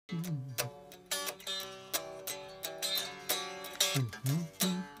Hello,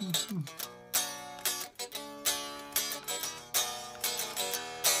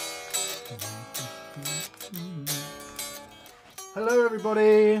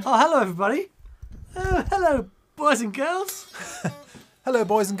 everybody. Oh, hello, everybody. Hello, boys and girls. Hello,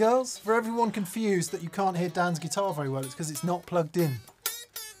 boys and girls. For everyone confused that you can't hear Dan's guitar very well, it's because it's not plugged in.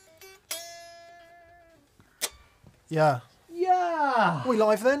 Yeah. Yeah. Are we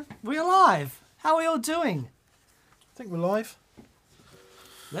live then? We're live. How are we all doing? I think we're live.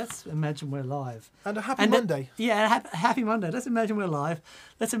 Let's imagine we're live. And a happy Monday. Happy Monday. Let's imagine we're live.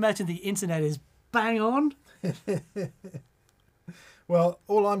 Let's imagine the internet is bang on. Well,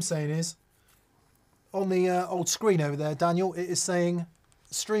 all I'm saying is, on the old screen over there, Daniel, it is saying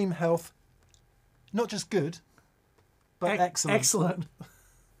stream health, not just good, but excellent. Excellent.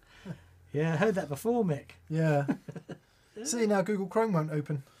 Yeah, I heard that before, Mick. Yeah. See, now Google Chrome won't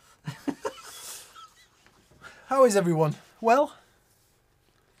open. How is everyone? Well?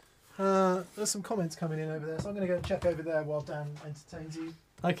 There's some comments coming in over there, so I'm going to go check over there while Dan entertains you.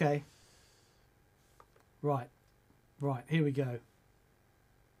 Okay. Right, here we go.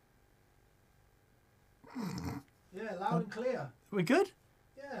 Yeah, loud and clear. We good?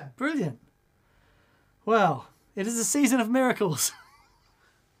 Yeah. Brilliant. Well, it is a season of miracles.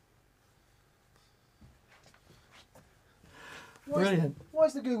 Brilliant. Why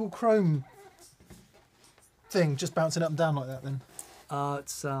is the Google Chrome thing just bouncing up and down like that then?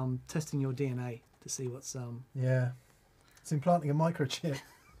 It's testing your DNA to see what's Yeah. It's implanting a microchip.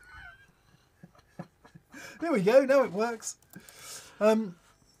 There we go. Now it works.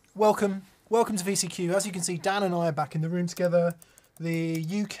 Welcome to VCQ. As you can see, Dan and I are back in the room together. The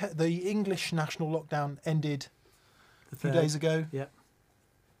English national lockdown ended a few days ago. Yeah.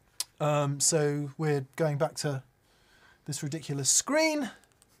 So we're going back to this ridiculous screen.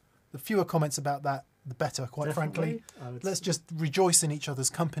 The fewer comments about that, the better, quite frankly. Let's just rejoice in each other's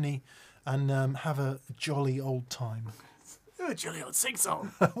company and have a jolly old time. A jolly old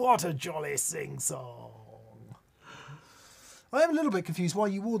sing-song. What a jolly sing-song. I am a little bit confused why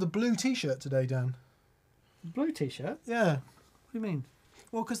you wore the blue T-shirt today, Dan. Blue T-shirt? Yeah. What do you mean?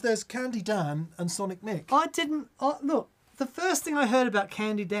 Well, because there's Candy Dan and Sonic Mick. I didn't... look, the first thing I heard about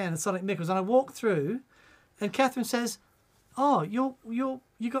Candy Dan and Sonic Mick was when I walked through and Catherine says, "Oh, you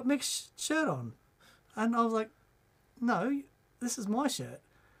got Mick's shirt on." And I was like, "No, this is my shirt."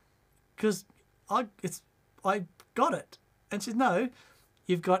 Because I got it. And she said, "No,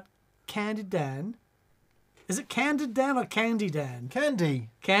 you've got Candy Dan." Is it Candid Dan or Candy Dan? Candy.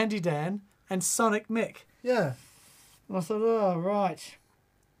 Candy Dan and Sonic Mick. Yeah. And I thought, oh, right.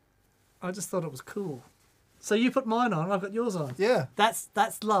 I just thought it was cool. So you put mine on, I've got yours on. Yeah. That's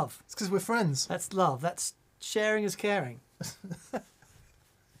love. It's because we're friends. That's love. That's sharing is caring.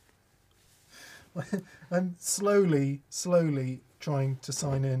 I'm slowly trying to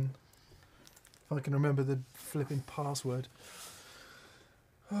sign in. If I can remember the flipping password.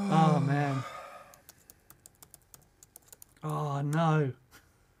 Oh, man. Oh, no.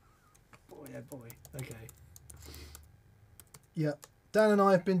 Boy, oh boy. Okay. Yeah. Dan and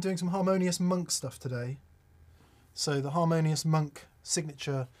I have been doing some Harmonious Monk stuff today. So the Harmonious Monk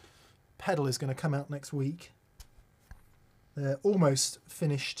signature pedal is going to come out next week. They're almost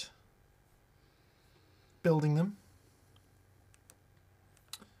finished building them.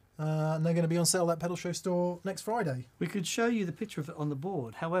 And they're going to be on sale at Pedal Show store next Friday. We could show you the picture of it on the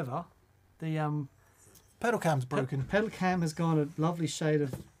board. However, the pedal cam's broken. Pedal cam has gone a lovely shade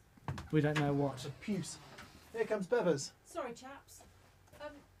of we don't know what. Puce. Here comes Bevers. Sorry, chaps.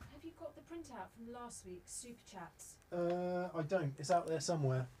 Have you got the printout from last week's Super Chats? I don't. It's out there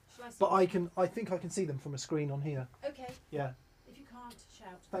somewhere. Shall I see But them? I think I can see them from a screen on here. Okay. Yeah. If you can't,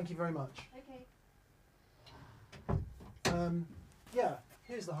 shout. Thank you very much. Okay. Yeah.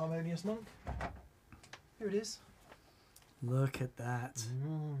 Here's the Harmonious Monk. Here it is. Look at that.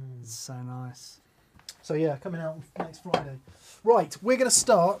 It's so nice. So yeah, coming out next Friday. Right, we're going to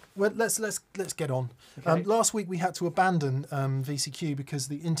start. Well, let's get on. Okay. Last week we had to abandon VCQ because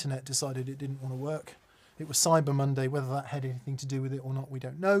the internet decided it didn't want to work. It was Cyber Monday. Whether that had anything to do with it or not, we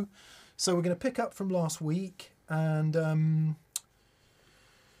don't know. So we're going to pick up from last week and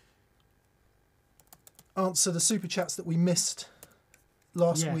answer the super chats that we missed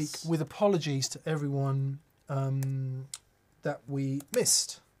last week, with apologies to everyone that we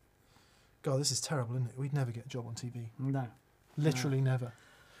missed. God, this is terrible, isn't it? We'd never get a job on TV. No. Literally never.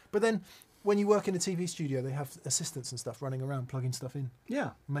 But then, when you work in a TV studio, they have assistants and stuff running around plugging stuff in.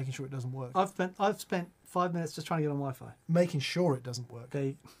 Yeah. Making sure it doesn't work. I've spent 5 minutes just trying to get on Wi-Fi. Making sure it doesn't work.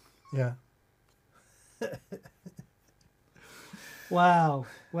 They... Yeah. Wow.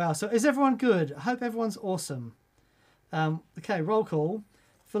 So is everyone good? I hope everyone's awesome. Okay, roll call.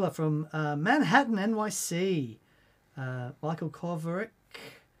 Philip from Manhattan, NYC. Michael Koverick.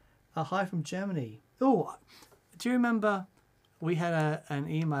 Hi from Germany. Oh, do you remember we had an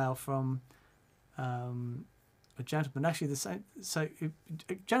email from a gentleman, actually the same. So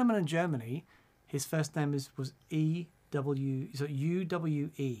a gentleman in Germany, his first name was E-W, so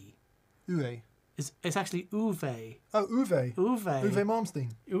U-W-E. Uwe. It's actually Uwe. Oh, Uwe. Uwe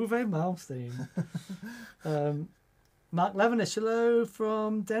Malmsteen. Uwe Malmsteen. Mark Levenish, hello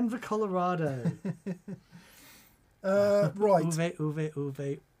from Denver, Colorado. Right.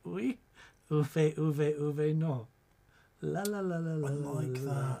 Uwe, oui. Uwe, no. La la la la la.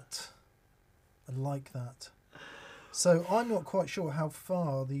 I like that. So I'm not quite sure how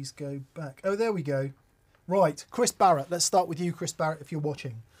far these go back. Oh, there we go. Right, Chris Barrett. Let's start with you, Chris Barrett, if you're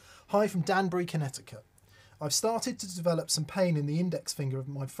watching. Hi from Danbury, Connecticut. I've started to develop some pain in the index finger of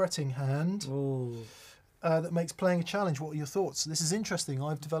my fretting hand that makes playing a challenge. What are your thoughts? This is interesting.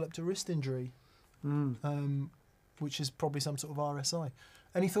 I've developed a wrist injury, which is probably some sort of RSI.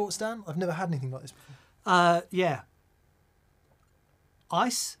 Any thoughts, Dan? I've never had anything like this before. Yeah.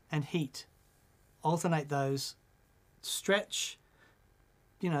 Ice and heat. Alternate those. Stretch.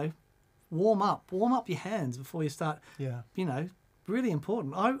 Warm up your hands before you start. Yeah. Really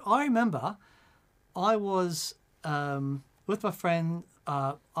important. I remember I was with my friend.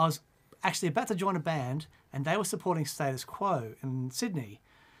 I was actually about to join a band, and they were supporting Status Quo in Sydney,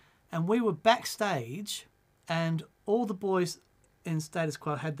 and we were backstage, and all the boys in Status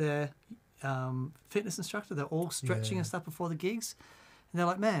Quo had their fitness instructor. They're all stretching and stuff before the gigs, and they're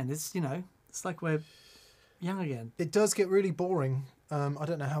like, "Man, it's like we're young again." It does get really boring. I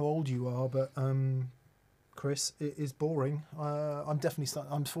don't know how old you are, but Chris, it is boring. I'm definitely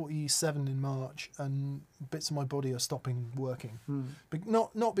I'm 47 in March, and bits of my body are stopping working. But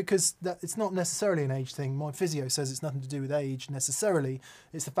not because it's not necessarily an age thing. My physio says it's nothing to do with age necessarily.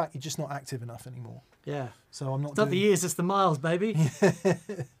 It's the fact you're just not active enough anymore. Yeah. So I'm not. It's not the years, it's the miles, baby.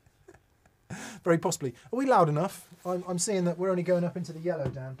 Very possibly. Are we loud enough? I'm seeing that we're only going up into the yellow,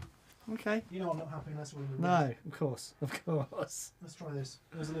 Dan. Okay. You know I'm not happy unless we're in the No, of course. Let's try this.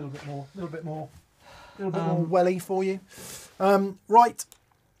 There's a little bit more welly for you. Right.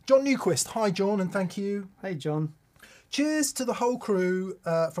 John Newquist. Hi, John, and thank you. Hey, John. Cheers to the whole crew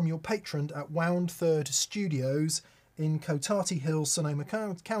from your patron at Wound Third Studios in Cotati Hills, Sonoma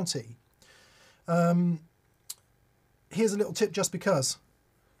County. Here's a little tip just because.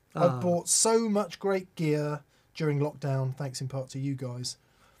 I've bought so much great gear during lockdown, thanks in part to you guys.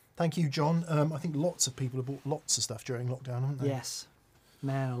 Thank you, John. I think lots of people have bought lots of stuff during lockdown, haven't they? Yes.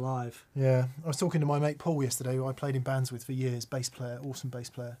 Man alive. Yeah. I was talking to my mate Paul yesterday, who I played in bands with for years, bass player, awesome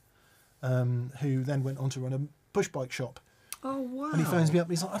bass player, who then went on to run a push bike shop. Oh, wow. And he phones me up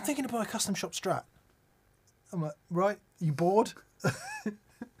and he's like, I'm thinking to buy a custom shop Strat. I'm like, right, you bored?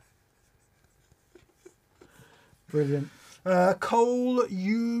 Brilliant. Cole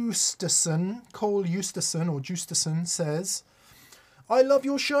Eustason says, I love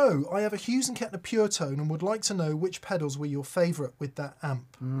your show. I have a Hughes and Kettner Pure Tone and would like to know which pedals were your favourite with that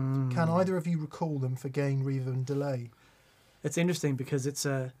amp. Can either of you recall them for gain, reverb and delay? It's interesting because it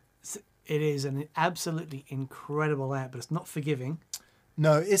is an absolutely incredible amp, but it's not forgiving.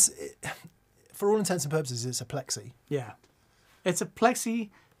 No, for all intents and purposes, it's a Plexi. Yeah. It's a Plexi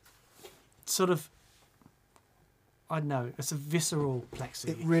sort of, I don't know, it's a visceral Plexi.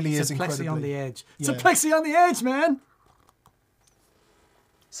 It really is incredibly. It's a Plexi on the edge. It's a Plexi on the edge, man!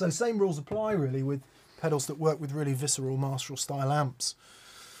 So same rules apply really with pedals that work with really visceral Marshall style amps.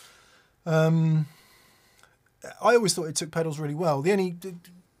 I always thought it took pedals really well. The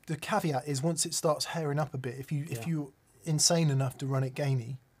caveat is once it starts hairing up a bit, if you're insane enough to run it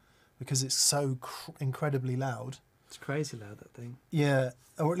gainy, because it's so incredibly loud. It's crazy loud, that thing. Yeah,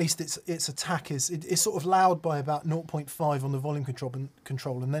 or at least its attack is it's sort of loud by about 0.5 on the volume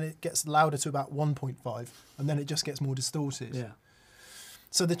control, and then it gets louder to about 1.5, and then it just gets more distorted. Yeah.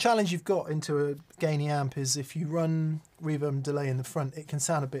 So the challenge you've got into a gainy amp is if you run reverb and delay in the front, it can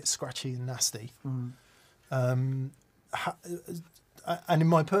sound a bit scratchy and nasty. And in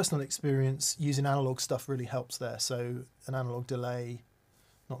my personal experience, using analog stuff really helps there. So an analog delay,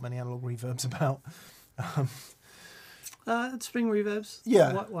 not many analog reverbs about. Spring reverbs.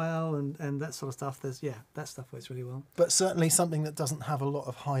 Yeah. Wow, and that sort of stuff. That stuff works really well. But certainly something that doesn't have a lot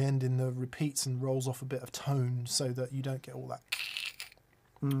of high end in the repeats and rolls off a bit of tone so that you don't get all that.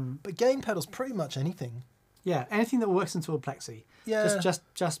 But gain pedals, pretty much anything. Yeah, anything that works into a Plexi. Yeah. Just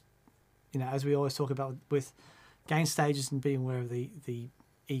as we always talk about with gain stages and being aware of the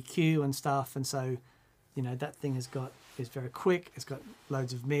EQ and stuff, and so You know, that thing is very quick. It's got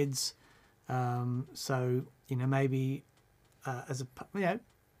loads of mids. So, you know, maybe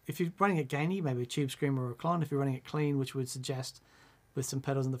if you're running it gainy, maybe a tube screamer or a clon. If you're running it clean, which would suggest with some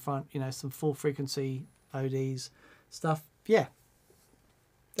pedals in the front, you know, some full frequency ODs stuff. Yeah.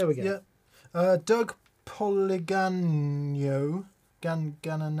 There we go. Yeah. Doug Polignano.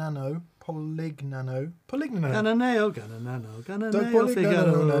 Polignano. Polignano. Gananeo, Doug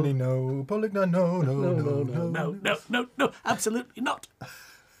Figaro. Polignano. No, absolutely not.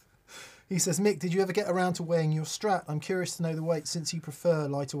 He says, Mick, did you ever get around to weighing your Strat? I'm curious to know the weight since you prefer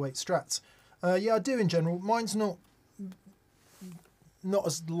lighter weight Strats. Yeah, I do in general. Mine's not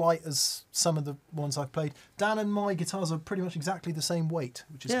as light as some of the ones I've played. Dan and my guitars are pretty much exactly the same weight,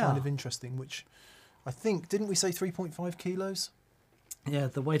 which is kind of interesting, which I think, didn't we say 3.5 kilos? Yeah,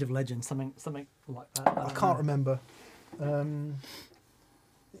 the weight of legend, something like that. I can't remember. In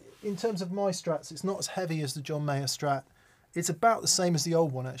terms of my Strats, it's not as heavy as the John Mayer Strat. It's about the same as the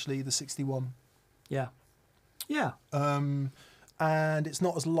old one, actually, the 61. Yeah. Yeah. And it's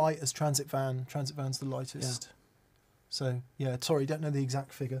not as light as Transit Van. Transit Van's the lightest. Yeah. So, yeah, sorry, don't know the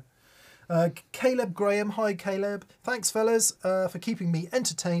exact figure. Caleb Graham. Hi, Caleb. Thanks, fellas, for keeping me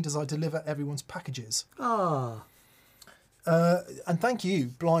entertained as I deliver everyone's packages. Ah. And thank you,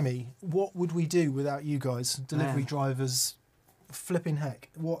 blimey. What would we do without you guys? Delivery drivers, flipping heck.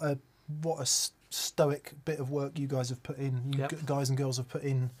 What a stoic bit of work you guys have put in. Guys and girls have put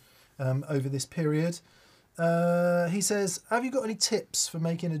in over this period. He says, have you got any tips for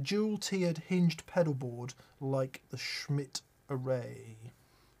making a dual-tiered hinged pedal board like the Schmidt Array?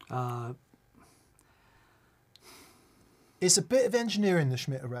 It's a bit of engineering, the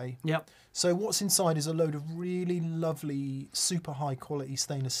Schmidt Array. Yep. So what's inside is a load of really lovely, super high quality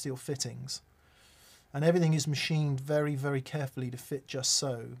stainless steel fittings. And everything is machined very, very carefully to fit just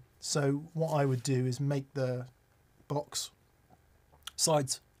so. So what I would do is make the box,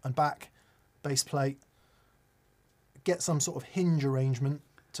 sides and back, base plate, get some sort of hinge arrangement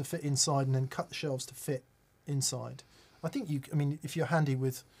to fit inside, and then cut the shelves to fit inside. I think if you're handy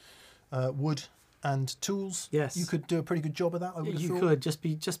with wood and tools, yes, you could do a pretty good job of that. I would have thought. Could just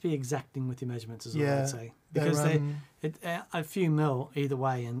be exacting with your measurements as well. I'd say, because a few mil either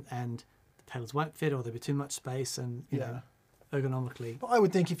way, and the pedals won't fit, or there'll be too much space, and you know, ergonomically. But I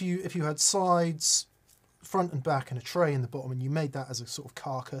would think if you had sides, front and back, and a tray in the bottom, and you made that as a sort of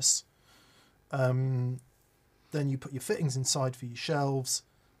carcass, then you put your fittings inside for your shelves,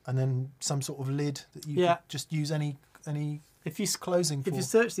 and then some sort of lid that you could just use any closing for. If you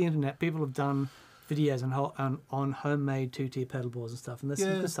search the internet, people have done videos on homemade two-tier pedal boards and stuff, and there's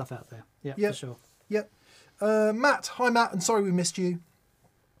some good stuff out there. Yeah, for sure. Yep. Matt, hi Matt, and sorry we missed you.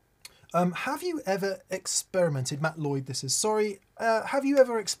 Have you ever experimented, Matt Lloyd this is, sorry, have you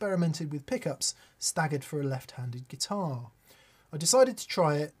ever experimented with pickups staggered for a left-handed guitar? I decided to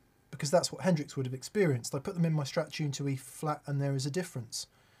try it because that's what Hendrix would have experienced. I put them in my Strat tune to E flat and there is a difference.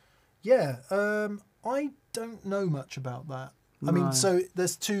 Yeah, I don't know much about that. No. I mean, so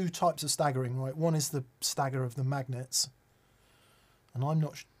there's two types of staggering, right? One is the stagger of the magnets, and I'm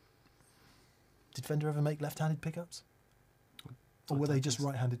not... Did Fender ever make left-handed pickups? Or were they just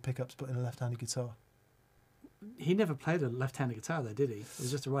right-handed pickups put in a left-handed guitar? He never played a left-handed guitar, though, did he? It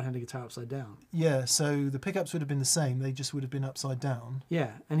was just a right-handed guitar upside down. Yeah, so the pickups would have been the same. They just would have been upside down.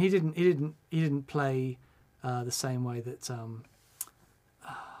 Yeah, and he didn't play the same way that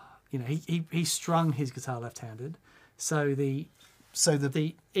he strung his guitar left-handed. So the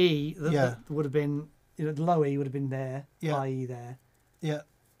E would have been, the low E would have been there, high E there. Yeah.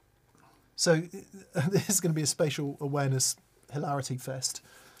 So this is going to be a spatial awareness hilarity fest.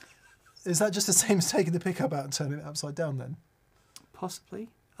 Is that just the same as taking the pickup out and turning it upside down then? Possibly.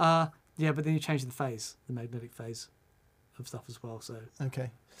 Yeah, but then you change the phase, the magnetic phase of stuff as well. So okay.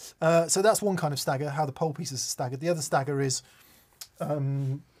 So that's one kind of stagger, how the pole pieces are staggered. The other stagger is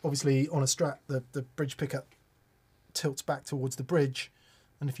obviously on a Strat, the bridge pickup tilts back towards the bridge,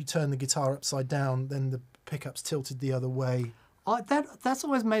 and if you turn the guitar upside down, then the pickup's tilted the other way. That's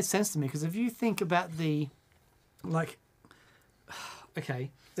always made sense to me, because if you think about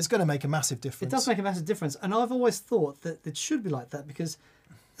okay, it's going to make a massive difference. It does make a massive difference, and I've always thought that it should be like that, because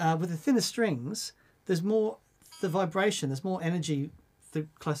with the thinner strings, there's more the vibration, there's more energy the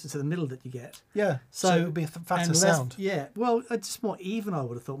closer to the middle that you get. Yeah, so it would be a fatter sound. Yeah, well, it's just more even, I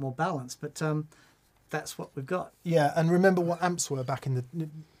would have thought, more balanced, but that's what we've got. Yeah, and remember what amps were back in the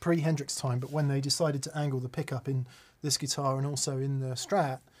pre-Hendrix time, but when they decided to angle the pickup in this guitar and also in the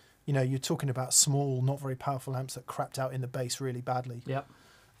Strat, you're talking about small, not very powerful amps that crapped out in the bass really badly. Yep.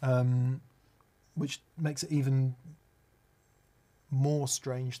 Which makes it even more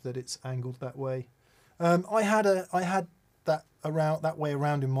strange that it's angled that way. I had that way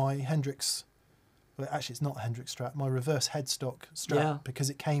around in my Hendrix. Well, actually, it's not a Hendrix Strat. My reverse headstock Strat, because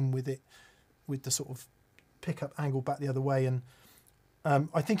it came with the sort of pickup angle back the other way, and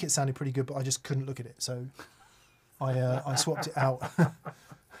I think it sounded pretty good, but I just couldn't look at it, so I swapped it out.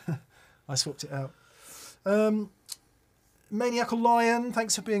 I swapped it out. Maniacal Lion,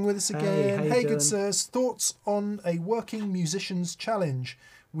 thanks for being with us again. Hey good sirs, thoughts on a working musicians challenge?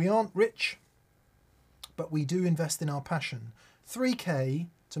 We aren't rich, but we do invest in our passion. 3K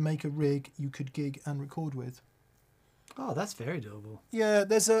to make a rig you could gig and record with. Oh, that's very doable. Yeah,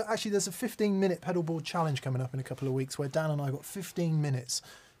 there's a 15-minute pedalboard challenge coming up in a couple of weeks where Dan and I got 15 minutes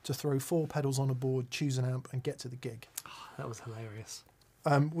to throw 4 pedals on a board, choose an amp, and get to the gig. Oh, that was hilarious.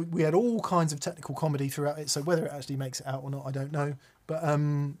 We had all kinds of technical comedy throughout it, so whether it actually makes it out or not, I don't know. But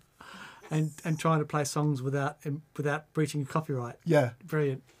and trying to play songs without breaching copyright. Yeah,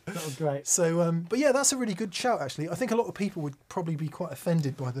 brilliant. That was great. So, but yeah, that's a really good shout. Actually, I think a lot of people would probably be quite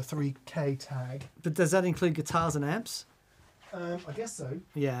offended by the 3K tag. But does that include guitars and amps? I guess so.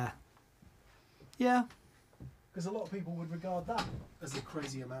 Yeah. Because a lot of people would regard that as a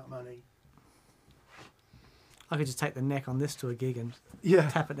crazy amount of money. I could just take the neck on this to a gig and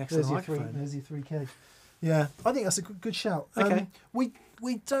tap it next there's to the your microphone. There's your 3K. Yeah, I think that's a good shout. Okay. We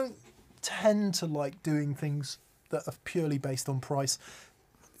don't tend to like doing things that are purely based on price,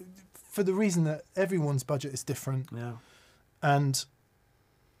 for the reason that everyone's budget is different. Yeah. And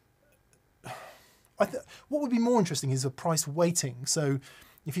what would be more interesting is a price weighting. So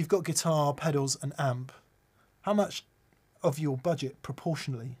if you've got guitar, pedals and amp, how much of your budget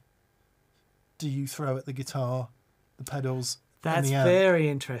proportionally do you throw at the guitar, the pedals, and the amp? That's very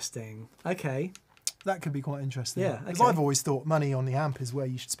interesting. Okay. That could be quite interesting. Yeah, Because okay. I've always thought money on the amp is where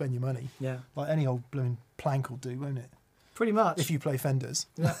you should spend your money. Yeah. Like any old blooming plank will do, won't it? Pretty much. If you play Fenders.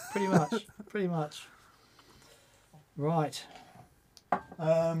 Yeah, pretty much. Pretty much. Right.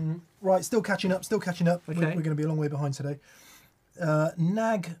 Right, still catching up. Okay. We're going to be a long way behind today.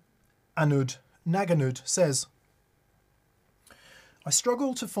 Naganud says, I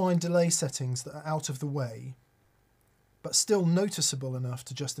struggle to find delay settings that are out of the way, but still noticeable enough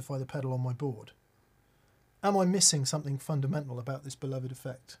to justify the pedal on my board. Am I missing something fundamental about this beloved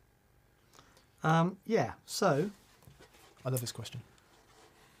effect? Yeah, so... I love this question.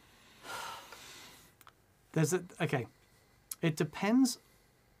 Okay. It depends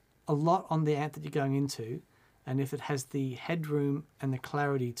a lot on the amp that you're going into, and if it has the headroom and the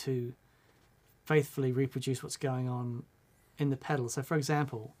clarity to faithfully reproduce what's going on in the pedal. So, for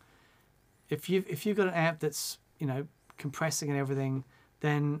example, if you've got an amp that's compressing and everything,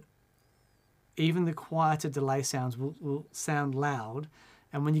 then even the quieter delay sounds will sound loud,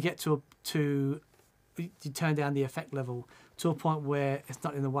 and when you get you turn down the effect level to a point where it's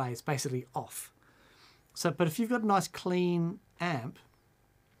not in the way, it's basically off. So, but if you've got a nice clean amp,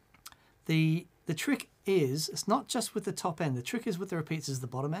 the trick is, it's not just with the top end, the trick is with the repeats is the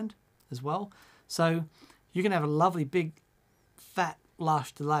bottom end as well. So you can have a lovely big fat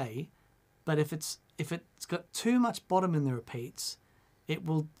lush delay, but if it's got too much bottom in the repeats, it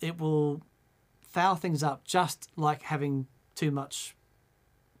will foul things up, just like having too much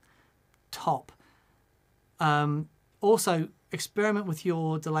top. Also, experiment with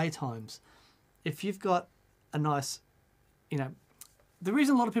your delay times. If you've got a nice, the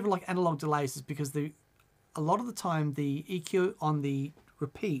reason a lot of people like analog delays is because a lot of the time the EQ on the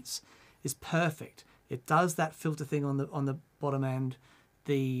repeats is perfect. It does that filter thing on the bottom end.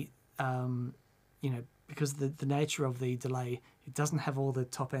 Because the nature of the delay, it doesn't have all the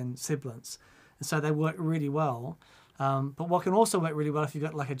top end sibilants, and so they work really well. But what can also work really well if you've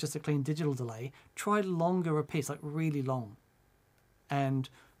got like just a clean digital delay, try longer repeats, like really long. And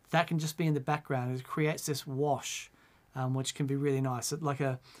that can just be in the background. It creates this wash, which can be really nice. Like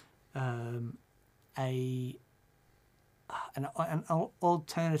an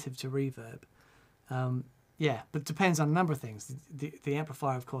alternative to reverb. But it depends on a number of things. The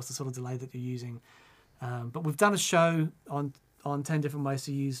amplifier, of course, the sort of delay that you're using. But we've done a show on 10 different ways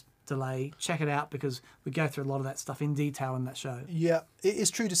to use delay. Check it out, because we go through a lot of that stuff in detail in that show. Yeah, it is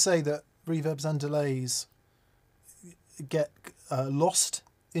true to say that reverbs and delays get lost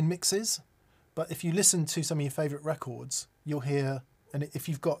in mixes, but if you listen to some of your favourite records, you'll hear, and if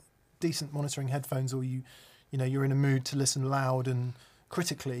you've got decent monitoring headphones, or you're in a mood to listen loud and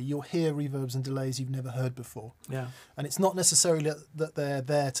critically, you'll hear reverbs and delays you've never heard before. Yeah. And it's not necessarily that they're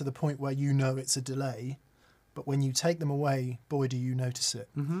there to the point where it's a delay, but when you take them away, boy, do you notice it.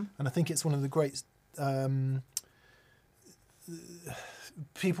 Mm-hmm. And I think it's one of the great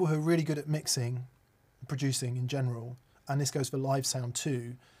people who are really good at mixing, producing in general, and this goes for live sound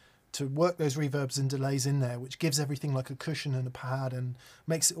too, to work those reverbs and delays in there, which gives everything like a cushion and a pad and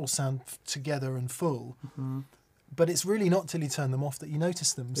makes it all sound together and full. But it's really not till you turn them off that you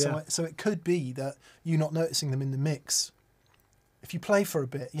notice them. Yeah. So it could be that you're not noticing them in the mix. If you play for a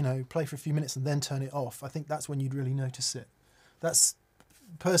bit, you know, play for a few minutes and then turn it off, I think that's when you'd really notice it. That's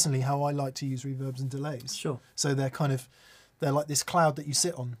personally how I like to use reverbs and delays. Sure. So they're like this cloud that you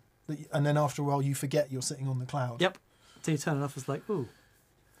sit on, and then after a while you forget you're sitting on the cloud. Yep. Until you turn it off, it's like, ooh,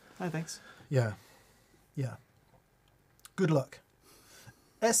 no thanks. Yeah. Yeah. Good luck.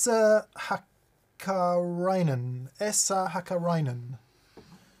 Esa Hakarainen,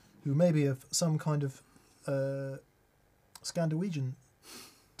 who may be of some kind of Scandinavian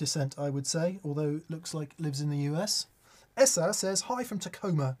descent, I would say, although it looks like lives in the US. Essa says, hi from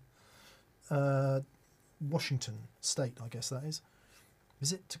Tacoma, Washington State, I guess that is.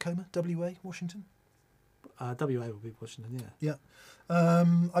 Is it Tacoma? WA, Washington? WA will be Washington, yeah. Yeah.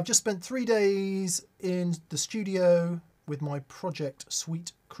 I've just spent 3 days in the studio with my project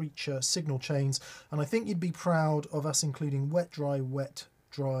Sweet Creature signal chains, and I think you'd be proud of us including wet, dry, wet,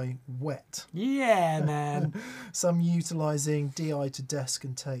 dry, wet. Yeah, man. Some utilising DI to desk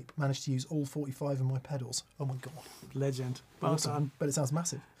and tape. Managed to use all 45 of my pedals. Oh my god. Legend. Well done. But it sounds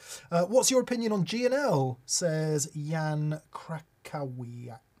massive. What's your opinion on G&L? Says Jan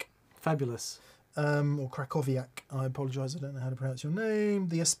Krakowiak. Fabulous. Or Krakowiak. I apologise, I don't know how to pronounce your name.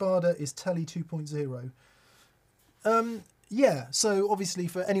 The Espada is Tele 2.0. Yeah, so obviously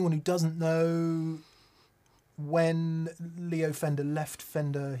for anyone who doesn't know, when Leo Fender left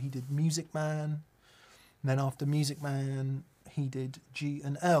Fender, he did Music Man. And then after Music Man, he did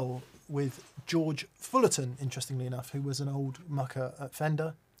G&L with George Fullerton, interestingly enough, who was an old mucker at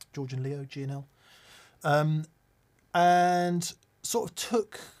Fender. George and Leo, G&L. And sort of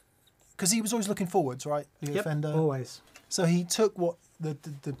took... Because he was always looking forwards, right? Leo Fender. Always. So he took what the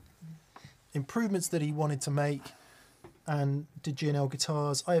improvements that he wanted to make and did G&L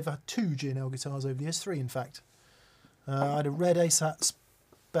guitars. I have had 2 G&L guitars over the years, 3 in fact. I had a red ASAT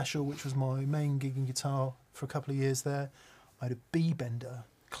Special, which was my main gigging guitar for a couple of years there. I had a B-Bender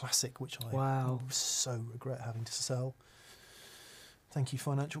Classic, which I so regret having to sell. Thank you,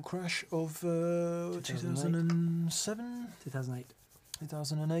 financial crash of 2007? 2008.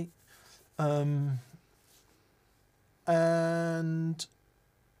 2008. And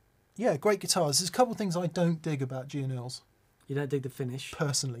yeah, great guitars. There's a couple of things I don't dig about G&Ls. You don't dig the finish?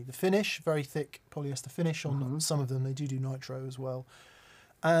 Personally. The finish, very thick polyester finish on some of them. They do nitro as well.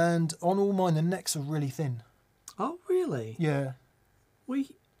 And on all mine, the necks are really thin. Oh, really? Yeah.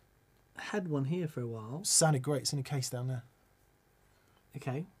 We had one here for a while. Sounded great. It's in a case down there.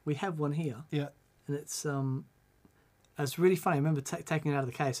 Okay. We have one here. Yeah. And it's really funny. I remember taking it out of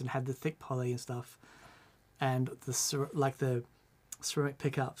the case and had the thick poly and stuff. And the ceramic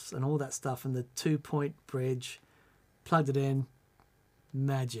pickups and all that stuff. And the 2-point bridge. Plugged it in.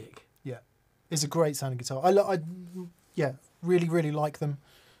 Magic. Yeah. It's a great sounding guitar. I really, really like them.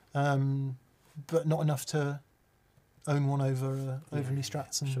 But not enough to own one over overly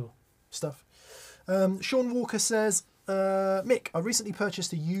strats and stuff. Sean Walker says, Mick, I recently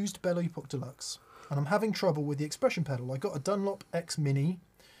purchased a used Bell Epoch Deluxe and I'm having trouble with the expression pedal. I got a Dunlop X Mini.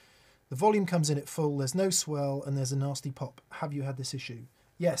 The volume comes in at full, there's no swell and there's a nasty pop. Have you had this issue?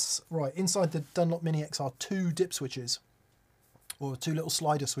 Yes, right. Inside the Dunlop Mini X are 2 dip switches or 2 little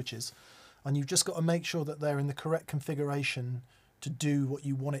slider switches. And you've just got to make sure that they're in the correct configuration to do what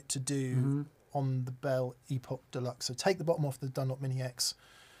you want it to do on the Bell Epoch Deluxe. So take the bottom off the Dunlop Mini X,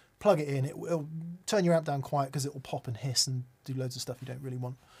 plug it in. It'll turn your amp down quiet because it will pop and hiss and do loads of stuff you don't really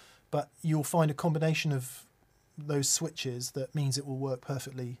want. But you'll find a combination of those switches that means it will work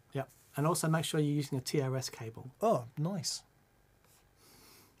perfectly. Yep. And also make sure you're using a TRS cable. Oh, nice.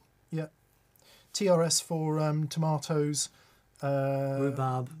 Yeah. TRS for tomatoes,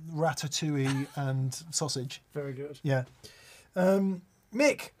 rhubarb, ratatouille and sausage. Very good. Yeah.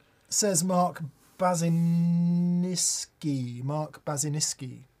 Mick, says Mark Baziniski.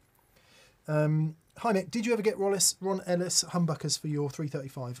 Hi Mick, did you ever get Ron Ellis humbuckers for your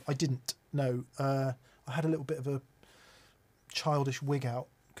 335? I didn't, no. I had a little bit of a childish wig out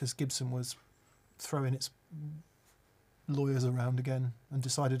because Gibson was throwing its lawyers around again and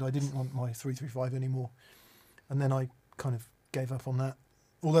decided I didn't want my 335 anymore. And then I kind of gave up on that.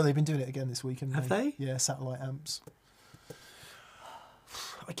 Although they've been doing it again this week. Have they? Yeah, satellite amps.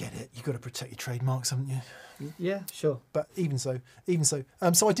 I get it. You've got to protect your trademarks, haven't you? Yeah, sure. But even so.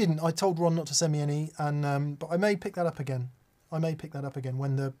 So I didn't. I told Ron not to send me any, and but I may pick that up again.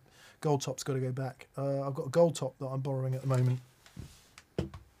 When the gold top's got to go back. I've got a gold top that I'm borrowing at the moment.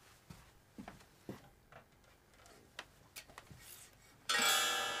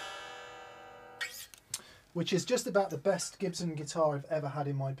 which is just about the best Gibson guitar I've ever had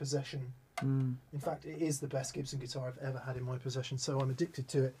in my possession. In fact, it is the best Gibson guitar I've ever had in my possession, so I'm addicted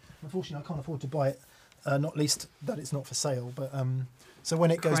to it. Unfortunately, I can't afford to buy it, not least that it's not for sale. But so when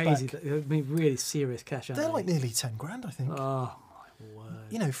it goes Crazy. back, It would be really serious cash. they're like nearly 10 grand, I think. Oh my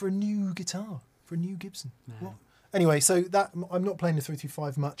word! You know, for a new guitar, for a new Gibson. Man. What? Anyway, so that I'm not playing the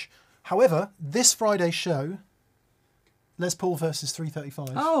 325 much. However, this Friday's show, Les Paul versus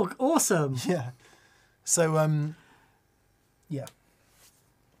 335. Oh, awesome! Yeah. So yeah.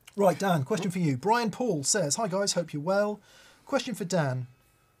 Right, Dan, question for you. Brian Paul says, "Hi guys, hope you're well. Question for Dan.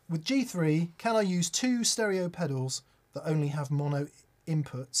 With G3, can I use 2 stereo pedals that only have mono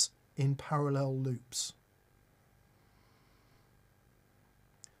inputs in parallel loops?"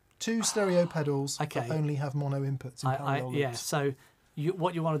 2 stereo pedals Okay. that only have mono inputs in parallel loops. Yeah, so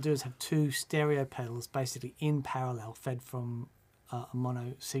what you want to do is have 2 stereo pedals basically in parallel fed from a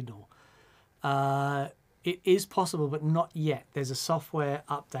mono signal. It is possible, but not yet. There's a software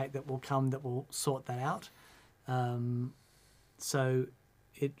update that will come that will sort that out. So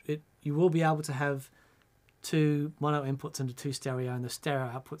you will be able to have 2 mono inputs into 2 stereo, and the stereo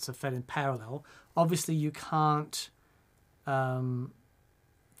outputs are fed in parallel. Obviously, you can't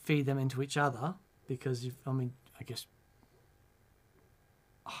feed them into each other because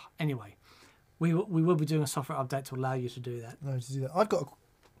anyway, we will be doing a software update to allow you to do that. No, to do that. I've got a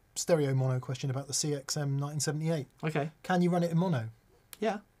stereo mono question about the CXM 1978. Okay. Can you run it in mono?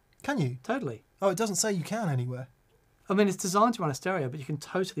 Yeah, Can you? totally. Oh, it doesn't say you can anywhere. I mean, it's designed to run a stereo, but you can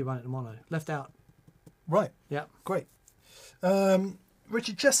totally run it in mono. Left out. Right. Yeah. Great.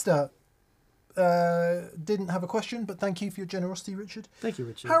 Richard Chester didn't have a question, but thank you for your generosity, Richard. Thank you,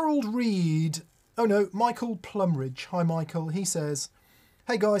 Richard. Harold Reed. Oh no, Michael Plumridge. Hi, Michael. He says,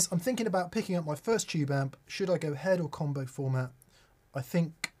 "Hey guys, I'm thinking about picking up my first tube amp. Should I go head or combo format? I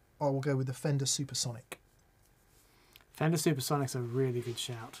think I will go with the Fender Supersonic." Fender Supersonic's a really good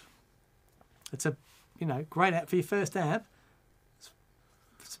shout. It's a great amp for your first amp.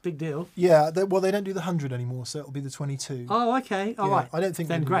 It's a big deal. Yeah, they don't do the 100 anymore, so it'll be the 22. Oh, okay. All right. I don't think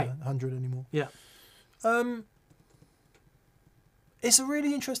Then they do great. the 100 anymore. Yeah. It's a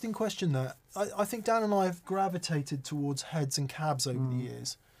really interesting question, that. I think Dan and I have gravitated towards heads and cabs over the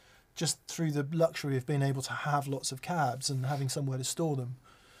years, just through the luxury of being able to have lots of cabs and having somewhere to store them.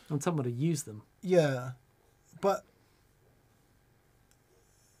 And somewhere to use them. Yeah, but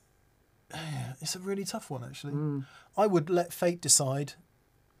it's a really tough one, actually. I would let fate decide.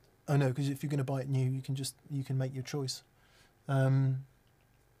 Oh no, because if you're going to buy it new, you can make your choice.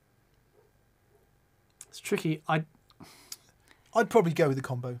 It's tricky. I'd probably go with the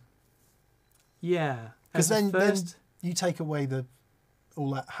combo, Yeah. because As a then you take away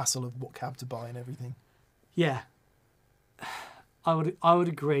all that hassle of what cab to buy and everything. Yeah. I would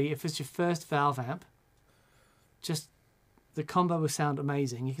agree. If it's your first valve amp, just the combo will sound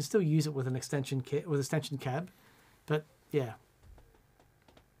amazing. You can still use it with an extension kit, with extension cab, but yeah.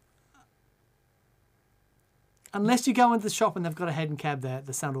 Unless you go into the shop and they've got a head and cab there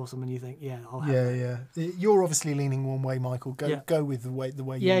that sound awesome, and you think, yeah, I'll have that. Yeah. You're obviously leaning one way, Michael. Go with the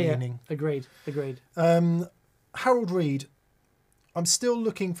way you're leaning. Agreed. Harold Reed, I'm still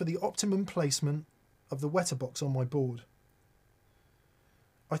looking for the optimum placement of the Wetterbox on my board.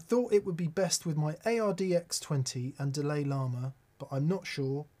 I thought it would be best with my ARDX20 and Delay Llama, but I'm not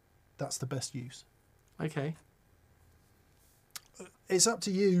sure that's the best use. Okay. It's up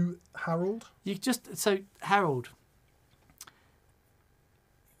to you, Harold. Harold,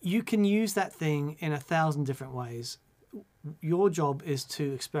 you can use that thing in 1,000 different ways. Your job is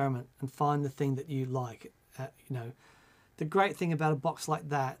to experiment and find the thing that you like. The great thing about a box like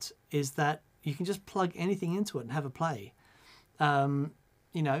that is that you can just plug anything into it and have a play.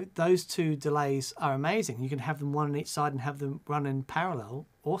 Those 2 delays are amazing. You can have them one on each side and have them run in parallel.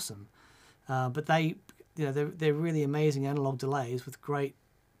 Awesome. But they're really amazing analog delays with great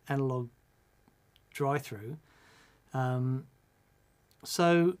analog drive-through.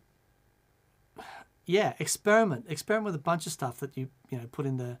 Experiment with a bunch of stuff that you put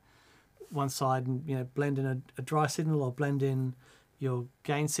in the one side and blend in a dry signal or blend in your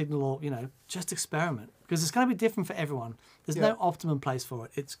gain signal, or just experiment, because it's going to be different for everyone. There's no optimum place for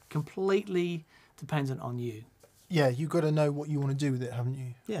it. It's completely dependent on you. Yeah, you've got to know what you want to do with it, haven't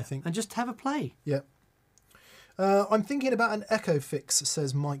you? Yeah, I think. and just have a play. Yeah. I'm thinking about an Echo Fix,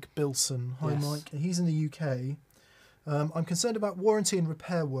 says Mike Bilson. Hi, Yes. Mike. He's in the UK. I'm concerned about warranty and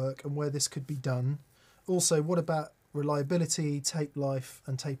repair work and where this could be done. Also, what about reliability, tape life,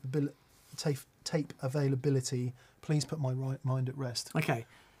 and tape availability? Please put my right mind at rest. Okay,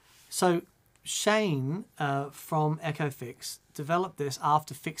 so Shane from Echo Fix developed this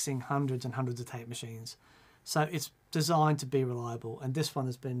after fixing hundreds and hundreds of tape machines. So it's designed to be reliable, and this one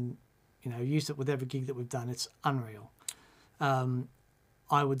has been, used it with every gig that we've done. It's unreal.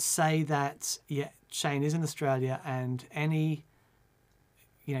 I would say that, Shane is in Australia, and any,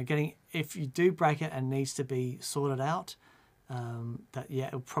 if you do break it and needs to be sorted out,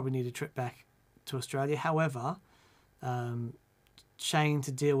 it'll probably need a trip back to Australia. However, Shane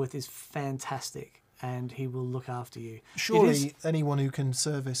to deal with is fantastic, and he will look after you. Surely anyone who can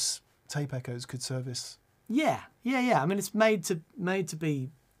service tape echoes could service. Yeah. I mean, it's made to be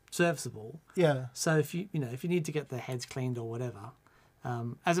serviceable. Yeah. So if you need to get the heads cleaned or whatever,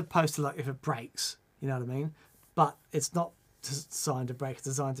 as opposed to like if it breaks, you know what I mean? But it's not designed to break; it's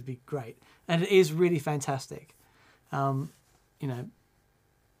designed to be great, and it is really fantastic.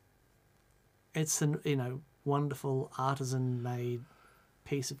 It's a wonderful artisan-made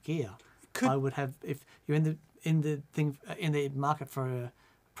piece of gear. I would have, if you're in the market for a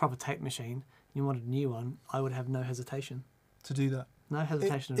proper tape machine and you wanted a new one, I would have no hesitation to do that. No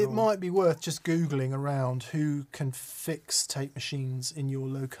hesitation at all. It might be worth just Googling around who can fix tape machines in your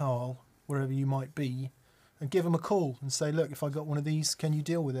locale, wherever you might be, and give them a call and say, look, if I got one of these, can you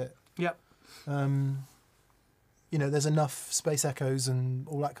deal with it? Yep. There's enough Space Echoes and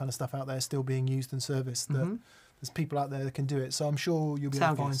all that kind of stuff out there still being used and serviced that there's people out there that can do it. So I'm sure you'll be able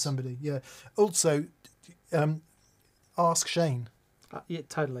to find somebody. Yeah. Also, ask Shane. Yeah,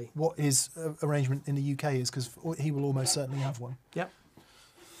 totally. What his arrangement in the UK is, because he will almost certainly have one. Yep.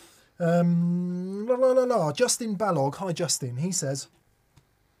 Justin Ballog. Hi, Justin. He says,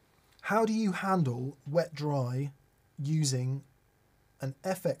 how do you handle wet dry using an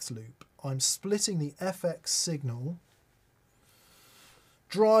FX loop? I'm splitting the FX signal.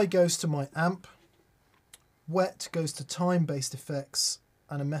 Dry goes to my amp. Wet goes to time-based effects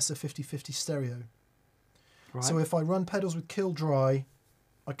and a Mesa 50/50 stereo. Right. So if I run pedals with kill dry,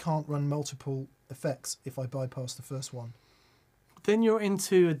 I can't run multiple effects if I bypass the first one. Then you're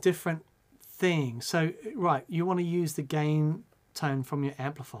into a different thing. So, right, you want to use the gain tone from your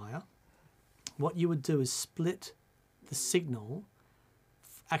amplifier. What you would do is split the signal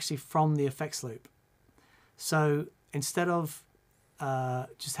actually from the effects loop. So instead of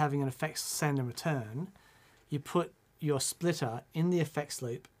just having an effects send and return, you put your splitter in the effects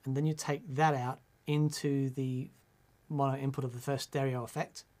loop, and then you take that out into the mono input of the first stereo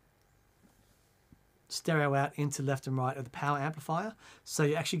effect, stereo out into left and right of the power amplifier. So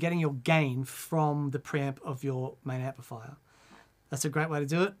you're actually getting your gain from the preamp of your main amplifier. That's a great way to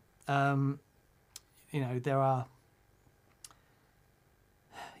do it. There are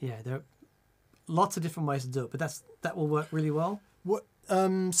lots of different ways to do it, but that will work really well. What?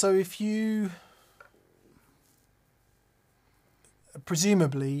 So if you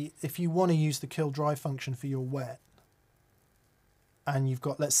presumably, if you want to use the kill dry function for your wet, and you've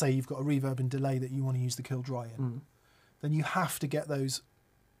got, let's say you've got a reverb and delay that you want to use the kill dry in, then you have to get those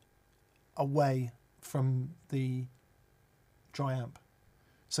away from the dry amp.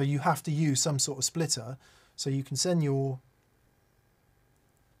 So you have to use some sort of splitter, so you can send your,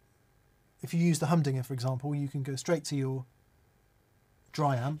 if you use the humdinger, for example, you can go straight to your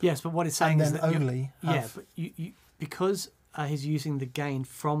dry amp. Yes, but what it's saying is that only but you because he's using the gain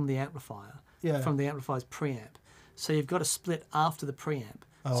from the amplifier, from the amplifier's preamp. So you've got to split after the preamp.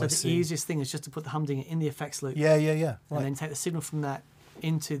 So the easiest thing is just to put the humdinger in the effects loop. Yeah. Right. And then take the signal from that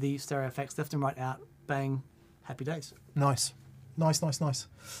into the stereo effects, left and right out, bang, happy days. Nice.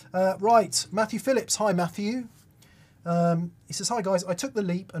 Right, Matthew Phillips. Hi, Matthew. He says, hi guys, I took the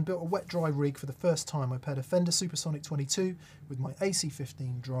leap and built a wet dry rig for the first time. I paired a Fender Supersonic 22 with my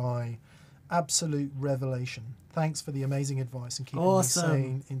AC15 dry. Absolute revelation. Thanks for the amazing advice and keeping me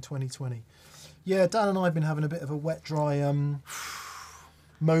sane in 2020. Yeah, Dan and I have been having a bit of a wet dry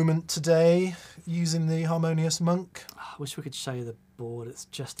moment today using the Harmonious Monk. I wish we could show you the board. It's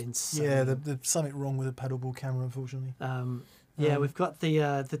just insane. Yeah, there's something wrong with the pedal board camera, unfortunately. We've got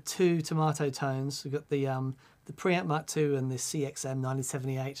the two tomato tones. We've got the preamp Mark II and the CXM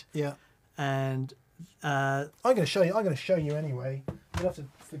 1978. Yeah. And I'm going to show you anyway. You'll have to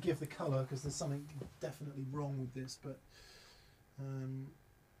forgive the colour because there's something definitely wrong with this. But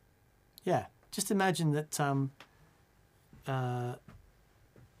just imagine that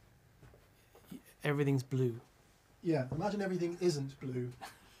everything's blue. Yeah, imagine everything isn't blue.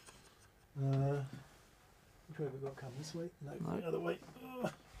 Which way have we got coming? This way? No, the other way.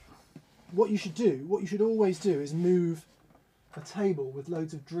 What you should always do is move a table with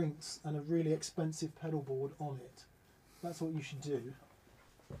loads of drinks and a really expensive pedal board on it. That's what you should do.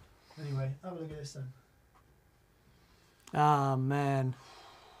 Anyway, have a look at this then. Ah, man.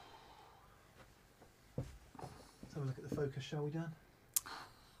 Let's have a look at the focus, shall we, Dan?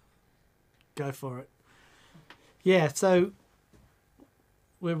 Go for it. Yeah, so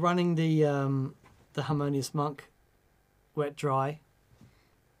we're running the Harmonious Monk wet dry.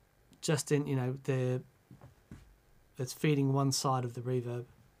 Just in, it's feeding one side of the reverb.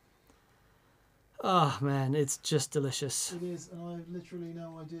 Oh man, it's just delicious. It is, and I have literally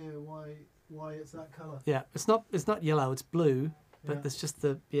no idea why it's that colour. Yeah, it's not yellow, it's blue, but Yeah. there's just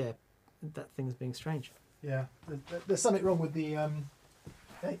that thing is being strange. Yeah, there's something wrong with the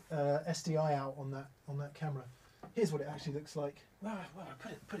SDI out on that camera. Here's what it actually looks like. Wow,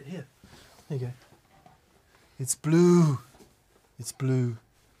 put it here. There you go. It's blue. It's blue.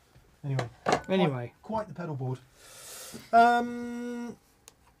 Anyway, quite the pedal board.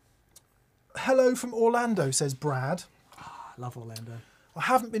 Hello from Orlando, says Brad. I love Orlando. I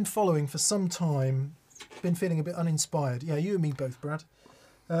haven't been following for some time. Been feeling a bit uninspired. Yeah, you and me both, Brad.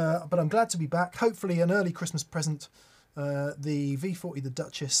 But I'm glad to be back. Hopefully an early Christmas present. The V40, the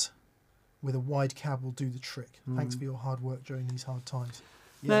Duchess, with a wide cab will do the trick. Thanks for your hard work during these hard times.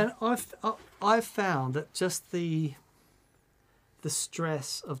 Yeah. Man, I've found that just the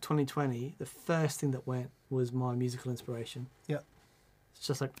stress of 2020, the first thing that went was my musical inspiration. Yeah. It's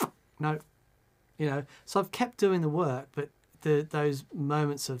just like, no. So I've kept doing the work, but those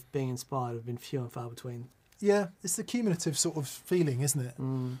moments of being inspired have been few and far between. Yeah, it's the cumulative sort of feeling, isn't it?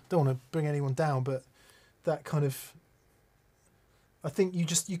 Don't want to bring anyone down, but that kind of... I think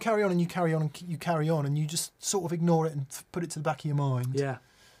you carry on and you carry on and you carry on and you just sort of ignore it and put it to the back of your mind. Yeah.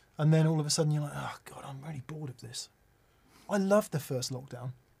 And then all of a sudden you're like, oh, God, I'm really bored of this. I loved the first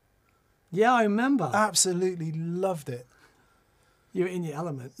lockdown. Yeah, I remember. Absolutely loved it. You were in your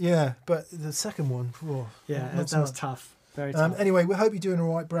element. Yeah, but the second one, that was tough. Very tough. Anyway, we hope you're doing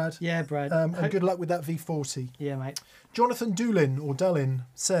all right, Brad. Yeah, Brad. And good luck with that V40. Yeah, mate. Jonathan Doolin, or Dullin,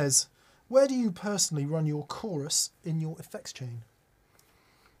 says, where do you personally run your chorus in your effects chain?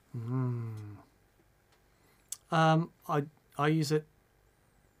 I use it...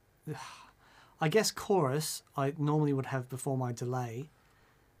 I guess chorus I normally would have before my delay,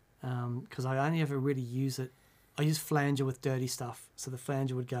 because I only ever really use it. I use flanger with dirty stuff, so the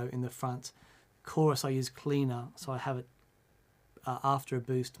flanger would go in the front. Chorus I use cleaner, so I have it after a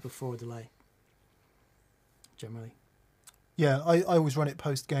boost before a delay, generally. Yeah, I always run it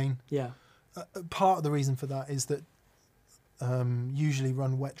post gain. Yeah. Part of the reason for that is that usually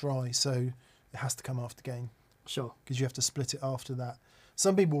run wet dry, so it has to come after gain. Sure. Because you have to split it after that.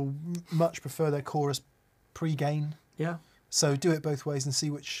 Some people much prefer their chorus pre-gain. Yeah. So do it both ways and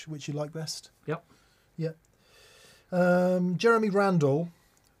see which you like best. Yep. Yep. Jeremy Randall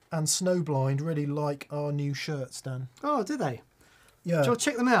and Snowblind really like our new shirts, Dan. Oh, do they? Yeah. Do you want to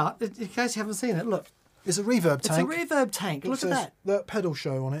check them out in case you haven't seen it? Look. It's a reverb tank. It's a reverb tank. Look at that. That pedal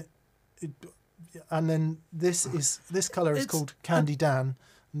show on it. And then this colour is called Candy Dan.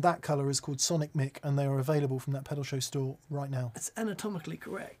 And that colour is called Sonic Mick, and they are available from that pedal show store right now. It's anatomically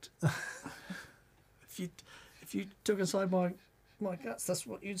correct. If you took inside my guts, that's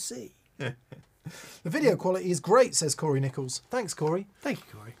what you'd see. The video quality is great, says Corey Nichols. Thanks, Corey. Thank you,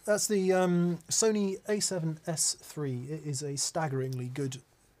 Corey. That's the Sony A7S III. It is a staggeringly good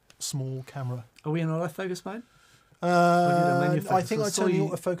small camera. Are we in autofocus mode? I think I turned the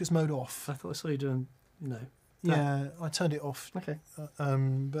autofocus mode off. I thought I saw you doing, Yeah, I turned it off. Okay.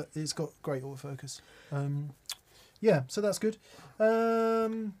 But it's got great autofocus. Yeah, so that's good.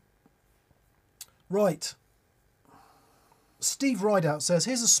 Right. Steve Rideout says,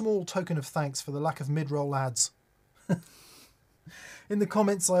 here's a small token of thanks for the lack of mid-roll ads. In the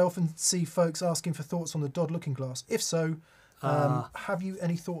comments, I often see folks asking for thoughts on the Dodd Looking Glass. If so, have you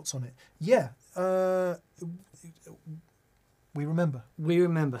any thoughts on it? Yeah. We remember. We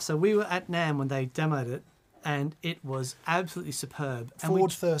remember. So we were at NAMM when they demoed it, and it was absolutely superb.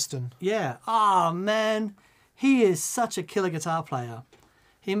 Ford Thurston. Yeah. Oh, man. He is such a killer guitar player.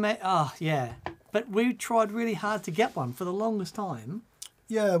 He made... Oh, yeah. But we tried really hard to get one for the longest time.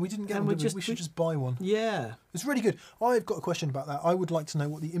 Yeah, we didn't get one. We should just buy one. Yeah. It's really good. I've got a question about that. I would like to know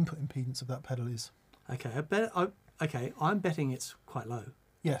what the input impedance of that pedal is. Okay. I'm betting it's quite low.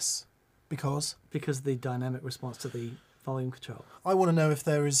 Yes. Because? Because of the dynamic response to the volume control. I want to know if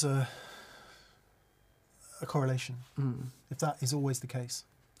there is a correlation. If that is always the case.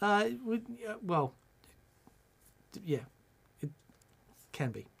 Well, yeah, it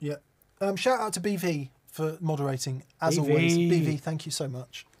can be. Yeah. Shout out to BV for moderating, as BV. always. BV, thank you so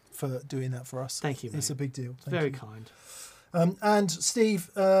much for doing that for us. Thank you, mate. It's a big deal. Very kind. And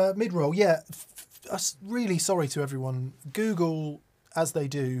Steve, mid-roll, yeah, really sorry to everyone. Google, as they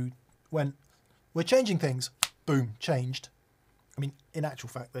do, went, we're changing things. Boom, changed. I mean, in actual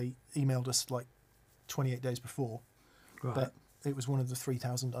fact, they emailed us like 28 days before. Right. But it was one of the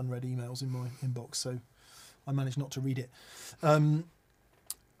 3,000 unread emails in my inbox, so I managed not to read it. And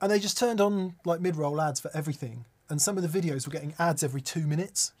they just turned on like mid-roll ads for everything. And some of the videos were getting ads every 2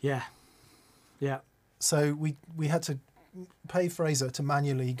 minutes. Yeah. Yeah. So we had to pay Fraser to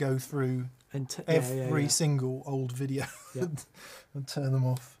manually go through And every single old video and turn them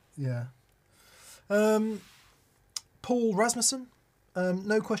off. Yeah. Paul Rasmussen.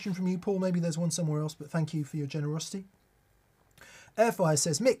 No question from you, Paul. Maybe there's one somewhere else, but thank you for your generosity. Airfire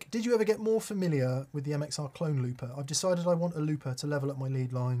says, Mick, did you ever get more familiar with the MXR clone looper? I've decided I want a looper to level up my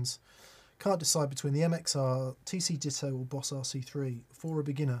lead lines. Can't decide between the MXR, TC Ditto or Boss RC3 for a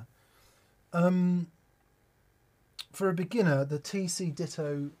beginner. For a beginner, the TC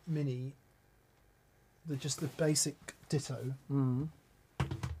Ditto Mini, just the basic Ditto. Mm.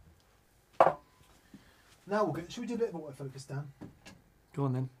 Now we'll should we do a bit of autofocus, Dan? Go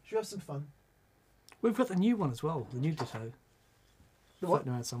on then. Should we have some fun? We've got the new one as well, the new Ditto. The what?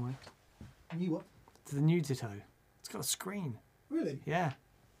 Floating around somewhere. New what? The new Ditto. It's got a screen. Really? Yeah.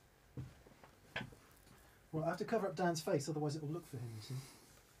 Well, I have to cover up Dan's face, otherwise it will look for him, you see.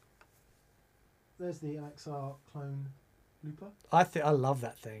 There's the MXR clone looper. I love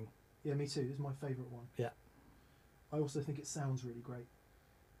that thing. Yeah, me too. This is my favourite one. Yeah. I also think it sounds really great.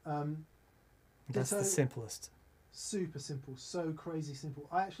 That's Ditto, the simplest. super simple, so crazy simple.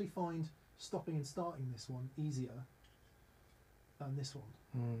 I actually find stopping and starting this one easier than this one.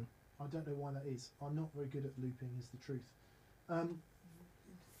 Mm. I don't know why that is. I'm not very good at looping, is the truth.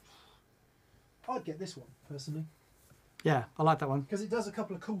 I'd get this one, personally. Yeah, I like that one. Because it does a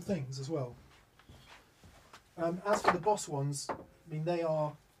couple of cool things as well. As for the Boss ones, I mean, they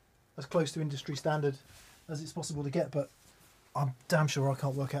are as close to industry standard as it's possible to get, but I'm damn sure I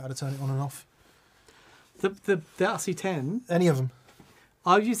can't work out how to turn it on and off. The RC10... Any of them.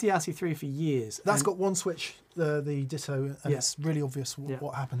 I've used the RC3 for years. That's got one switch, the Ditto, and Yeah. it's really obvious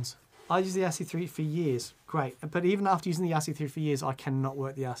what happens. I used the RC3 for years. Great. But even after using the RC3 for years, I cannot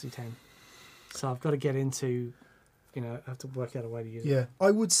work the RC10. So I've got to get into, I have to work out a way to use it. Yeah.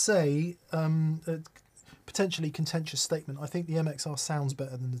 I would say, a potentially contentious statement, I think the MXR sounds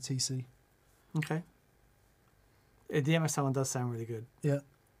better than the TC. Okay. The MXR one does sound really good. Yeah.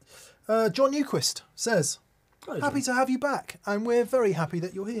 John Newquist says, Hello, happy John. to have you back, and we're very happy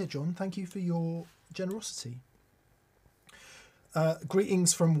that you're here, John. Thank you for your generosity.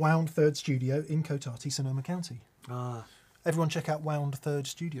 Greetings from Wound Third Studio in Cotati, Sonoma County. Ah. Everyone check out Wound Third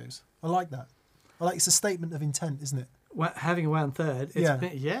Studios. I like that. It's a statement of intent, isn't it? Well, having a wound third, it's Yeah. a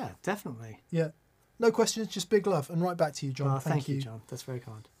bit, yeah, definitely. Yeah. No questions, just big love. And right back to you, John. Oh, thank you, John. That's very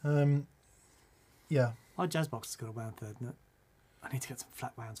kind. Yeah. My jazz box has got a wound third in it. I need to get some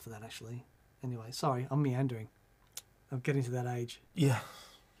flat wounds for that, actually. Anyway, sorry, I'm meandering. I'm getting to that age. Yeah.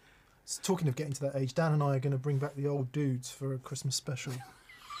 So talking of getting to that age, Dan and I are going to bring back the old dudes for a Christmas special.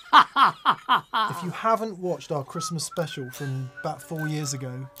 If you haven't watched our Christmas special from about 4 years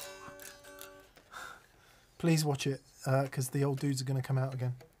ago, please watch it, because the old dudes are going to come out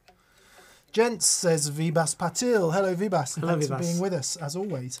again. Gents, says Vibas Patil. Hello, Vibas, and Hello, thanks for Vibas. being with us, as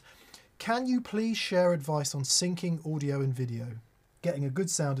always. Can you please share advice on syncing audio and video, getting a good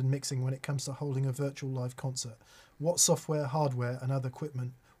sound and mixing when it comes to holding a virtual live concert? What software, hardware, and other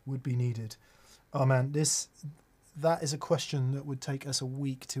equipment would be needed? Oh man, that is a question that would take us a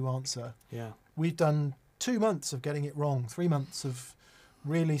week to answer. Yeah. We've done 2 months of getting it wrong, 3 months of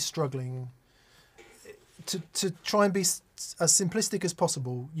really struggling. To try and be as simplistic as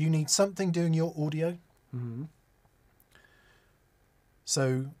possible, you need something doing your audio. Mm-hmm.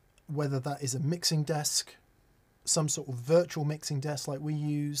 So whether that is a mixing desk, some sort of virtual mixing desk like we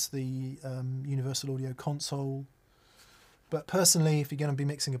use, the Universal Audio console. But personally, if you're going to be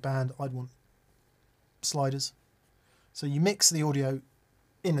mixing a band, I'd want sliders. So you mix the audio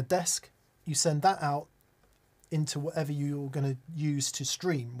in a desk, you send that out into whatever you're going to use to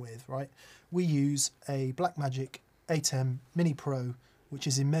stream with, right? We use a Blackmagic A10 Mini Pro, which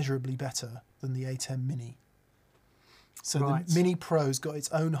is immeasurably better than the A10 Mini. So Right. the Mini Pro's got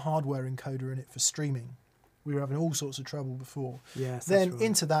its own hardware encoder in it for streaming. We were having all sorts of trouble before. Yes, Then that's right.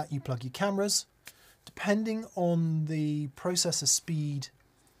 into that you plug your cameras. Depending on the processor speed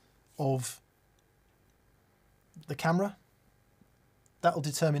of the camera, that'll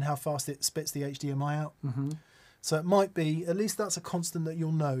determine how fast it spits the HDMI out. Mm-hmm. So it might be, at least that's a constant that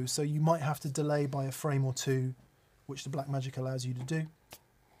you'll know. So you might have to delay by a frame or two, which the Blackmagic allows you to do.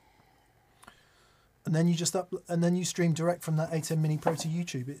 And then you stream direct from that A10 Mini Pro to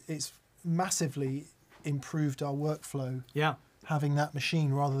YouTube. It's massively improved our workflow, Yeah. having that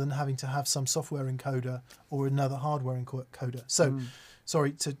machine rather than having to have some software encoder or another hardware encoder. So,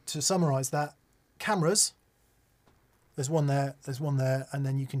 sorry, to summarize that, cameras, there's one there, and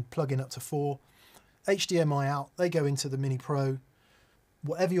then you can plug in up to 4. HDMI out, they go into the Mini Pro.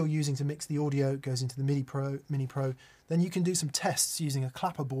 Whatever you're using to mix the audio goes into the Mini Pro. Then you can do some tests using a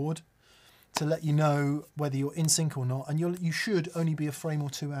clapper board to let you know whether you're in sync or not. And you should only be a frame or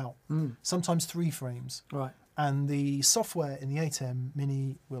two out, sometimes 3 frames. Right. And the software in the 8M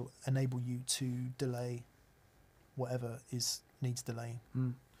Mini will enable you to delay whatever needs delaying.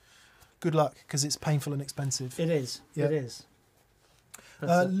 Good luck, because it's painful and expensive. It is. Yeah. It is.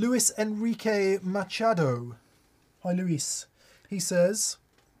 Luis Enrique Machado. Hi, Luis. He says...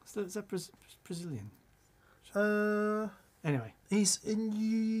 Is that Brazilian? Anyway. He's in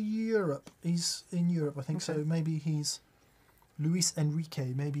Europe. He's in Europe, I think. Okay. So maybe he's... Luis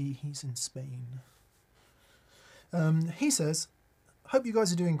Enrique. Maybe he's in Spain. He says, hope you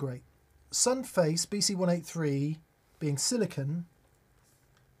guys are doing great. Sunface BC183 being silicon,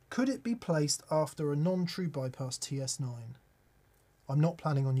 could it be placed after a non-true bypass TS9? I'm not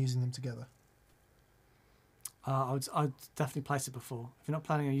planning on using them together. I'd definitely place it before. If you're not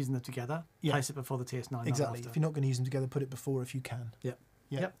planning on using them together, place it before the TS9. Exactly. If you're not going to use them together, put it before if you can.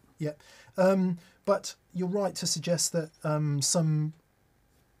 Yep. But you're right to suggest that some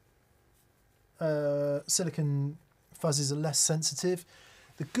silicon fuzzes are less sensitive.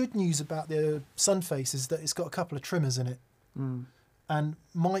 The good news about the Sunface is that it's got a couple of trimmers in it. And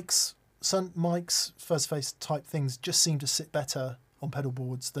Mike's fuzz face type things just seem to sit better on pedal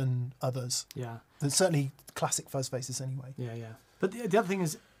boards than others. Yeah. There's certainly classic fuzz faces anyway. Yeah. But the other thing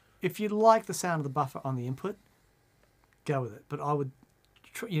is, if you like the sound of the buffer on the input, go with it. But I would,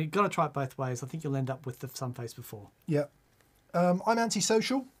 you've got to try it both ways. I think you'll end up with the Sunface before. Yeah. I'm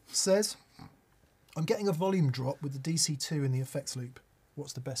Antisocial says, I'm getting a volume drop with the DC2 in the effects loop.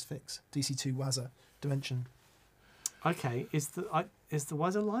 What's the best fix? DC2 Wazza Dimension. Okay, is the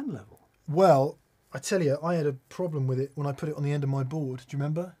Wazza line level? Well, I tell you, I had a problem with it when I put it on the end of my board. Do you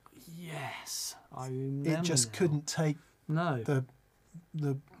remember? Yes, I remember. It just couldn't take the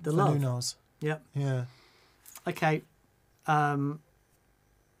Lunars. Yep. Yeah. Okay.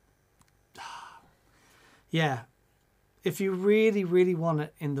 Yeah. If you really, really want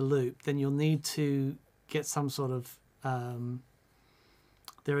it in the loop, then you'll need to get some sort of...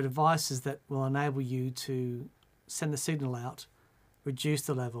 there are devices that will enable you to send the signal out, reduce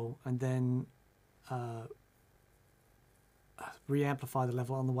the level, and then re-amplify the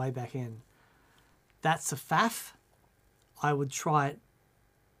level on the way back in. That's a faff. I would try it.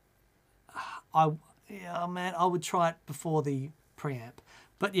 I would try it before the preamp.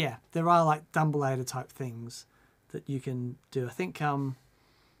 But yeah, there are like dumbleator type things that you can do. I think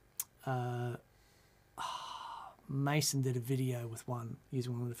Mason did a video with one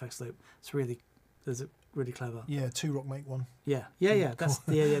using one with effects loop. It's really clever. Yeah, 2Rock make one. Yeah. That's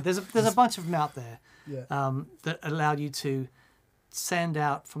There's a bunch of them out there. Yeah. That allow you to send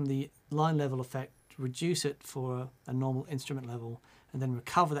out from the line level effect, reduce it for a normal instrument level, and then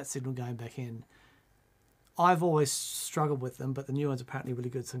recover that signal going back in. I've always struggled with them, but the new ones are apparently really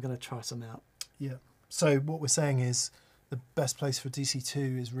good, so I'm going to try some out. Yeah. So what we're saying is the best place for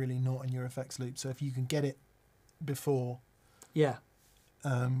DC2 is really not in your effects loop. So if you can get it before... Yeah.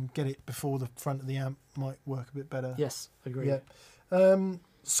 Get it before the front of the amp might work a bit better. Yes, agreed. Yeah.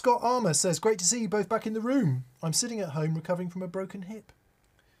 Scott Armour says, great to see you both back in the room. I'm sitting at home recovering from a broken hip.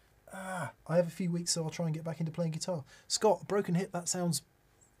 I have a few weeks, so I'll try and get back into playing guitar. Scott, broken hip, that sounds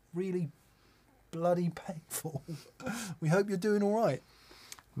really bloody painful. We hope you're doing all right.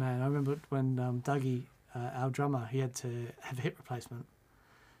 Man, I remember when Dougie, our drummer, he had to have a hip replacement.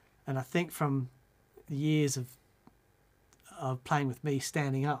 And I think from years of playing with me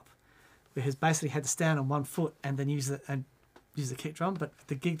standing up, we basically had to stand on one foot and then use the kick drum. But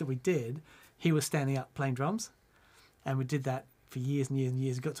the gig that we did, he was standing up playing drums, and we did that for years and years and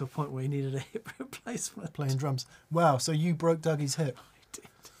years. It got to a point where he needed a hip replacement. Playing drums. Wow, so you broke Dougie's hip.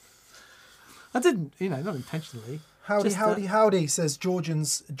 I didn't, not intentionally. Howdy, says Jordan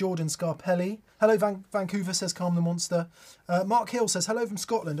Scarpelli. Hello, Vancouver, says Calm the Monster. Mark Hill says, hello from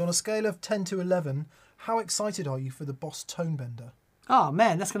Scotland. On a scale of 10 to 11, how excited are you for the Boss Tone Bender? Oh,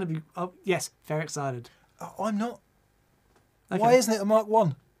 man, that's going to be... Oh, yes, very excited. I'm not. Okay. Why isn't it a Mark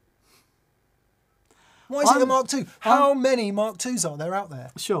 1? Why is it a Mark 2? How many Mark 2s are there out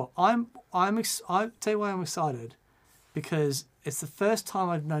there? Sure. I'll tell you why I'm excited. Because it's the first time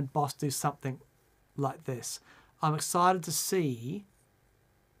I've known Boss do something like this. I'm excited to see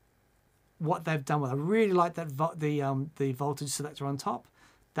what they've done with it. I really like that the voltage selector on top.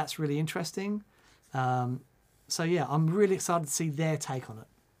 That's really interesting. So yeah, I'm really excited to see their take on it.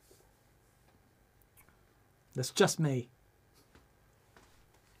 That's just me.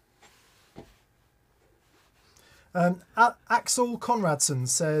 Axel Conradson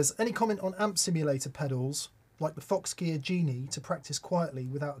says, any comment on amp simulator pedals like the Fox Gear Genie to practice quietly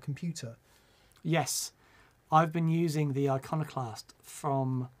without a computer? Yes, I've been using the Iconoclast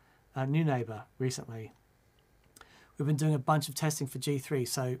from New Neighbour recently. We've been doing a bunch of testing for G3.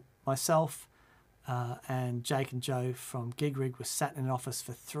 So myself and Jake and Joe from Gig Rig were sat in an office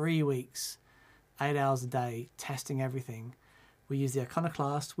for 3 weeks, 8 hours a day, testing everything. We use the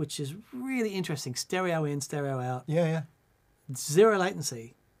Iconoclast, which is really interesting. Stereo in, stereo out. Yeah. Zero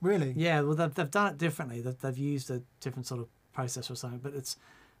latency. Really? Yeah, well, they've done it differently. They've used a different sort of processor or something, but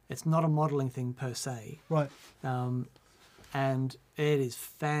it's not a modelling thing per se. Right. And it is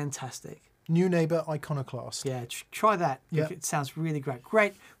fantastic. New Neighbour Iconoclast. Yeah, try that. Yeah. It sounds really great.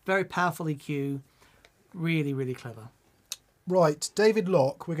 Great, very powerful EQ. Really, really clever. Right, David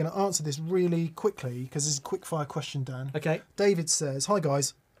Locke, we're going to answer this really quickly because this is a quick fire question, Dan. Okay. David says, hi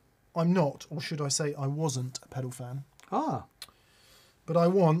guys, I'm not, or should I say I wasn't, a pedal fan, Ah. but I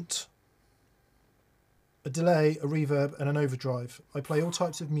want a delay, a reverb and an overdrive. I play all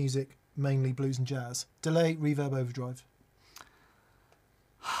types of music, mainly blues and jazz. Delay, reverb, overdrive.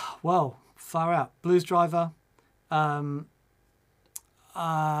 Well, far out. Blues Driver.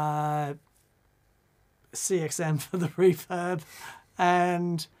 CXM for the reverb,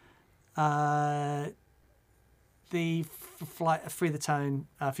 and the Free the Tone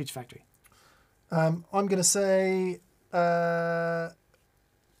Future Factory. I'm going to say... Preamp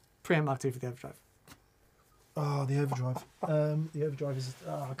Mark II for the overdrive. Oh, the overdrive. The overdrive is...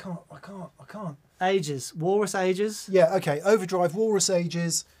 Oh, I can't. Ages. Walrus Ages. Yeah, okay. Overdrive, Walrus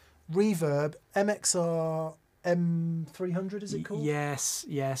Ages, reverb, MXR M300, is it called? Yes,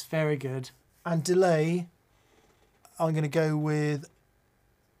 very good. And delay, I'm going to go with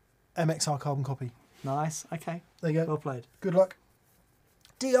MXR Carbon Copy. Nice. Okay. There you go. Well played. Good luck.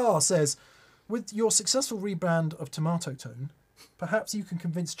 DR says, with your successful rebrand of Tomato Tone, perhaps you can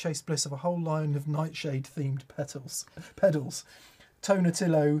convince Chase Bliss of a whole line of Nightshade themed pedals.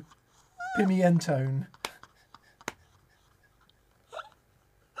 Tonatillo, Pimientone.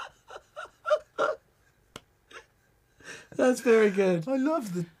 That's very good. I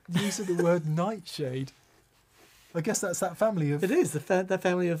love the use of the word nightshade. I guess that's that family of... It is that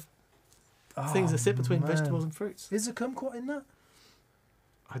family of things that sit between man. vegetables and fruits. Is the kumquat in that?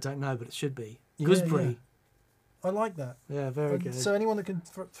 I don't know, but it should be. Yeah, Gooseberry. yeah. I like that. Yeah, very good. So anyone that can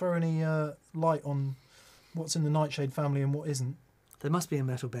throw any light on what's in the Nightshade family and what isn't? There must be a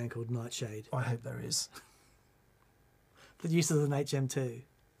metal band called Nightshade I hope there is. that uses an HM2.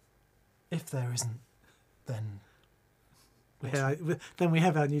 If there isn't, then... Yeah, then we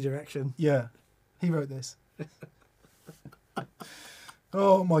have our new direction. Yeah, he wrote this.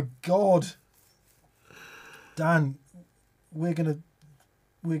 Oh my God, Dan, we're gonna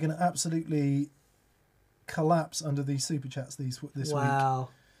absolutely collapse under these super chats this week. Wow.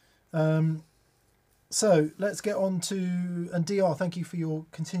 So let's get on to, and DR, thank you for your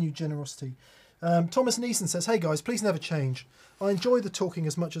continued generosity. Thomas Neeson says, hey guys, please never change. I enjoy the talking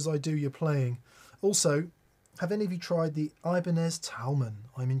as much as I do your playing. Also, have any of you tried the Ibanez Talman?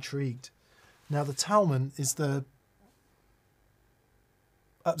 I'm intrigued. Now, the Talman is the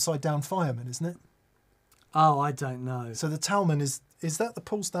upside down fireman, isn't it? Oh, I don't know. So the Talman is that the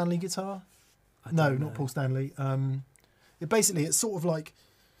Paul Stanley guitar? No, not Paul Stanley. It's sort of like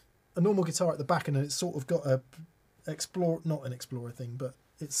a normal guitar at the back, and then it's sort of got a not an Explorer thing, but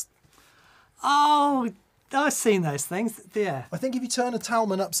it's... Oh, I've seen those things. Yeah. I think if you turn a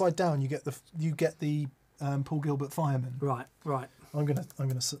Talman upside down, you get the Paul Gilbert fireman. Right. I'm gonna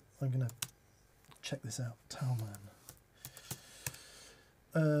check this out. Talman.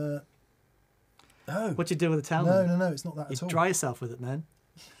 Oh. What do you do with a Talman? No, it's not that at all. You dry yourself with it, man.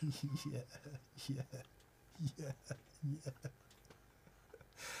 Yeah.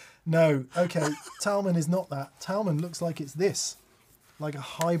 No, okay. Talman is not that. Talman looks like it's this, like a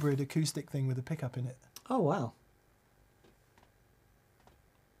hybrid acoustic thing with a pickup in it. Oh wow.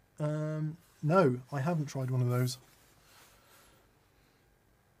 No, I haven't tried one of those.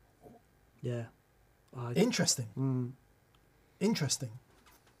 Yeah. Interesting. Interesting.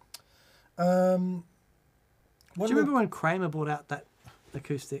 Do you remember when Kramer brought out that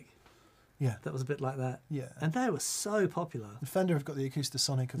acoustic? Yeah. That was a bit like that. Yeah. And they were so popular. The Fender have got the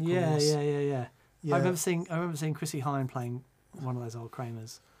Acoustasonic, of Yeah. course. Yeah. I remember seeing Chrissy Hine playing one of those old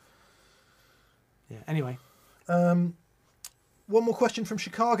Kramers. Yeah. Anyway. One more question from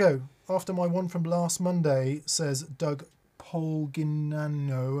Chicago. After my one from last Monday, says Doug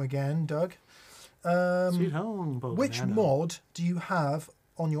Polginano again. Doug. Sweet home, Which Polginano. mod do you have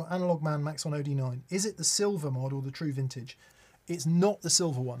on your Analog Man Maxon OD9? Is it the silver mod or the true vintage? It's not the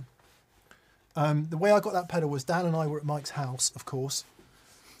silver one. The way I got that pedal was Dan and I were at Mike's house, of course,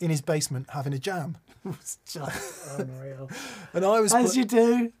 in his basement having a jam. It's just unreal. And I was As you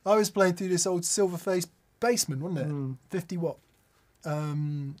do. I was playing through this old Silverface Bassman, wasn't it? 50 watt.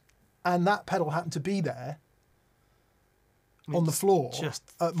 And that pedal happened to be there on the floor just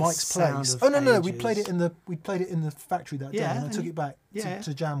at the Mike's sound place. of Oh no, we ages. played it in the factory that day, Yeah, and I and took you- it back yeah.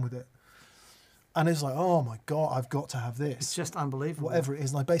 to jam with it. And it's like, oh my god, I've got to have It's this. just unbelievable. Whatever it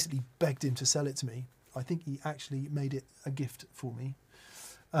is, and I basically begged him to sell it to me. I think he actually made it a gift for me.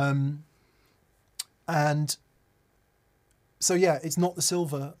 And so yeah, it's not the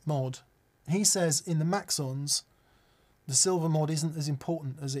silver mod. He says in the Maxons, the silver mod isn't as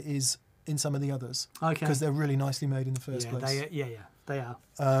important as it is in some of the others Okay. because they're really nicely made in the first yeah, place. they are.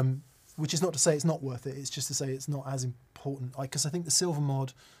 Which is not to say it's not worth it. It's just to say it's not as important. Because I think the silver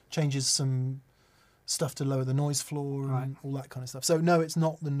mod changes some stuff to lower the noise floor and Right. all that kind of stuff. So no, it's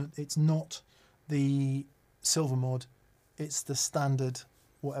not the silver mod. It's the standard,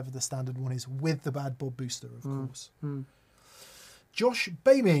 whatever the standard one is, with the bad Bob booster, of course. Josh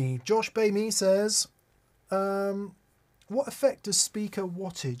Bamey says, what effect does speaker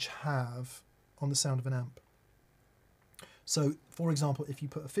wattage have on the sound of an amp? So, for example, if you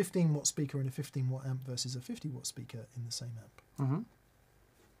put a 15 watt speaker in a 15 watt amp versus a 50 watt speaker in the same amp.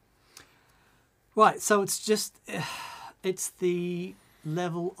 Right, so it's just, it's the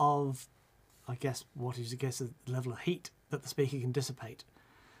level of, I guess, wattage, the level of heat that the speaker can dissipate.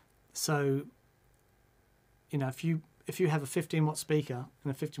 So, you know, if you have a 15 watt speaker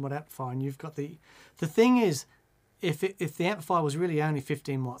and a 15 watt amplifier, and you've got the thing is, if the amplifier was really only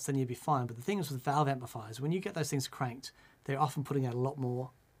 15 watts, then you'd be fine. But the thing is with valve amplifiers, when you get those things cranked, they're often putting out a lot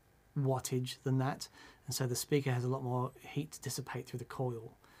more wattage than that, and so the speaker has a lot more heat to dissipate through the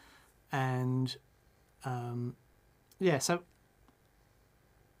coil. And yeah, so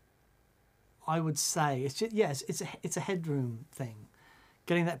I would say it's just, yes, it's a headroom thing.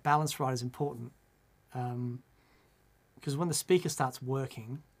 Getting that balance right is important, because when the speaker starts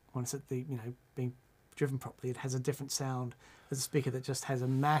working, when it's at the being driven properly, it has a different sound as a speaker that just has a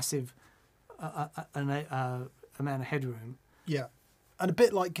massive amount of headroom. Yeah. And a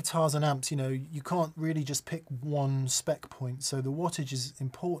bit like guitars and amps, you can't really just pick one spec point. So the wattage is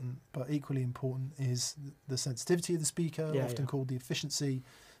important, but equally important is the sensitivity of the speaker, often called the efficiency.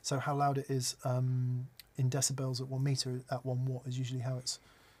 So how loud it is in decibels at 1 meter at 1 watt is usually how it's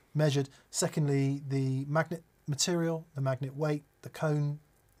measured. Secondly, the magnet material, the magnet weight, the cone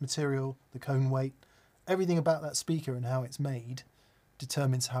material, the cone weight, everything about that speaker and how it's made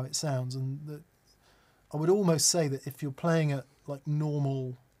determines how it sounds. And I would almost say that if you're playing at like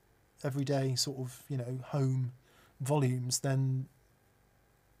normal, everyday sort of, home volumes, then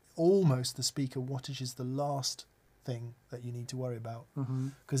almost the speaker wattage is the last thing that you need to worry about.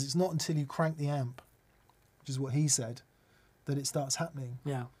 Because it's not until you crank the amp, which is what he said, that it starts happening.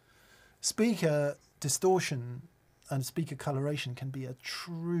 Yeah. Speaker distortion and speaker coloration can be a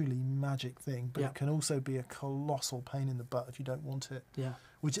truly magic thing, but it can also be a colossal pain in the butt if you don't want it. Yeah.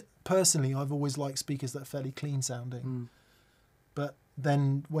 Which, personally, I've always liked speakers that are fairly clean sounding. But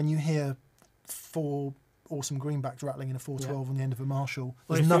then when you hear 4 awesome greenbacks rattling in a 412 on the end of a Marshall,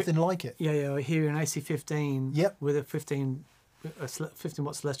 there's nothing like it. Yeah, I hear an AC15 with a 15 watt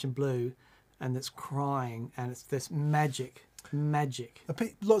Celestian Blue, and it's crying, and it's this magic.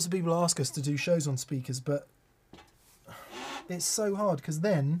 Lots of people ask us to do shows on speakers, but it's so hard because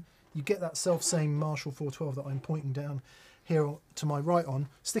then you get that self-same Marshall 412 that I'm pointing down here to my right on,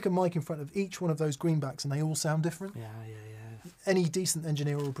 stick a mic in front of each one of those greenbacks and they all sound different. Yeah. Any decent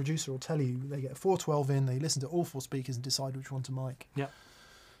engineer or producer will tell you they get a 412 in, they listen to all 4 speakers and decide which one to mic. Yeah.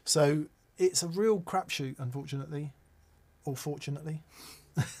 So it's a real crapshoot, unfortunately, or fortunately.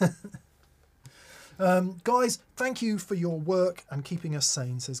 Guys, thank you for your work and keeping us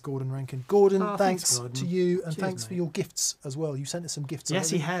sane, says Gordon Rankin. Gordon, thanks Gordon. to you, and Cheers, thanks for mate. your gifts as well. You sent us some gifts. Yes,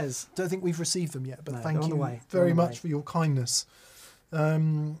 he has. Don't think we've received them yet, but No, thank they're on you the way. very They're on the much way. for your kindness.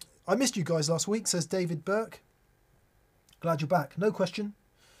 I missed you guys last week, says David Burke. Glad you're back. No question,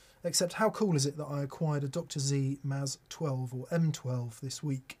 except how cool is it that I acquired a Dr. Z Maz 12 or M12 this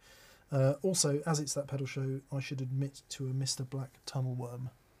week? Also, as it's that pedal show, I should admit to a Mr. Black tunnel worm.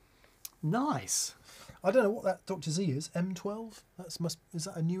 Nice. I don't know what that Dr. Z is. M12? Is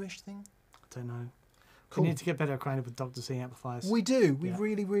that a newish thing? I don't know. Cool. We need to get better acquainted with Dr. Z amplifiers. We do. We Yeah.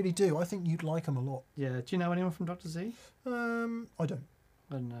 really, really do. I think you'd like them a lot. Yeah. Do you know anyone from Dr. Z? I don't. I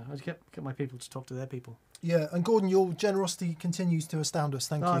don't know. I just get my people to talk to their people. Yeah, and Gordon, your generosity continues to astound us.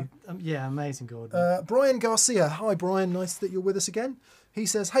 Thank you. Yeah, amazing, Gordon. Brian Garcia. Hi, Brian. Nice that you're with us again. He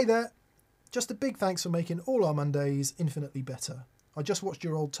says, hey there. Just a big thanks for making all our Mondays infinitely better. I just watched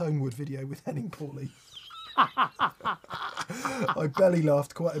your old Tonewood video with Henning Pauly. I belly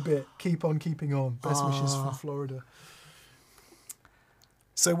laughed quite a bit. Keep on keeping on. Best wishes from Florida.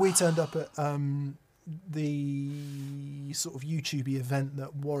 So we turned up at the sort of YouTubey event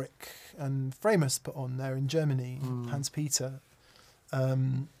that Warwick and Framus put on there in Germany. Hans Peter.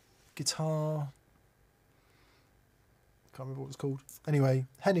 Guitar. Can't remember what it was called. Anyway,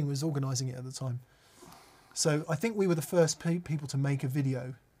 Henning was organising it at the time. So I think we were the first people to make a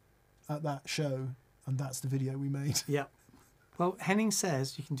video at that show, and that's the video we made. Yeah. Well, Henning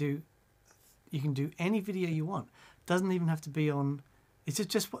says you can do any video you want. Doesn't even have to be on. It's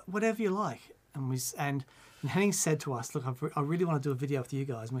just whatever you like. And Henning said to us, "Look, I really want to do a video with you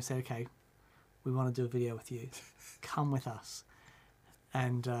guys." And we said, "Okay, we want to do a video with you. Come with us."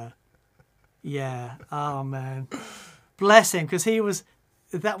 And yeah, oh man, bless him, because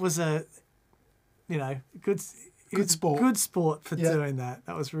that was a, good sport for doing that.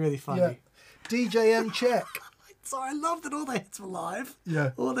 That was really funny. Yeah. DJ M Check. So I love that all their hits were live.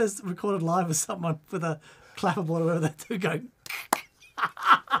 Yeah. All this recorded live with someone with a clapperboard or whatever they do going.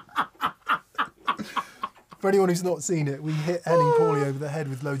 For anyone who's not seen it, we hit Henning Pauly over the head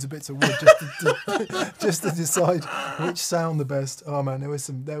with loads of bits of wood just to decide which sound the best. Oh man, there was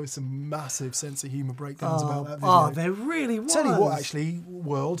some massive sense of humour breakdowns about that video. Oh, there really was. Tell you what, actually,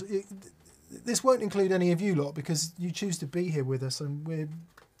 world, this won't include any of you lot because you choose to be here with us, and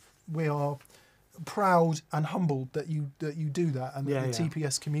we are proud and humbled that you do that, and that the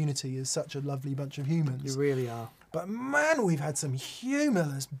TPS community is such a lovely bunch of humans. You really are. But man, we've had some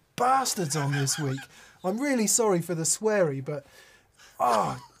humourless bastards on this week. I'm really sorry for the sweary, but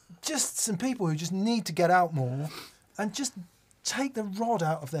just some people who just need to get out more and just take the rod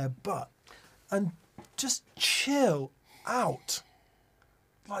out of their butt and just chill out.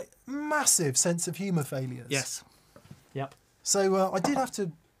 Like massive sense of humour failures. Yes. Yep. So I did have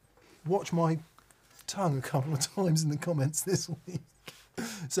to watch my tongue a couple of times in the comments this week.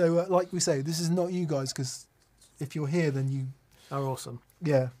 So like we say, this is not you guys, because if you're here, then you are awesome.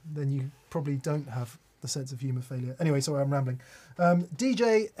 Yeah, then you probably don't have the sense of humour failure. Anyway, sorry, I'm rambling.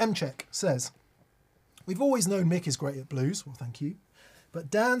 DJ Mchek says, "We've always known Mick is great at blues." Well, thank you.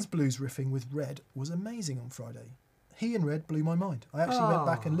 "But Dan's blues riffing with Red was amazing on Friday. He and Red blew my mind. I actually went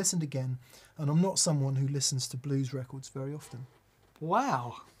back and listened again, and I'm not someone who listens to blues records very often."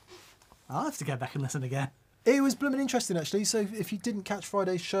 Wow. I'll have to go back and listen again. It was blooming interesting, actually. So if you didn't catch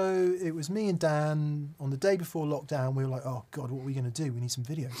Friday's show, it was me and Dan on the day before lockdown. We were like, oh, God, what are we going to do? We need some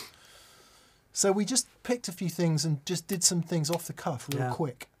videos. So we just picked a few things and just did some things off the cuff real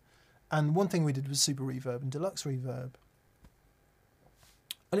quick. And one thing we did was super reverb and deluxe reverb.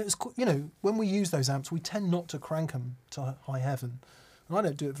 And it was, when we use those amps, we tend not to crank them to high heaven. And I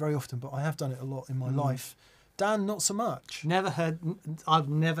don't do it very often, but I have done it a lot in my life. Dan, not so much. I've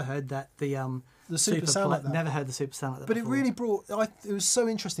never heard that, the super sound like that. Never heard the super sound like that But before. it really it was so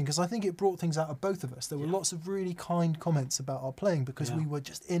interesting, because I think it brought things out of both of us. There were lots of really kind comments about our playing, because we were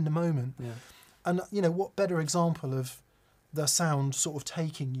just in the moment. Yeah. And, what better example of the sound sort of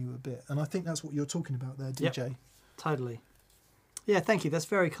taking you a bit? And I think that's what you're talking about there, DJ. Yep, totally. Yeah, thank you. That's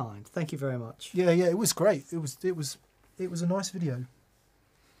very kind. Thank you very much. Yeah, it was great. It was a nice video.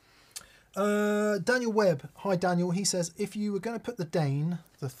 Daniel Webb, hi Daniel. He says, if you were going to put the Dane,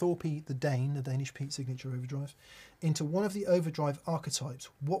 the Danish Pete signature overdrive, into one of the overdrive archetypes,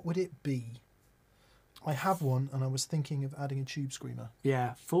 what would it be? I have one, and I was thinking of adding a tube screamer.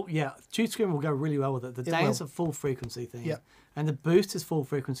 Yeah, tube screamer will go really well with it. The Dane's a full frequency thing, yeah, and the boost is full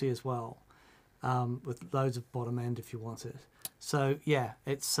frequency as well, with loads of bottom end if you want it. So yeah,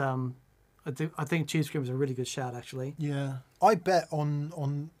 it's I think tube screamer is a really good shout, actually. Yeah, I bet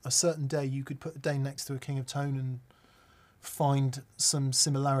on a certain day you could put a Dane next to a King of Tone and find some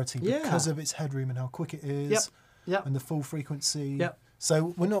similarity because of its headroom and how quick it is, and the full frequency. Yep.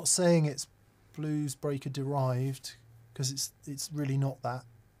 So we're not saying it's blues breaker derived, because it's really not that.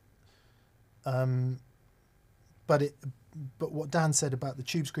 But what Dan said about the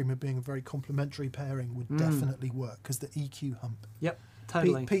tube screamer being a very complementary pairing would definitely work, because the EQ hump. Yep,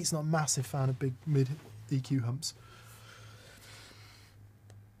 totally. Pete's not a massive fan of big mid EQ humps.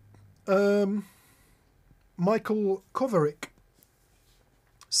 Michael Kovarik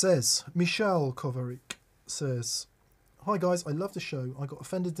says, Michelle Kovarik says, hi guys, I love the show. I got a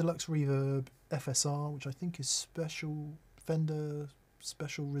Fender Deluxe Reverb FSR, which I think is Fender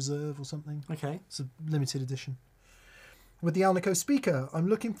Special Reserve or something. Okay. It's a limited edition. With the Alnico speaker, I'm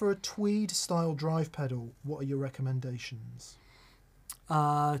looking for a tweed style drive pedal. What are your recommendations?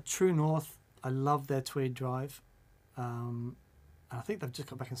 True North, I love their tweed drive. I think they've just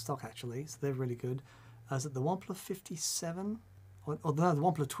got back in stock, actually, so they're really good. Is it the Wampler 57? or no, the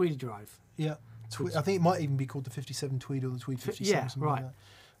Wampler Tweedy drive. Yeah. I think it might even be called the 57 Tweed or the Tweed 57. Yeah, something right. Like that.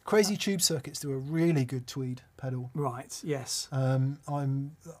 Crazy Tube Circuits do a really good Tweed pedal. Right, yes.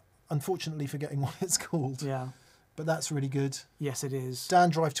 I'm unfortunately forgetting what it's called. Yeah. But that's really good. Yes, it is. Dan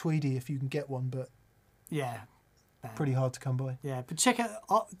Drive Tweedy if you can get one, but Yeah. pretty hard to come by. Yeah, but check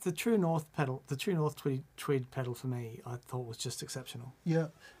out the True North pedal. The True North Tweed pedal for me, I thought was just exceptional. Yeah,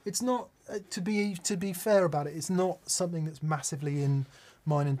 it's not to be fair about it. It's not something that's massively in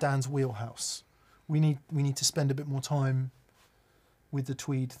mine and Dan's wheelhouse. We need to spend a bit more time with the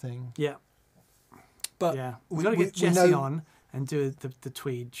Tweed thing. Yeah, but yeah, we've got to get Jesse on and do the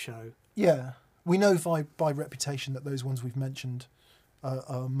Tweed show. Yeah, we know by reputation that those ones we've mentioned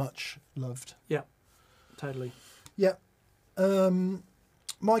are much loved. Yeah, totally. Yeah.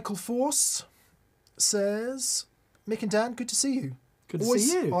 Michael Force says, Mick and Dan, good to see you. Good to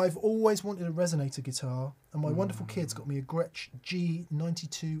see you. I've always wanted a resonator guitar, and my wonderful kids got me a Gretsch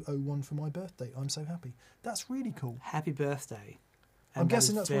G9201 for my birthday. I'm so happy. That's really cool. Happy birthday. I'm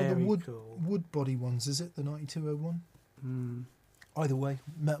guessing that's one of the cool. wood body ones, is it? The 9201? Either way,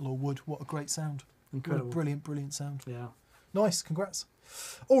 metal or wood, what a great sound. Incredible. What a brilliant, brilliant sound. Yeah. Nice, congrats.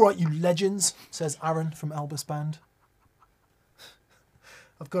 All right, you legends, says Aaron from Albus Band.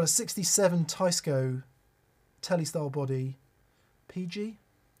 I've got a 67 Tysco telestyle body PG.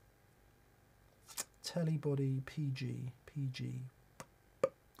 Telebody PG.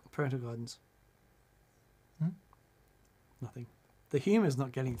 Parental guidance. Nothing. The humour's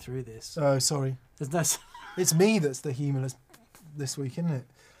not getting through this. Oh, sorry. There's no... It's me that's the humorless this week, isn't it?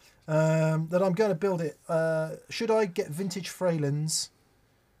 That I'm going to build it. Should I get vintage Freylands,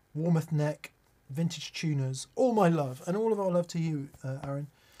 Warmouth neck, vintage tuners? All my love, and all of our love to you, Aaron.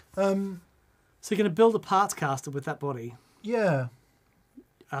 So you're going to build a parts caster with that body? Yeah.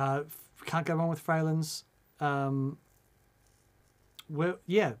 Can't go wrong with Freylands.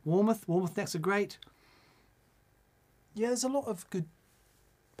 Warmouth necks are great. Yeah, there's a lot of good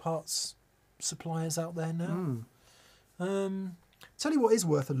parts suppliers out there now. Tell you what is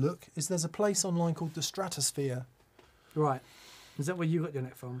worth a look is there's a place online called the Stratosphere. Right. Is that where you got your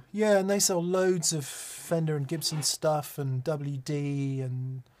neck from? Yeah, and they sell loads of Fender and Gibson stuff and WD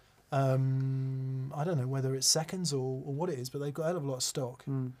and I don't know whether it's seconds or what it is, but they've got a hell of a lot of stock.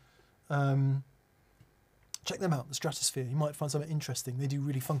 Check them out, the Stratosphere. You might find something interesting. They do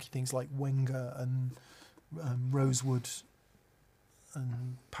really funky things like Wenger and Rosewood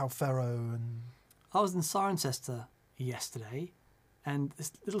and Palfero and... I was in Cirencester yesterday and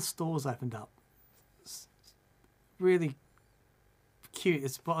this little store's opened up. It's really cute.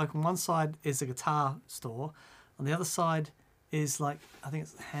 It's like on one side is a guitar store, on the other side is like, I think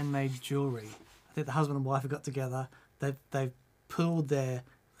it's handmade jewellery. I think the husband and wife have got together, they've pooled their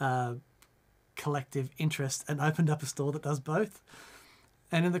collective interest and opened up a store that does both.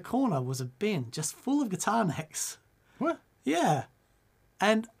 And in the corner was a bin just full of guitar necks. What? Yeah.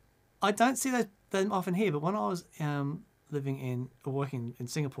 And I don't see them often here, but when I was working in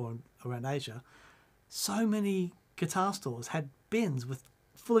Singapore and around Asia, so many guitar stores had bins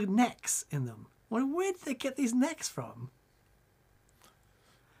full of necks in them. Where did they get these necks from?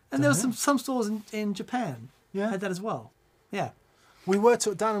 And there was some stores in Japan had that as well. Yeah. We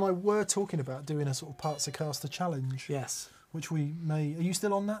Dan and I were talking about doing a sort of Parts of Caster challenge. Yes. Which we may... Are you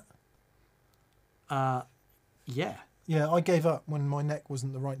still on that? Yeah. Yeah, I gave up when my neck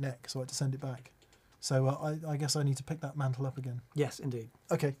wasn't the right neck, so I had to send it back. So I guess I need to pick that mantle up again. Yes, indeed.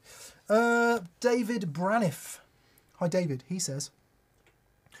 Okay. David Braniff. Hi, David. He says,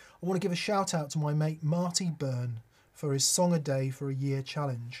 I want to give a shout out to my mate Marty Byrne for his Song a Day for a Year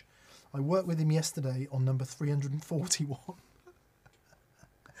challenge. I worked with him yesterday on number 341.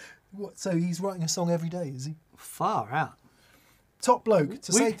 What? So he's writing a song every day, is he? Far out. Top bloke.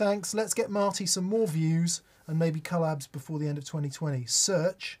 To say thanks, let's get Marty some more views and maybe collabs before the end of 2020.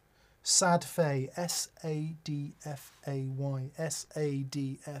 Search Sadfay, S-A-D-F-A-Y,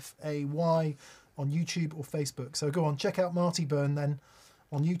 S-A-D-F-A-Y on YouTube or Facebook. So go on, check out Marty Byrne then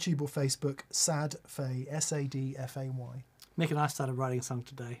on YouTube or Facebook, Sadfay, S-A-D-F-A-Y. Mick and I started writing a song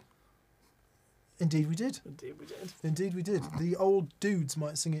today. Indeed we did. Indeed we did. Indeed we did. The old dudes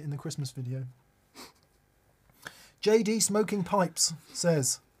might sing it in the Christmas video. JD Smoking Pipes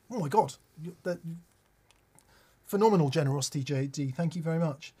says, oh my God, phenomenal generosity, JD. Thank you very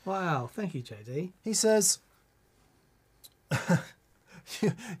much. Wow, thank you, JD. He says,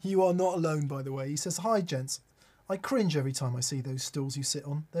 you are not alone, by the way. He says, hi, gents. I cringe every time I see those stools you sit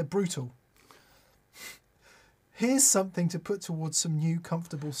on. They're brutal. Here's something to put towards some new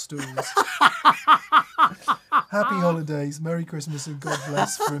comfortable stools. Happy holidays, Merry Christmas and God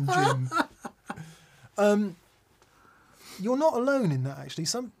bless from Jim. you're not alone in that, actually.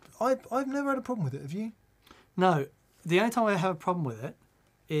 I've never had a problem with it. Have you? No, the only time I have a problem with it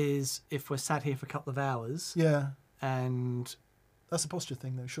is if we're sat here for a couple of hours. Yeah. And that's a posture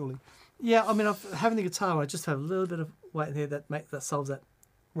thing, though, surely. Yeah, I mean, having the guitar, I just have a little bit of weight in here that solves that.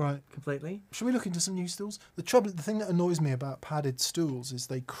 Right. Completely. Shall we look into some new stools? The thing that annoys me about padded stools is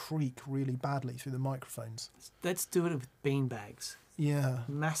they creak really badly through the microphones. Let's do it with bean bags. Yeah.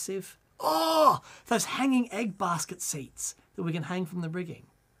 Massive. Oh, those hanging egg basket seats that we can hang from the rigging.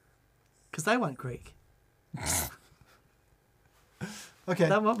 Because they won't creak. Okay.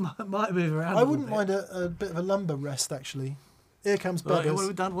 That might move around. I wouldn't mind a bit of a lumbar rest, actually. Here comes Beggars. Right, what have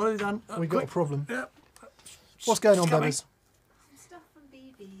we done? What have we done? We've got a problem. Yeah. What's going on, Beggars? Stuff from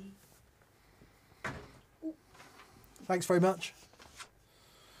BB. Thanks very much.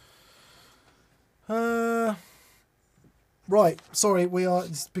 Right, sorry,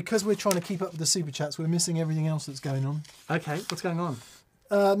 because we're trying to keep up with the super chats, we're missing everything else that's going on. Okay, what's going on?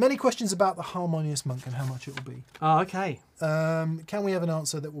 Many questions about the Harmonious Monk and how much it will be. Oh, okay. Can we have an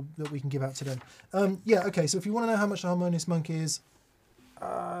answer that we can give out today? Yeah, okay, so if you want to know how much the Harmonious Monk is,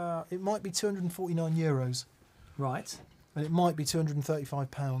 it might be €249. Right. And it might be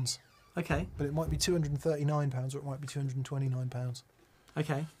 £235. Okay. But it might be £239 or it might be £229.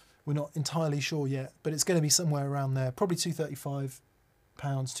 Okay. We're not entirely sure yet, but it's going to be somewhere around there. Probably £235,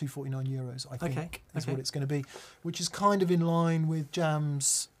 €249, I think, is what it's going to be, which is kind of in line with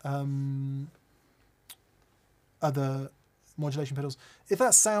Jam's other modulation pedals. If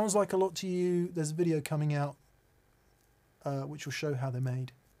that sounds like a lot to you, there's a video coming out which will show how they're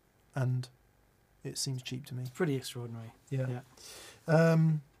made, and it seems cheap to me. It's pretty extraordinary. Yeah.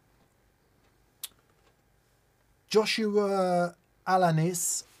 Joshua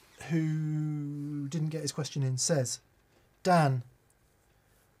Alanis, who didn't get his question in, says, Dan,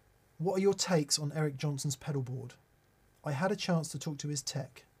 what are your takes on Eric Johnson's pedal board? I had a chance to talk to his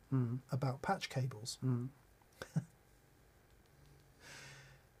tech about patch cables.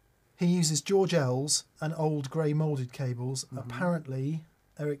 He uses George L's and old grey moulded cables. Apparently,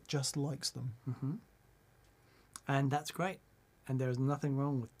 Eric just likes them. And that's great. And there is nothing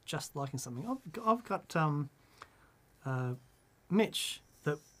wrong with just liking something. I've got Mitch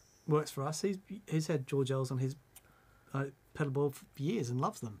that works for us. He's had George L's on his pedal board for years and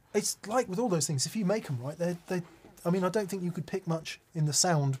loves them. It's like with all those things, if you make them right, I mean, I don't think you could pick much in the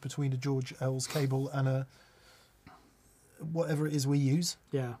sound between a George L's cable and a whatever it is we use.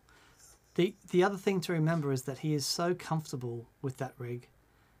 Yeah. The other thing to remember is that he is so comfortable with that rig,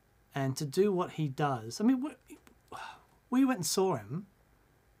 and to do what he does. I mean, we went and saw him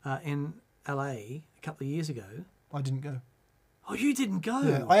in LA a couple of years ago. I didn't go. Oh, you didn't go?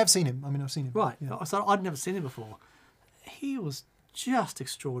 Yeah, I have seen him. I mean, I've seen him. Right. Yeah. So I'd never seen him before. He was just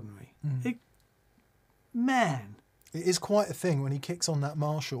extraordinary. Man. It is quite a thing when he kicks on that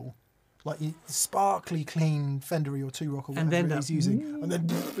Marshall, like sparkly clean Fender or Two Rock or whatever he's using. And then...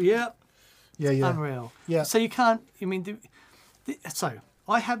 Yeah. Yeah. Unreal. Yeah. So you can't, I mean, so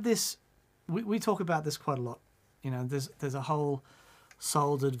I have this, we talk about this quite a lot. You know, there's a whole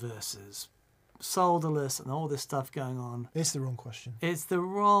soldered versus solderless and all this stuff going on. It's the wrong question. It's the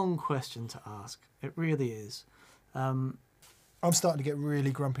wrong question to ask. It really is. I'm starting to get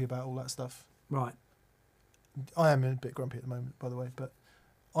really grumpy about all that stuff. Right. I am a bit grumpy at the moment, by the way, but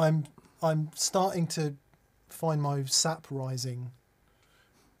I'm starting to find my sap rising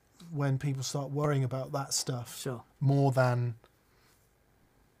when people start worrying about that stuff. Sure. More than,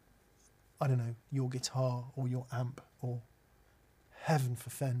 I don't know, your guitar or your amp or heaven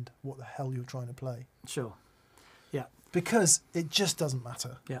forfend what the hell you're trying to play. Sure. Yeah. Because it just doesn't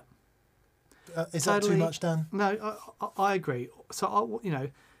matter. Yeah. Is that too much, Dan? No, I agree. So, you know,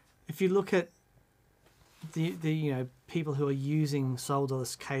 if you look at the you know, people who are using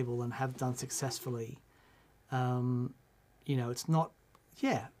solderless cable and have done successfully, you know, it's not,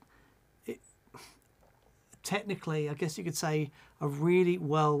 technically, I guess you could say a really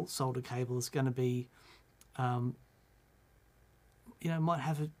well soldered cable is going to be, you know, might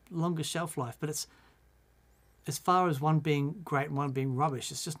have a longer shelf life, but it's, as far as one being great and one being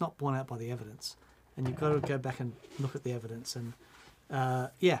rubbish, it's just not borne out by the evidence. And you've got to go back and look at the evidence. And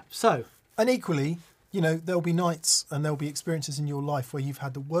so. And equally, you know, there'll be nights and there'll be experiences in your life where you've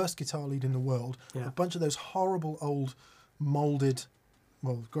had the worst guitar lead in the world, a bunch of those horrible old moulded,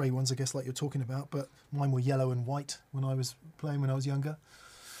 well, grey ones, I guess, like you're talking about, but mine were yellow and white when I was playing when I was younger.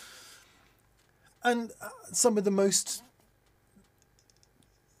 And some of the most,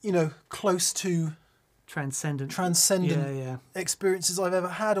 you know, close to transcendent experiences I've ever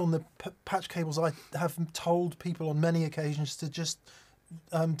had on the patch cables. I have told people on many occasions to just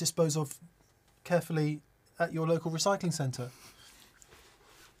dispose of carefully at your local recycling centre.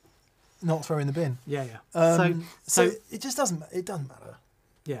 Not throw in the bin. Yeah, yeah. So it just doesn't matter.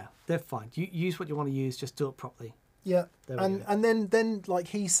 Yeah, they're fine. You use what you want to use, just do it properly. Yeah, There we go. and then like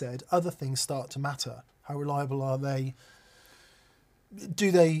he said, other things start to matter. How reliable are they?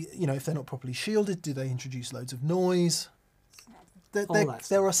 Do they, if they're not properly shielded, do they introduce loads of noise?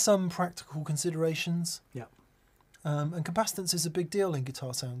 There are some practical considerations. Yeah. And capacitance is a big deal in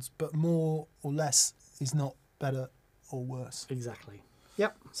guitar sounds, but more or less is not better or worse. Exactly.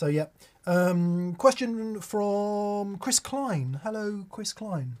 Yep. So, yeah. Question from Chris Klein. Hello, Chris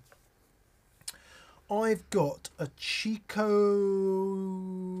Klein. I've got a Chico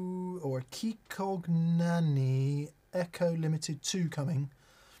or a Kikognani Echo Limited 2 coming,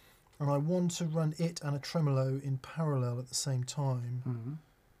 and I want to run it and a tremolo in parallel at the same time,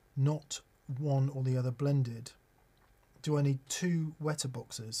 not one or the other blended. Do I need 2 wetter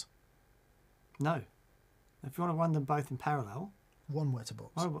boxes? No. If you want to run them both in parallel, 1 wetter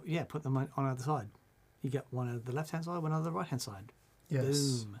box. oh, yeah, put them on either side. You get one on the left-hand side, one on the right-hand side.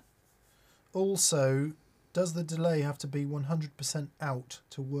 Yes. Boom. Also, does the delay have to be 100% out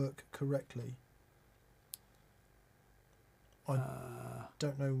to work correctly? I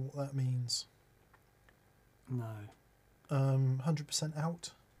don't know what that means. No. 100%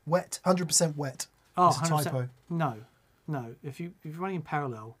 out? Wet? 100% wet. Oh, It's a 100%. typo. No. If you're running in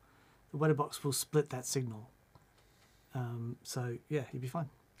parallel, the wetter box will split that signal. So yeah, you'll be fine.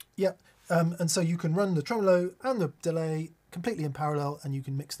 Yep. And so you can run the tremolo and the delay completely in parallel, and you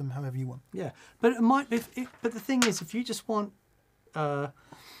can mix them however you want. Yeah, but it might. But the thing is, if you just want, if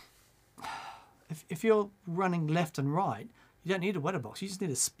you're running left and right, you don't need a wetter box. You just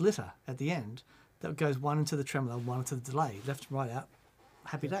need a splitter at the end that goes one into the tremolo, one into the delay, left and right out.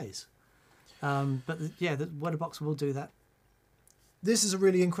 Happy days. The wetter box will do that. This is a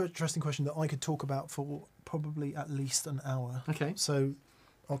really interesting question that I could talk about for probably at least an hour. Okay. So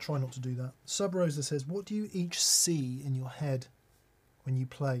I'll try not to do that. Sub Rosa says, what do you each see in your head when you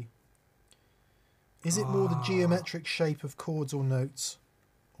play? Is it more the geometric shape of chords or notes,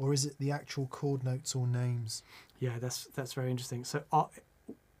 or is it the actual chord notes or names? Yeah, that's very interesting. So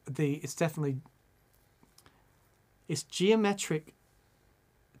it's geometric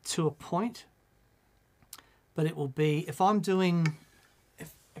to a point, but it will be if I'm playing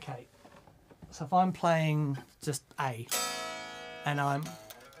just A, and I'm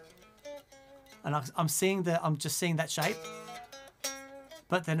seeing I'm just seeing that shape.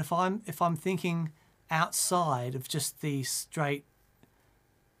 But then if I'm thinking outside of just the straight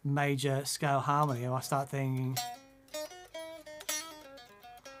major scale harmony, and I start thinking,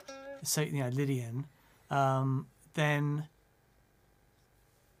 so Lydian, then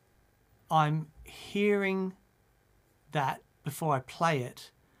I'm hearing that before I play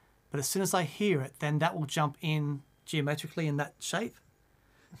it, but as soon as I hear it, then that will jump in geometrically in that shape.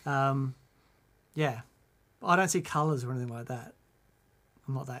 Yeah, I don't see colours or anything like that.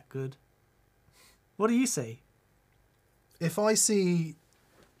 I'm not that good. What do you see? If I see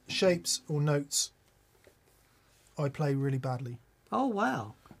shapes or notes, I play really badly. Oh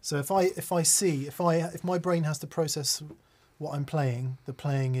wow! So if my brain has to process what I'm playing, the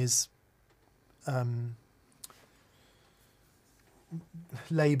playing is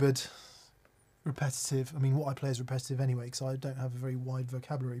laboured, repetitive. I mean, what I play is repetitive anyway, because I don't have a very wide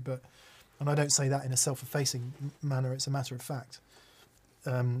vocabulary. And I don't say that in a self-effacing manner. It's a matter of fact,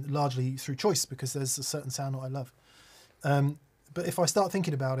 largely through choice, because there's a certain sound that I love. But if I start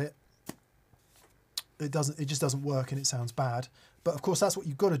thinking about it, it just doesn't work, and it sounds bad. But of course, that's what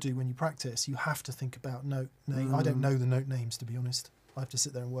you've got to do when you practice. You have to think about note name. I don't know the note names, to be honest. I have to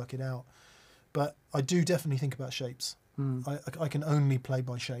sit there and work it out. But I do definitely think about shapes. I can only play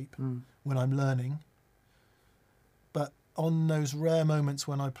by shape when I'm learning. But on those rare moments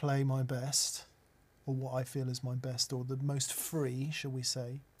when I play my best, or what I feel is my best, or the most free, shall we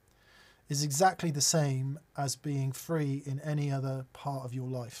say, is exactly the same as being free in any other part of your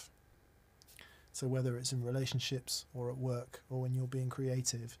life. So whether it's in relationships or at work or when you're being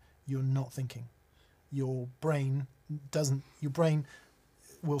creative, you're not thinking. Your brain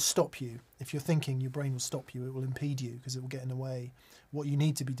will stop you. If you're thinking, your brain will stop you. It will impede you because it will get in the way. What you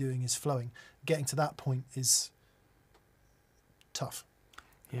need to be doing is flowing. Getting to that point is tough.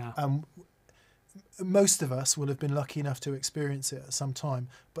 Yeah. Most of us will have been lucky enough to experience it at some time.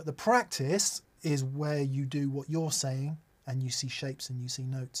 But the practice is where you do what you're saying and you see shapes and you see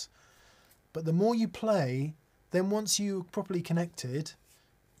notes. But the more you play, then once you're properly connected,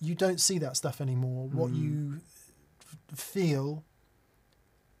 you don't see that stuff anymore. What you feel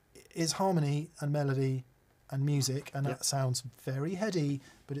is harmony and melody and music, and that sounds very heady,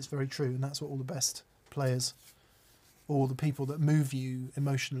 but it's very true, and that's what all the best players or the people that move you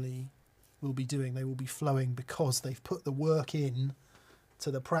emotionally will be doing. They will be flowing because they've put the work in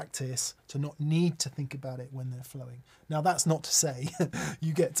to the practice to not need to think about it when they're flowing. Now, that's not to say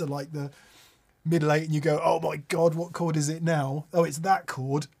you get to like the middle eight and you go, oh my God, what chord is it now? Oh, it's that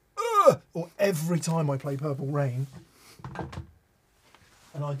chord. Ugh! Or every time I play Purple Rain,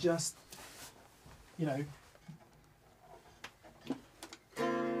 and I just, you know,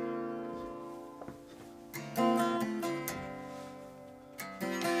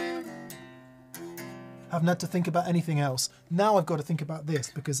 haven't had to think about anything else. Now I've got to think about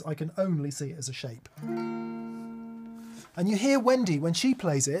this because I can only see it as a shape. And you hear Wendy when she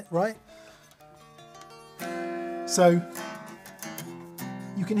plays it, right? So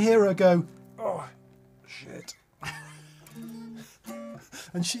you can hear her go, oh, shit.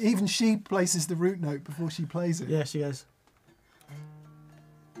 And even she places the root note before she plays it. Yeah, she goes.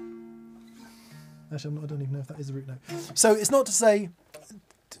 Actually, I don't even know if that is a root note. So it's not to say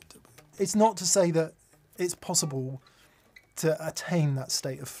that it's possible to attain that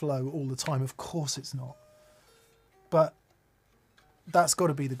state of flow all the time. Of course it's not. But that's got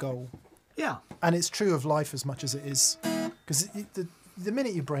to be the goal. Yeah. And it's true of life as much as it is. Because the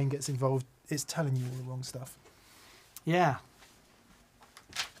minute your brain gets involved, it's telling you all the wrong stuff. Yeah.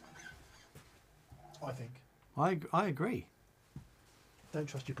 I think. I agree. Don't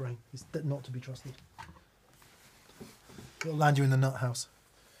trust your brain. It's not to be trusted. It'll land you in the nut house.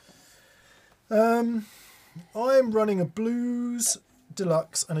 I'm running a Blues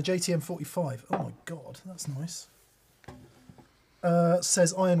Deluxe and a JTM 45. Oh my God, that's nice.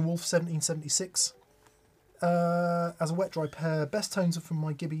 Says Iron Wolf 1776. As a wet dry pair, best tones are from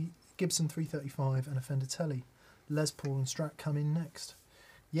my Gibson 335 and a Fender Tele. Les Paul and Strat come in next.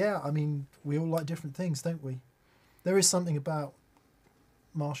 Yeah, I mean, we all like different things, don't we? There is something about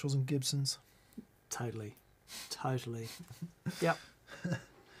Marshalls and Gibsons. Totally. Yep.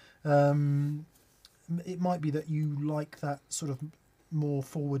 It might be that you like that sort of more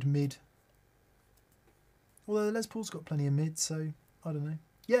forward mid. Although Les Paul's got plenty of mid, so I don't know.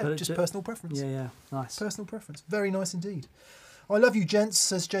 Yeah, just personal preference. Yeah, nice. Personal preference. Very nice indeed. I love you, gents,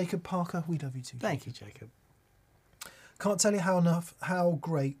 says Jacob Parker. We love you too. Thank you, Jacob. Can't tell you how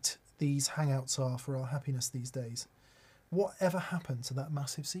great these hangouts are for our happiness these days. Whatever happened to that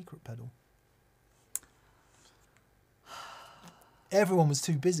massive secret pedal? Everyone was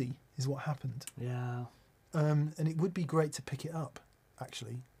too busy, is what happened. Yeah. And it would be great to pick it up,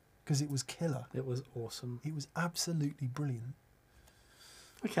 actually, because it was killer. It was awesome. It was absolutely brilliant.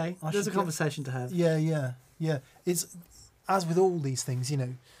 Okay, there's a conversation to have. Yeah. It's as with all these things, you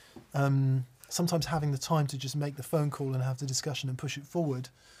know. Sometimes having the time to just make the phone call and have the discussion and push it forward,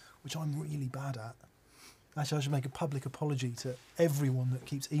 which I'm really bad at. Actually, I should make a public apology to everyone that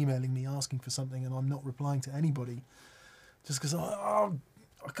keeps emailing me asking for something and I'm not replying to anybody, just because I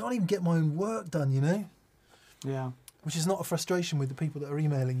can't even get my own work done, you know. Yeah. Which is not a frustration with the people that are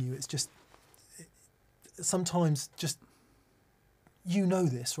emailing you. It's just sometimes just, you know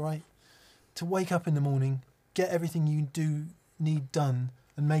this, right? To wake up in the morning, get everything you do need done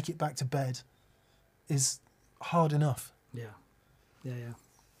and make it back to bed is hard enough. Yeah.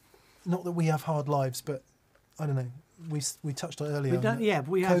 Not that we have hard lives, but I don't know. We touched on it earlier. But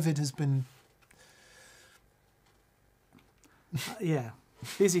we have. COVID has been.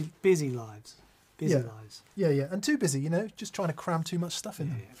 Busy lives. Lives. Yeah, and too busy. You know, just trying to cram too much stuff in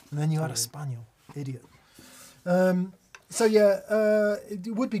them. Yeah. And then you had a spaniel, idiot. So yeah,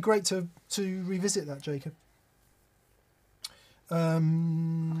 it would be great to revisit that, Jacob.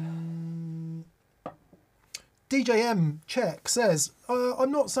 DJM Check says,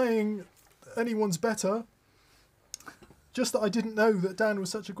 I'm not saying anyone's better, just that I didn't know that Dan was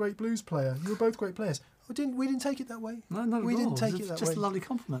such a great blues player. You were both great players. We didn't take it that way. No, not at all. We didn't take it that way. Just a lovely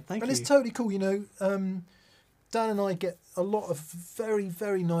compliment. Thank you. And it's totally cool, you know. Dan and I get a lot of very,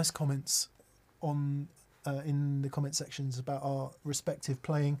 very nice comments on in the comment sections about our respective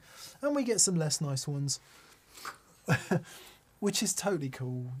playing, and we get some less nice ones, which is totally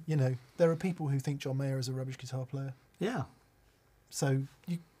cool. You know, there are people who think John Mayer is a rubbish guitar player. Yeah. So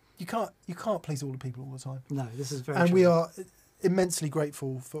you can't please all the people all the time. No, this is very. And true. we are immensely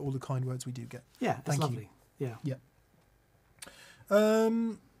grateful for all the kind words we do get. Yeah, that's Thank lovely. you. Yeah.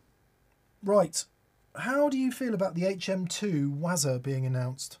 Right. How do you feel about the HM2 Wazza being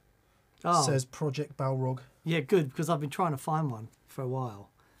announced? Oh. Says Project Balrog. Yeah, good, because I've been trying to find one for a while.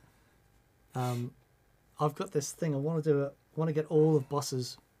 I've got this thing. I want to get all of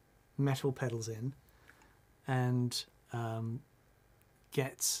Boss's metal pedals in, and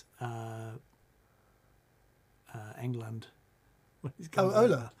get England.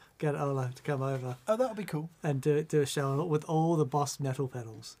 Ola. get Ola to come over Oh, that would be cool. and do a show with all the Boss metal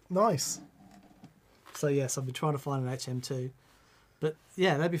pedals. Nice. So yes, I've been trying to find an HM2, but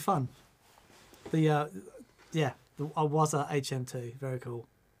yeah, that'd be fun. The Waza HM2, very cool.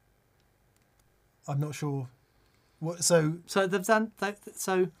 I'm not sure. What? So they've done.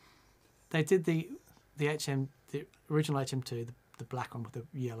 They did the original HM2, the black one with the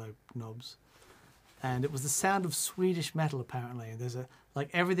yellow knobs, and it was the sound of Swedish metal apparently. And there's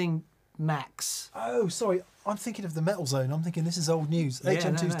everything Max. Oh, sorry. I'm thinking of the Metal Zone. I'm thinking this is old news.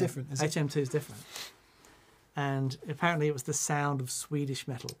 HM2 is different. Is it? HM2 is different. And apparently it was the sound of Swedish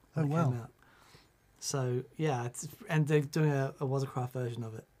metal that came out. So yeah, and they're doing a Wazacraft version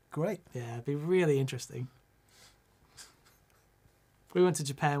of it. Great. Yeah, it'd be really interesting. We went to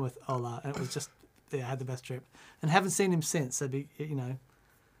Japan with Ola, and it was just I had the best trip, and haven't seen him since. So it'd be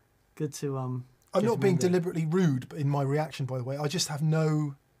good to I'm not being deliberately rude in my reaction, by the way. I just have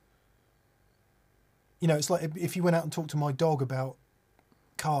no. It's like if you went out and talked to my dog about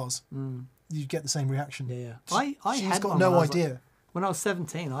cars, you'd get the same reaction. Yeah. She's had got one no idea. When I was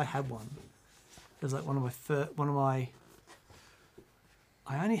 17, I had one. It was like one of my.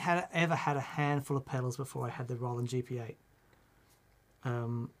 I only ever had a handful of pedals before I had the Roland GP8.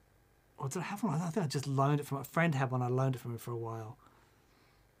 Or did I have one? I think I just loaned it from a friend. Had one. I loaned it from him for a while.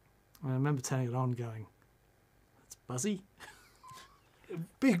 And I remember turning it on, going, "It's buzzy."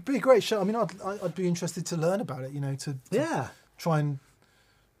 Be a great show. I mean, I'd be interested to learn about it. To try and.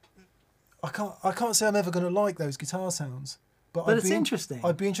 I can't say I'm ever going to like those guitar sounds, but it's interesting.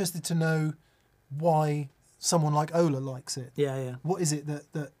 I'd be interested to know why someone like Ola likes it. Yeah. What is it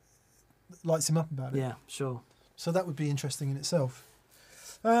that lights him up about it? Yeah, sure. So that would be interesting in itself.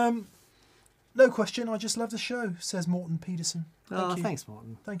 No question. I just love the show, says Morton Peterson. Thank you. Thanks,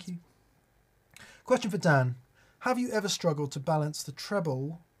 Morton. Thank you. Question for Dan. Have you ever struggled to balance the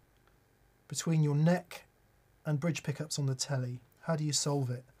treble between your neck and bridge pickups on the telly? How do you solve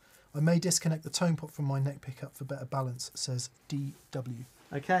it? I may disconnect the tone pot from my neck pickup for better balance, says DW.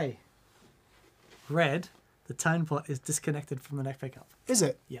 Okay. Red, the tone pot is disconnected from the neck pickup. Is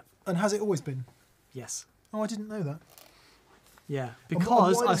it? Yep. And has it always been? Yes. Oh, I didn't know that. Yeah,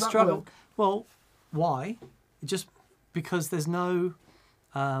 because why I does that struggle. work? Well, why? Just because there's no,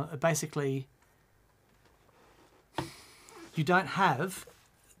 basically, you don't have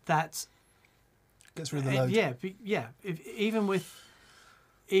that. Gets rid of the load. Yeah. Even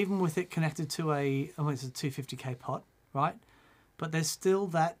with it connected to it's a 250k pot, right? But there's still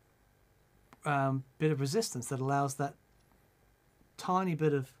that bit of resistance that allows that tiny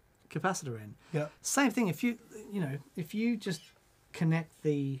bit of capacitor in. Yeah. Same thing if you just connect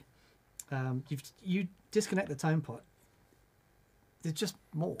the you disconnect the tone pot, there's just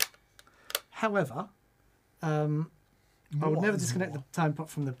more. However, I would never disconnect the tone pot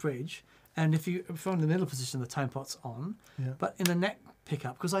from the bridge, and if you're in the middle position, the tone pot's on. Yeah. But in the neck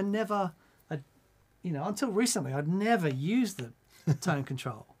pickup, because until recently, I'd never used the tone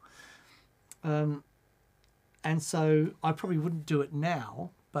control. And so I probably wouldn't do it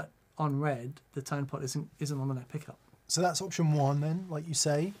now, but on red, the tone pot isn't on the neck pickup. So that's option one then, like you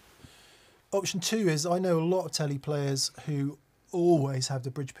say. Option two is I know a lot of telly players who always have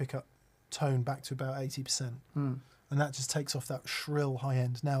the bridge pickup tone back to about 80%. And that just takes off that shrill high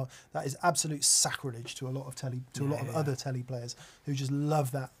end. Now, that is absolute sacrilege to a lot of other telly players who just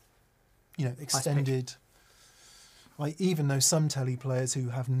love that, extended. I even know some telly players who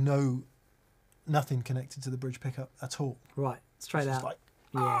have nothing connected to the bridge pickup at all. Right, straight out. Like,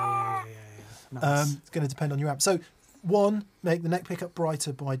 yeah. Nice. It's going to depend on your amp. So, one, make the neck pickup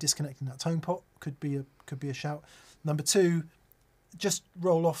brighter by disconnecting that tone pot. Could be a shout. Number two, just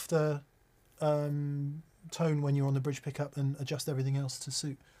roll off the tone when you're on the bridge pickup and adjust everything else to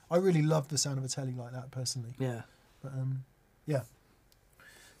suit. I really love the sound of a telly like that personally. Yeah. But yeah.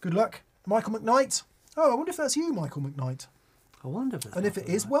 Good luck, Michael McKnight. Oh, I wonder if that's you, Michael McKnight. I wonder if that's And if it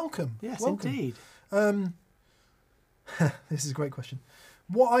is, welcome. Yes, welcome. indeed. This is a great question.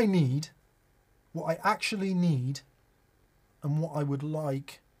 What I actually need, and what I would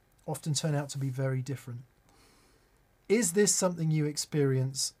like often turn out to be very different. Is this something you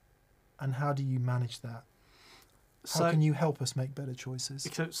experience, and how do you manage that? How can you help us make better choices?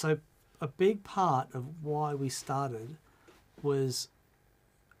 So a big part of why we started was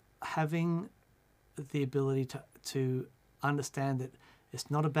having the ability to understand that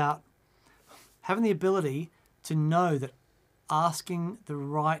it's not about having the ability to know that asking the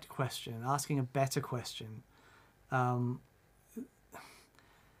right question, asking a better question,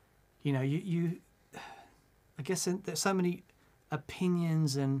 you I guess there's so many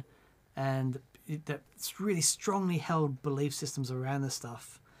opinions and that really strongly held belief systems around this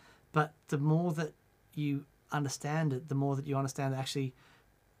stuff But the more that you understand it, the more that you understand that actually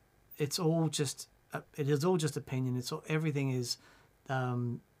it is all just opinion. Everything is,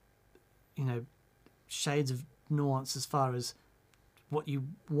 shades of nuance as far as what you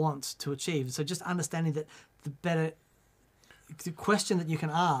want to achieve. So just understanding that the question that you can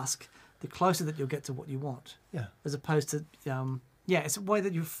ask, the closer that you'll get to what you want. Yeah. As opposed to, it's a way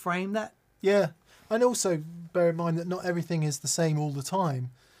that you frame that. Yeah. And also bear in mind that not everything is the same all the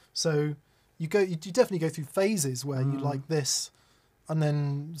time. So you definitely go through phases where you like this, and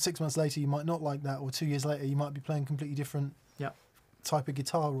then 6 months later you might not like that, or 2 years later you might be playing completely different type of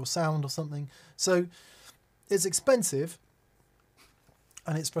guitar or sound or something. So it's expensive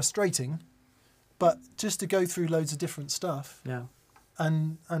and it's frustrating, but just to go through loads of different stuff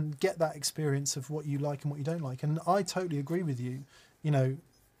and get that experience of what you like and what you don't like. And I totally agree with you. You know,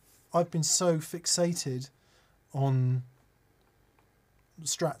 I've been so fixated on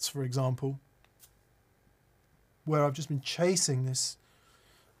Strats, for example, where I've just been chasing this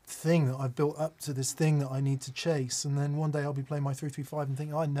thing that I've built up to this thing that I need to chase, and then one day I'll be playing my 335 and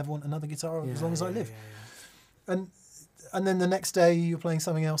think, I never want another guitar as long as I live. And then the next day you're playing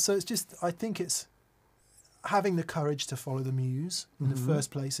something else. So it's just, I think it's having the courage to follow the muse in the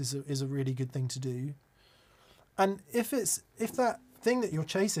first place is a really good thing to do. And if that thing that you're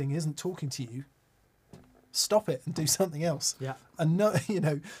chasing isn't talking to you, stop it and do something else. Yeah. And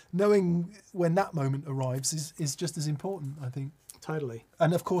knowing when that moment arrives is just as important, I think. Totally.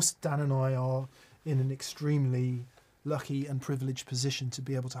 And of course, Dan and I are in an extremely lucky and privileged position to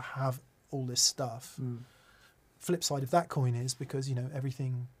be able to have all this stuff. Flip side of that coin is because,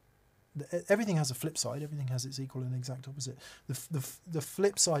 everything has a flip side. Everything has its equal and exact opposite. The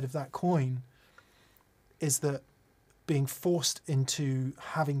flip side of that coin is that being forced into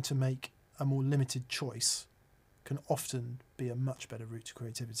having to make a more limited choice can often be a much better route to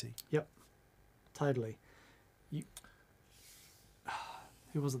creativity. Yep, totally.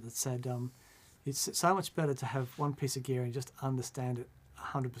 Who was it that said it's so much better to have one piece of gear and just understand it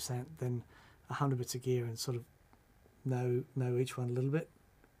 100% than 100 bits of gear and sort of know each one a little bit.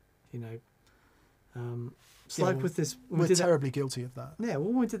 With this, we're terribly guilty of that. Yeah,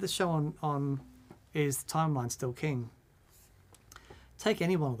 well, when we did the show on Is the Timeline Still King? Take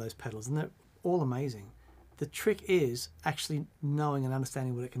any one of those pedals and they're all amazing. The trick is actually knowing and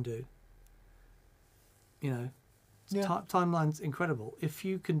understanding what it can do. Timeline's incredible. If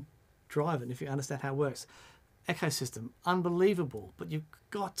you can drive it and if you understand how it works, ecosystem, unbelievable, but you've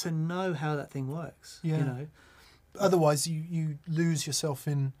got to know how that thing works. Otherwise you lose yourself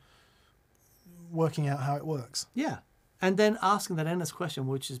in working out how it works. Yeah. And then asking that endless question,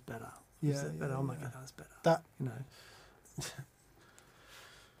 which is better? Yeah. Is that better? Oh my God, that's better. That,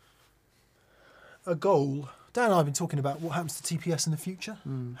 a goal. Dan and I have been talking about what happens to TPS in the future,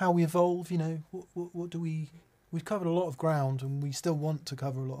 how we evolve, what do we've covered a lot of ground and we still want to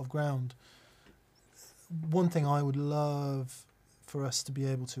cover a lot of ground. One thing I would love for us to be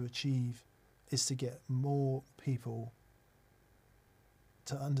able to achieve is to get more people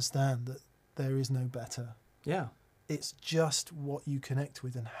to understand that there is no better. Yeah. It's just what you connect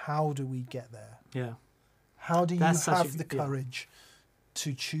with, and how do we get there? Yeah. How do you have the courage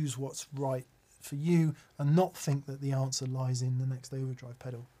to choose what's right for you and not think that the answer lies in the next overdrive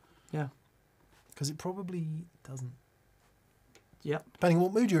pedal? Yeah. Because it probably doesn't. Yep. Depending on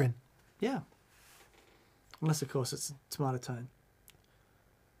what mood you're in. Yeah. Unless, of course, it's a tomato tone.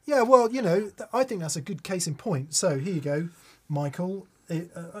 Yeah, well, I think that's a good case in point. So here you go, Michael.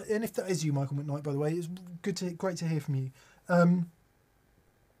 And if that is you, Michael McKnight, by the way, it's great to hear from you.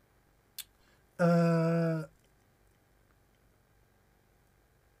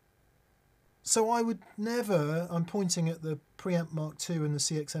 So I would never, I'm pointing at the Preamp Mark II and the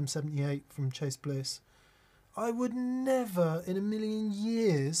CXM78 from Chase Bliss, I would never in a million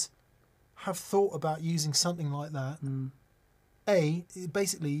years have thought about using something like that.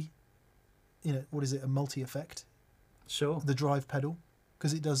 Basically, what is it, a multi-effect? Sure. The drive pedal,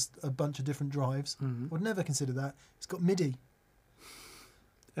 because it does a bunch of different drives. Would never consider that. It's got MIDI.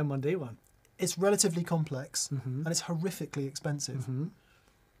 M1D1. It's relatively complex, and it's horrifically expensive.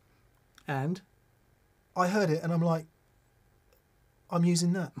 And? I heard it, and I'm like, I'm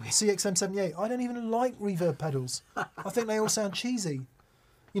using that. CXM78. I don't even like reverb pedals. I think they all sound cheesy,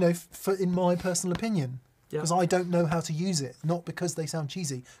 in my personal opinion. Because I don't know how to use it. Not because they sound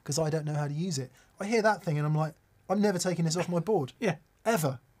cheesy, because I don't know how to use it. I hear that thing and I'm like, I'm never taking this off my board. Yeah.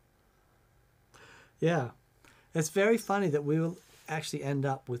 Ever. Yeah. It's very funny that we will actually end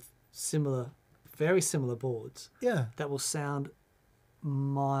up with very similar boards. Yeah. That will sound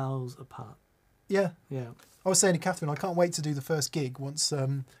miles apart. Yeah. Yeah. I was saying to Catherine, I can't wait to do the first gig once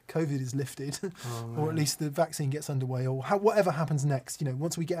COVID is lifted, or at least the vaccine gets underway, or whatever happens next. You know,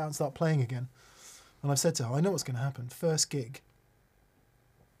 once we get out and start playing again. And I've said to her, I know what's going to happen. First gig,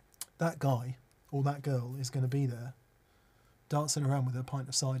 that guy or that girl is going to be there, dancing around with a pint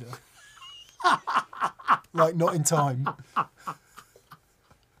of cider, like not in time,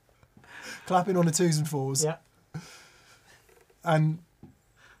 clapping on the 2s and 4s, Yeah. and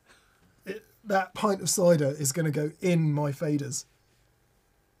that pint of cider is going to go in my faders.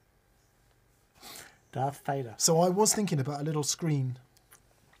 Darth Vader. So I was thinking about a little screen,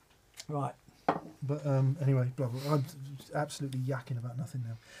 Right. but anyway, blah, blah, I'm absolutely yakking about nothing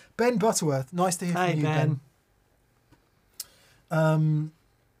now. Ben Butterworth, nice to hear Hey, from you, Ben. Ben.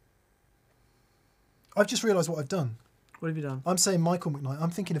 I've just realised what I've done. What have you done? I'm saying Michael McKnight. I'm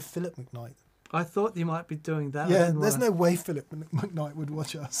thinking of Philip McKnight. I thought you might be doing that. Yeah, there's no way Philip McKnight would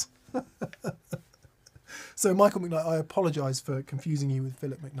watch us. So Michael McKnight, I apologise for confusing you with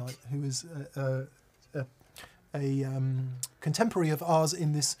Philip McKnight, who is a contemporary of ours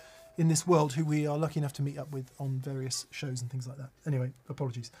in this world, who we are lucky enough to meet up with on various shows and things like that. Anyway,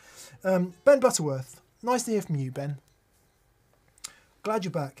 apologies. Ben Butterworth, nice to hear from you, Ben. Glad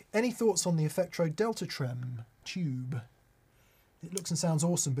you're back. Any thoughts on the Effectro Delta Trem tube? It looks and sounds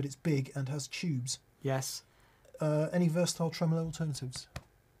awesome, but it's big and has tubes. Yes. Any versatile tremolo alternatives?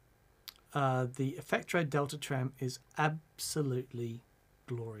 The Effectro Delta Trem is absolutely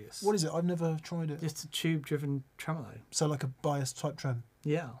glorious. What is it? I've never tried it. Just a tube-driven tremolo. So like a bias type trem.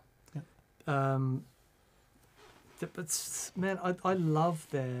 Yeah. Yeah. But man, I love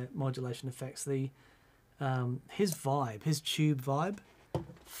their modulation effects. The his vibe, his tube vibe,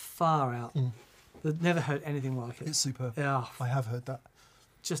 far out. I've never heard anything like it. It's superb. Yeah, I have heard that.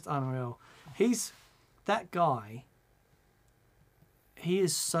 just unreal. He's that guy. He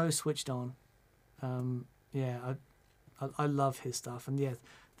is so switched on. Yeah, I love his stuff, and yeah,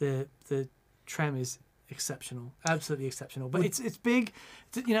 the trem is exceptional, absolutely exceptional. But it's big.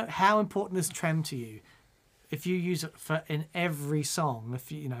 You know, how important is trem to you? If you use it in every song,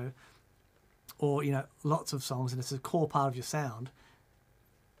 if you know, or you know, lots of songs, and it's a core part of your sound.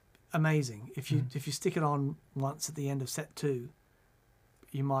 Amazing. If you stick it on once at the end of set 2,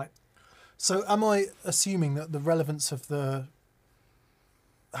 you might. So am I assuming that the relevance of the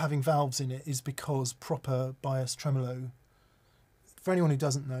having valves in it is because proper bias tremolo, for anyone who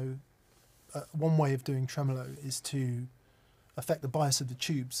doesn't know, one way of doing tremolo is to affect the bias of the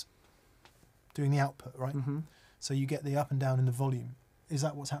tubes doing the output, right? So you get the up and down in the volume. Is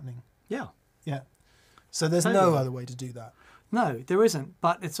that what's happening? Yeah. Yeah. So there's no Totally. other way to do that. No, there isn't.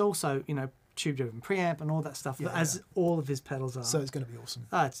 But it's also, you know, tube-driven preamp and all that stuff, as all of his pedals are. So it's going to be awesome.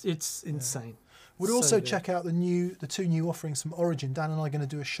 It's insane. Would So also good. check out the 2 new offerings from Origin. Dan and I are going to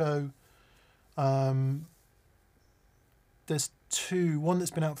do a show. There's 2, one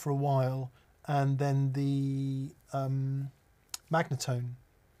that's been out for a while, and then the Magnatone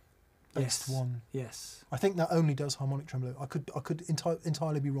based one. Yes. I think that only does harmonic tremolo. I could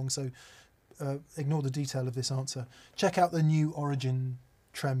entirely be wrong, so ignore the detail of this answer. Check out the new Origin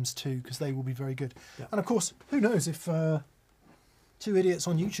Trems too, because they will be very good. Yeah. And of course, who knows if 2 idiots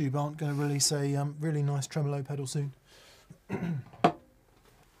on YouTube aren't going to release a really nice tremolo pedal soon.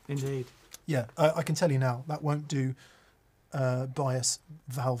 Indeed. Yeah, I can tell you now, that won't do bias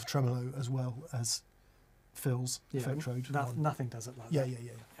valve tremolo as well as Phil's Effectrode. Nothing does it like Yeah, that.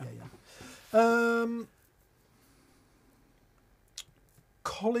 yeah.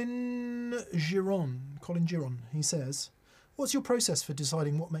 Colin Giron, he says, what's your process for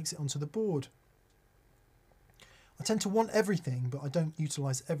deciding what makes it onto the board? I tend to want everything, but I don't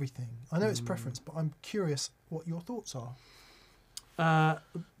utilise everything. I know it's preference, but I'm curious what your thoughts are.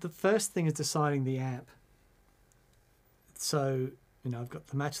 The first thing is deciding the amp. So, you know, I've got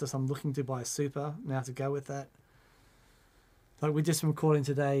the matchless. I'm looking to buy a super now to go with that. Like we did some recording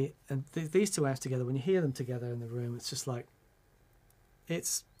today, and these 2 amps together, when you hear them together in the room, it's just like,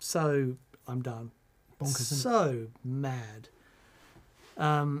 it's so, I'm done. Bonkers, isn't it? So mad.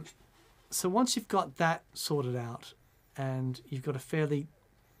 So once you've got that sorted out and you've got a fairly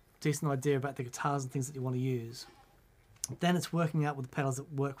decent idea about the guitars and things that you want to use, then it's working out with the pedals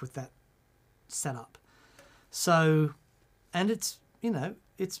that work with that setup. So, and it's, you know,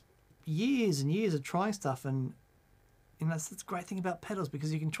 it's years and years of trying stuff, and you know, that's the great thing about pedals,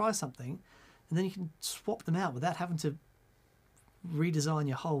 because you can try something and then you can swap them out without having to redesign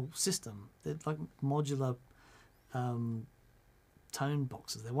your whole system. They're like modular tone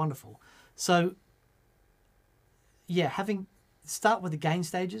boxes. They're wonderful. So yeah, start with the gain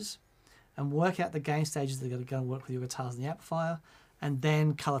stages and work out the gain stages that are going to work with your guitars and the amplifier, and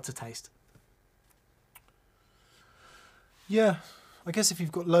then colour to taste. Yeah, I guess if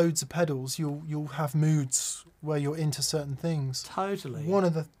you've got loads of pedals, you'll have moods where you're into certain things. Totally. One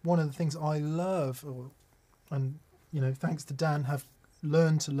of the things I love, and thanks to Dan, have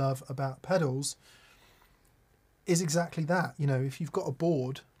learned to love about pedals, is exactly that. If you've got a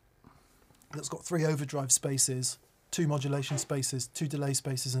board that's got 3 overdrive spaces, 2 modulation spaces, 2 delay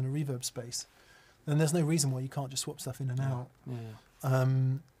spaces, and a reverb space, then there's no reason why you can't just swap stuff in and out. Yeah.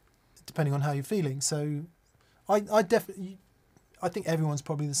 Depending on how you're feeling. So I definitely, I think everyone's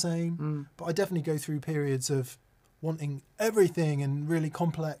probably the same, but I definitely go through periods of wanting everything and really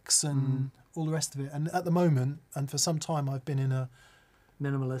complex and all the rest of it. And at the moment, and for some time, I've been in a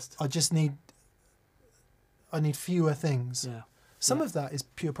minimalist. I need fewer things. Yeah. Some of that is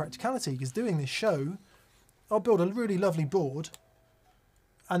pure practicality, because doing this show, I'll build a really lovely board,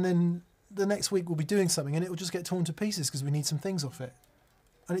 and then the next week we'll be doing something and it will just get torn to pieces because we need some things off it.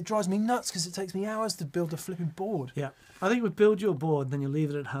 And it drives me nuts because it takes me hours to build a flipping board. Yeah. I think we build your board, then you leave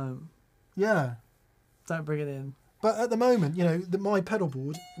it at home. Yeah. Don't bring it in. But at the moment, my pedal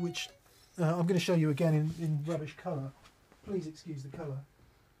board, which I'm going to show you again in rubbish colour. Please excuse the colour.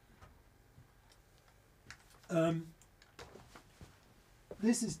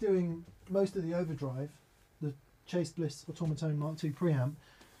 This is doing most of the overdrive, the Chase Bliss Automaton Mark II preamp.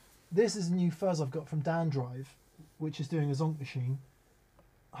 This is a new fuzz I've got from Dan Drive, which is doing a zonk machine,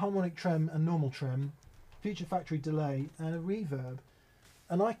 harmonic trem and normal trem, Future Factory delay, and a reverb.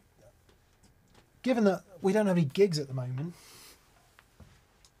 And given that we don't have any gigs at the moment,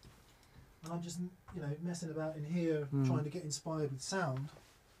 and I'm just messing about in here trying to get inspired with sound,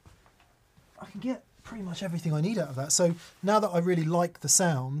 I can get pretty much everything I need out of that. So now that I really like the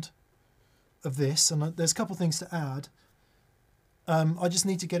sound of this, and there's a couple of things to add, I just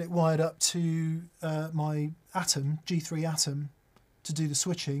need to get it wired up to my Atom, G3 Atom, to do the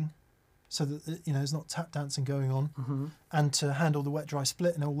switching, so that there's not tap dancing going on, and to handle the wet dry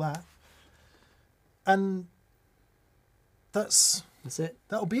split and all that. And that's it.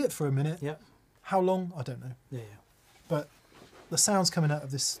 That'll be it for a minute. Yep. How long? I don't know. Yeah. But the sounds coming out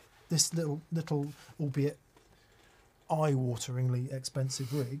of this little, albeit eye-wateringly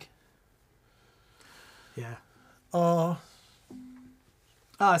expensive rig, are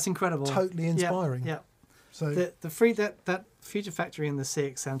it's incredible. Totally inspiring. Yeah. So that Future Factory and the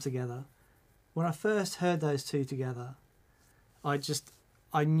CXM together, when I first heard those two together, I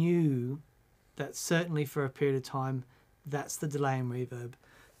knew that certainly for a period of time, that's the delay and reverb.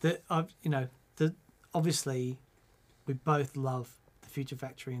 Obviously we both love the Future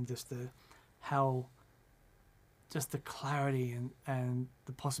Factory and just the clarity and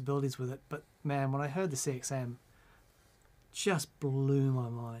the possibilities with it. But man, when I heard the CXM, just blew my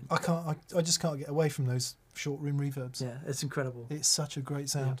mind. I just can't get away from those short rim reverbs. Yeah, it's incredible. It's such a great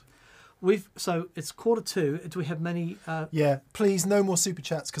sound. Yeah. So it's 1:45. Do we have many? Yeah, please, no more super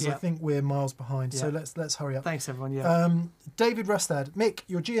chats because I think we're miles behind. So Yeah. let's hurry up. Thanks everyone. Yeah. David Rustad, Mick,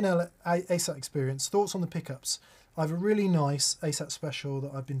 your G&L ASAT experience. Thoughts on the pickups? I have a really nice ASAT special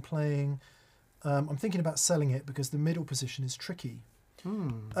that I've been playing. I'm thinking about selling it because the middle position is tricky.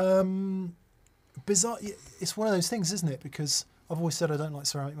 Bizarre. It's one of those things, isn't it? Because I've always said I don't like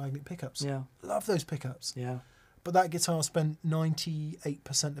ceramic magnet pickups. Yeah. Love those pickups. Yeah. But that guitar spent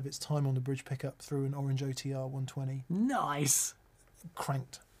 98% of its time on the bridge pickup through an Orange OTR 120. Nice.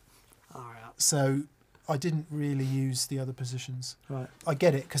 Cranked. All right. So I didn't really use the other positions. Right. I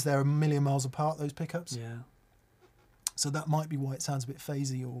get it because they're a million miles apart, those pickups. Yeah. So that might be why it sounds a bit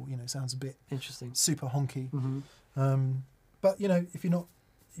phasey or sounds a bit Interesting. super honky. Mm-hmm. But if you're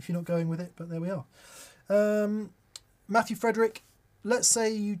not going with it, but there we are. Matthew Frederick, let's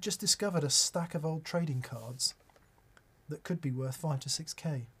say you just discovered a stack of old trading cards that could be worth 5 to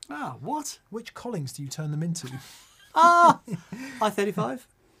 6k. Ah, what? Which Collings do you turn them into? I-35?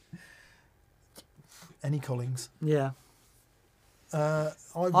 Any Collings. Yeah. I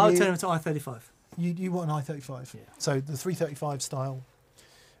would turn them to I-35. You want an I-35? Yeah. So the 335 style.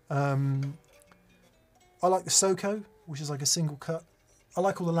 I like the Soko, which is like a single cut. I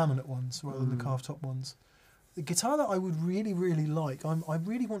like all the laminate ones rather than the carved top ones. The guitar that I would really, really like, I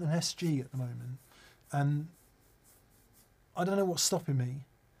really want an SG at the moment, and I don't know what's stopping me.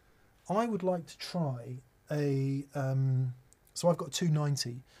 I would like to try a, so I've got a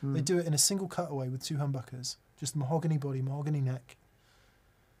 290. They do it in a single cutaway with 2 humbuckers, just mahogany body, mahogany neck.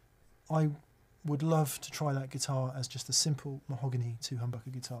 I would love to try that guitar as just a simple mahogany 2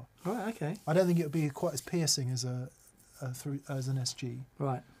 humbucker guitar. Right, okay. I don't think it would be quite as piercing as an SG.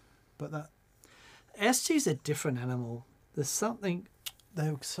 Right. But that SG's a different animal. There's something.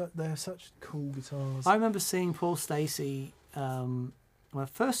 they're such cool guitars. I remember seeing Paul Stacey. When I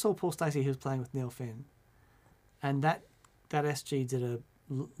first saw Paul Stacey, he was playing with Neil Finn, and that that SG did a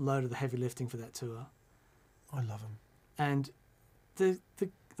load of the heavy lifting for that tour. I love him. And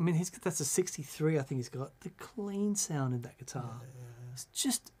I mean, that's a 63, I think he's got. The clean sound in that guitar. It's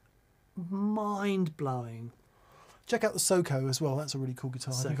just mind-blowing. Check out the Soko as well. That's a really cool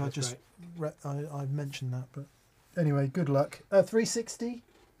guitar. I think I just I mentioned that, but anyway, good luck. 360.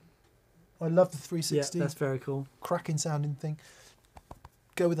 I love the 360. Yeah, that's very cool. Cracking sounding thing.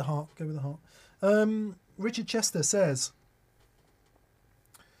 Go with the heart. Go with the heart. Richard Chester says,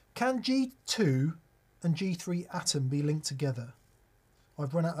 can G2 and G3 Atom be linked together?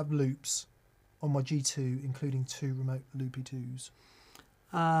 I've run out of loops on my G2, including 2 remote loopy 2s.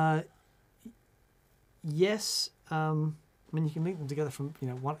 Yes. I mean, you can link them together from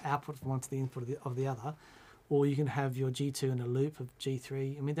one output from one to the input of the other, or you can have your G2 in a loop of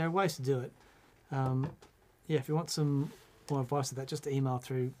G3. I mean, there are ways to do it. Yeah, if you want some more advice to that, just email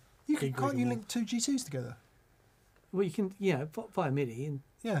through. Can't you link 2 G2s together? Well, you can, via MIDI and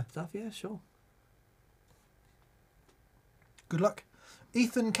stuff. Yeah, sure. Good luck.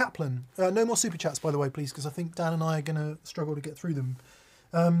 Ethan Kaplan. No more super chats, by the way, please, because I think Dan and I are going to struggle to get through them.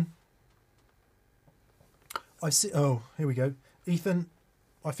 I see. Oh, here we go. Ethan,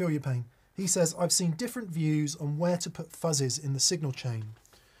 I feel your pain. He says, I've seen different views on where to put fuzzes in the signal chain.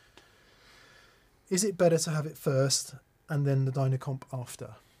 Is it better to have it first and then the Dynacomp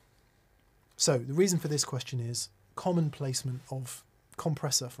after? So the reason for this question is common placement of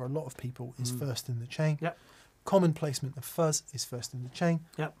compressor for a lot of people is first in the chain. Yep. Common placement of fuzz is first in the chain.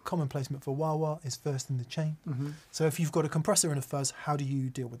 Yep. Common placement for wah-wah is first in the chain. So if you've got a compressor and a fuzz, how do you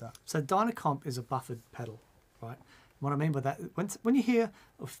deal with that? So Dynacomp is a buffered pedal, right? What I mean by that, when you hear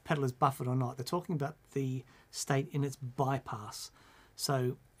if a pedal is buffered or not, they're talking about the state in its bypass.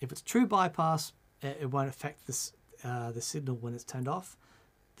 So if it's true bypass, it won't affect this, the signal when it's turned off.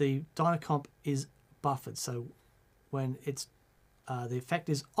 The Dynacomp is buffered, so when it's the effect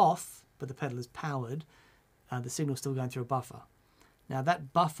is off, but the pedal is powered, the signal's still going through a buffer. Now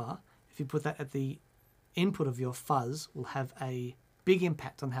that buffer, if you put that at the input of your fuzz, will have a big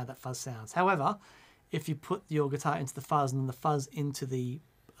impact on how that fuzz sounds. However, if you put your guitar into the fuzz and then the fuzz into the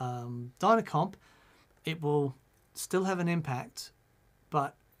Dynacomp, it will still have an impact,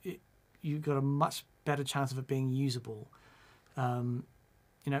 but you've got a much better chance of it being usable.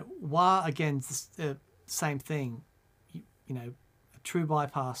 Wah, again, same thing. A true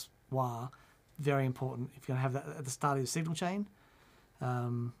bypass wah, very important if you're going to have that at the start of your signal chain.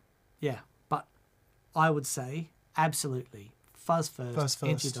 But I would say absolutely fuzz first.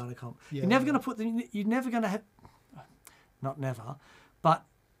 Into your Dynacomp. Yeah. You're never going to put you're never going to have, not never, but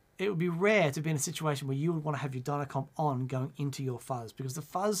it would be rare to be in a situation where you would want to have your Dynacomp on going into your fuzz, because the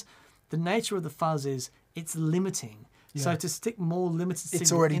fuzz, the nature of the fuzz is it's limiting. Yeah. So to stick more limited signal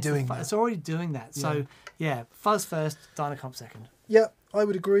it's already doing that. It's already doing that. Yeah. So yeah, fuzz first, Dynacomp second. Yeah, I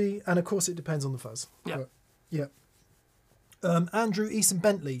would agree, and of course it depends on the fuzz. Yeah. Yeah. Andrew Easton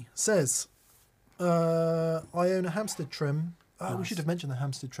Bentley says, I own a Hampstead Trem. Nice. We should have mentioned the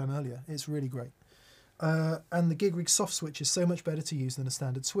Hampstead Trem earlier. It's really great. And the Gig Rig soft switch is so much better to use than a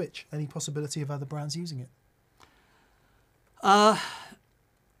standard switch. Any possibility of other brands using it? I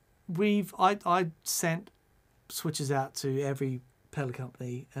sent switches out to every pedal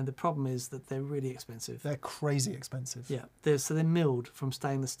company, and the problem is that they're really expensive. They're crazy expensive. Yeah, they're milled from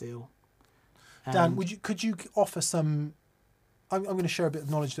stainless steel. Dan, could you offer some? I'm going to share a bit of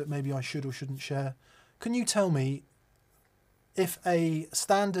knowledge that maybe I should or shouldn't share. Can you tell me if a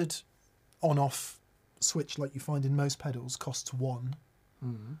standard on-off switch like you find in most pedals costs 1?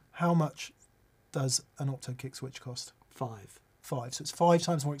 How much does an Opto kick switch cost? 5. 5. So it's 5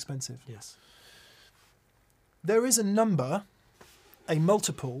 times more expensive. Yes. There is a number, a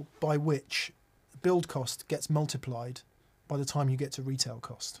multiple by which build cost gets multiplied by the time you get to retail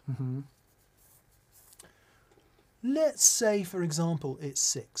cost. Let's say, for example, it's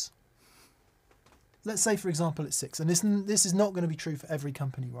 6. Let's say, for example, it's 6. And this is not going to be true for every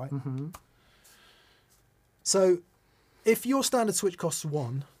company, right? So if your standard switch costs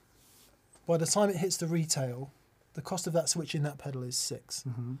 1, by the time it hits the retail, the cost of that switch in that pedal is 6.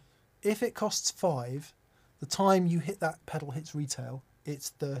 If it costs 5, the time you hit that pedal hits retail, it's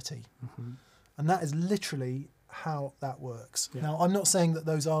 30. And that is literally how that works. Yeah. Now, I'm not saying that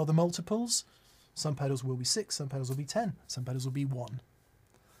those are the multiples. Some pedals will be 6, some pedals will be 10, some pedals will be 1.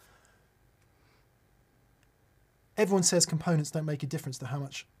 Everyone says components don't make a difference to how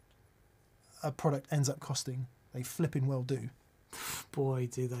much a product ends up costing. They flipping well do. Boy,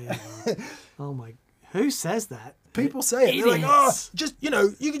 do they ever. Oh my, who says that? People say it. They're like, just, you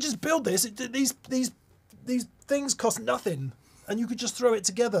can just build this. These things cost nothing. and you could just throw it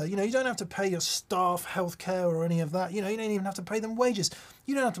together. You know, you don't have to pay your staff healthcare or any of that. You know, you don't even have to pay them wages.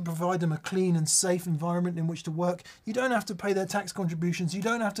 You don't have to provide them a clean and safe environment in which to work. You don't have to pay their tax contributions. You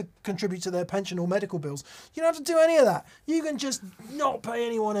don't have to contribute to their pension or medical bills. You don't have to do any of that. You can just not pay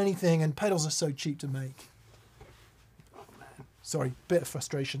anyone anything, and pedals are so cheap to make. Sorry, bit of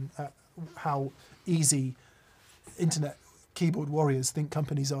frustration at how easy internet keyboard warriors think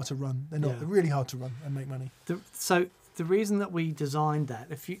companies are to run. They're not. Yeah. They're really hard to run and make money. So the reason that we designed that,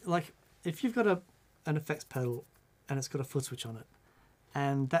 if you've got an effects pedal and it's got a foot switch on it,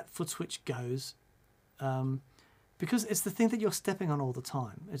 and that foot switch goes, because it's the thing that you're stepping on all the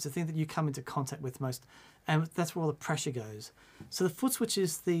time. It's the thing that you come into contact with most, and that's where all the pressure goes. So the foot switch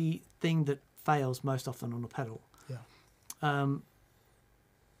is the thing that fails most often on a pedal. Yeah.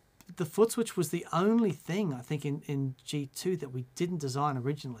 The foot switch was the only thing, I think, in G2 that we didn't design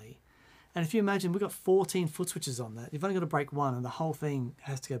originally. And if you imagine, we've got 14 foot switches on that. You've only got to break one and the whole thing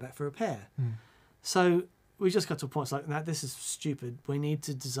has to go back for repair. So we just got to a point, it's like, no, this is stupid. We need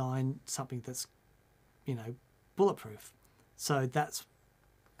to design something that's, you know, bulletproof. So that's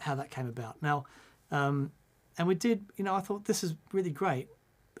how that came about. Now, and we did, you know, I thought this is really great.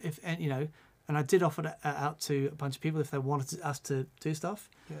 And I did offer it out to a bunch of people if they wanted us to do stuff.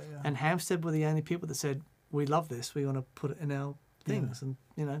 Yeah. And Hampstead were the only people that said, we love this, we want to put it in our things. Yeah. And,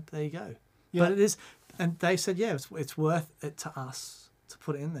 you know, there you go. Yeah. But it is, and they said, yeah, it's worth it to us to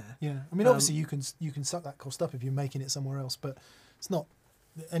put it in there. Yeah. I mean, obviously you can suck that cost up if you're making it somewhere else, but it's not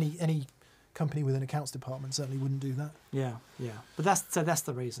any company with an accounts department certainly wouldn't do that. Yeah. But that's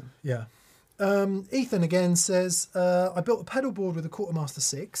the reason. Yeah. Ethan again says, I built a pedal board with a Quartermaster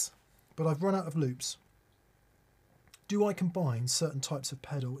 6, but I've run out of loops. Do I combine certain types of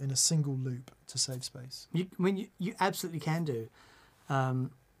pedal in a single loop to save space? You absolutely can do.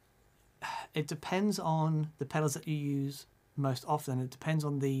 It depends on the pedals that you use most often. It depends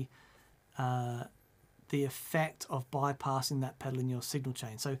on the effect of bypassing that pedal in your signal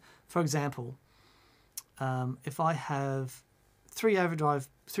chain. So, for example, if I have three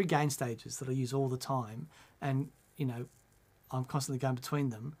gain stages that I use all the time, and you know I'm constantly going between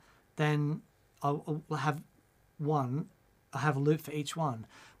them, then I'll have I have a loop for each one.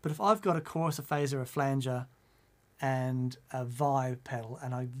 But if I've got a chorus, a phaser, a flanger, and a vibe pedal,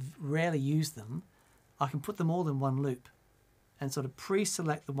 and I rarely use them, I can put them all in one loop and sort of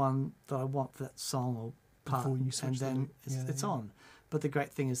pre-select the one that I want for that song or part, Before you switch and the then loop. it's on. But the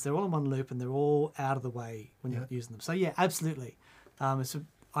great thing is they're all in one loop and they're all out of the way when you're using them. So yeah, absolutely. I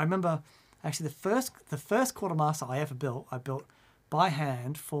remember actually the first Quartermaster I ever built, I built by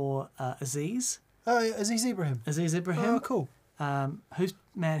hand for Aziz. Oh, yeah, Aziz Ibrahim. Oh, cool.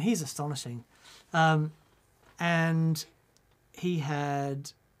 He's astonishing. And he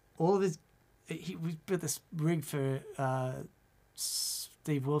had all of his... We built this rig for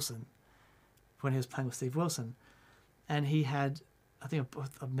Steve Wilson when he was playing with Steve Wilson. And he had... I think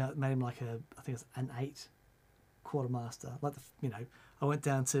I made him like I think it's an 8 Quartermaster. Like I went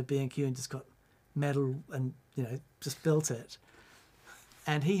down to B&Q and just got metal and just built it.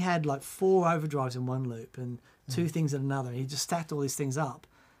 And he had like 4 overdrives in one loop and 2 things in another. He just stacked all these things up,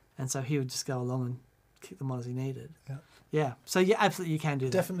 and so he would just go along and kick them on as he needed. Yeah. So yeah, absolutely, you can do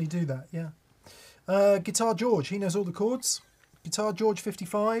that. Definitely do that. Yeah. Guitar George, he knows all the chords. Guitar George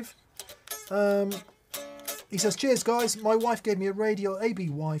 55. He says, cheers guys, my wife gave me a Radial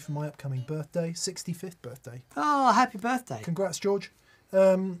ABY for my upcoming birthday, 65th birthday. Oh, happy birthday. Congrats, George.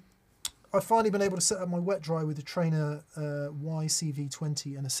 I've finally been able to set up my wet dry with a Trainer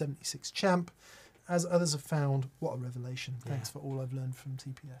YCV20 and a 76 Champ. As others have found, what a revelation. Thanks for all I've learned from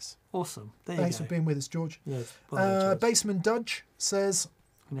TPS. Awesome. Thanks for being with us, George. Yes. Baseman Dudge says...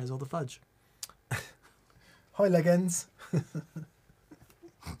 He knows all the fudge. Hi, leg ends.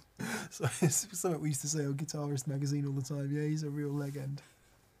 So it's something we used to say on Guitarist magazine all the time. Yeah, he's a real leg end.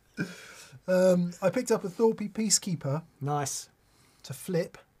 I picked up a Thorpe Peacekeeper. Nice. To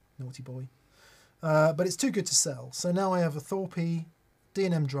flip. Naughty boy. But it's too good to sell. So now I have a Thorpe,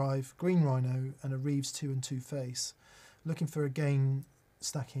 D&M drive, Green Rhino, and a Reeves 2 and 2 face. Looking for a gain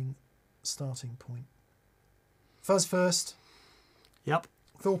stacking starting point. Fuzz first. Yep.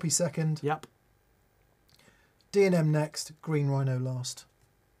 Thorpe second. Yep. D&M next. Green Rhino last.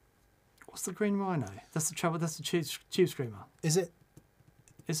 What's the Green Rhino? That's the trouble. That's the tube screamer. Is it?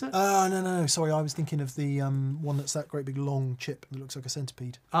 Is it? No. Sorry, I was thinking of the one that's that great big long chip that looks like a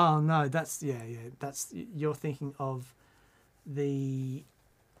centipede. Oh no, that's That's you're thinking of the.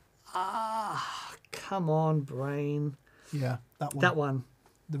 Come on, brain. Yeah, that one. That one.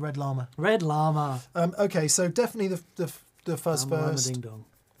 The Red Llama. Red Llama. Okay, so definitely the Fuzz Llama first. Ding Dong.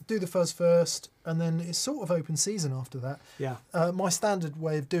 do the fuzz first, and then it's sort of open season after that. Yeah. My standard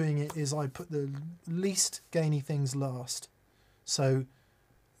way of doing it is I put the least gainy things last. So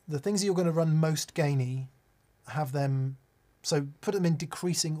the things you're going to run most gainy, have them, so put them in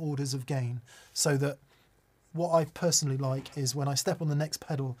decreasing orders of gain, so that what I personally like is when I step on the next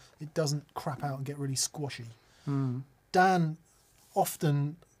pedal, it doesn't crap out and get really squashy. Dan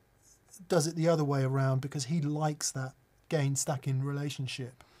often does it the other way around because he likes that gain stacking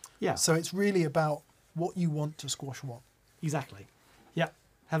relationship. Yeah. So it's really about what you want to squash what. Exactly. Yep.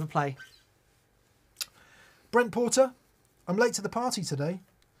 Have a play. Brent Porter, I'm late to the party today,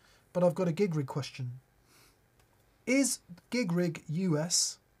 but I've got a gig rig question. Is Gig Rig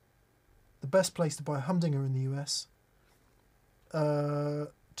US the best place to buy a humdinger in the US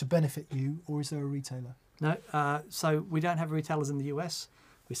to benefit you, or is there a retailer? No. So we don't have retailers in the US.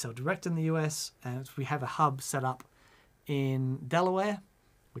 We sell direct in the US, and we have a hub set up in Delaware,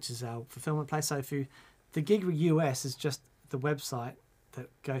 which is our fulfillment place. So the Gig Rig US is just the website that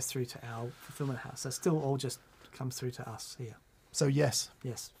goes through to our fulfillment house. So still all just comes through to us here. So yes.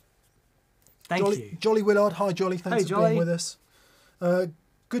 Yes. Thank you. Jolly Willard, hi Jolly, thanks Hey, for Jolly. being with us.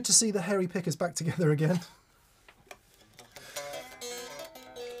 Good to see the hairy pickers back together again.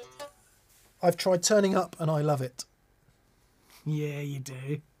 I've tried turning up and I love it. Yeah, you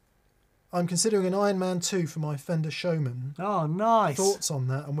do. I'm considering an Iron Man 2 for my Fender Showman. Oh, nice. Thoughts on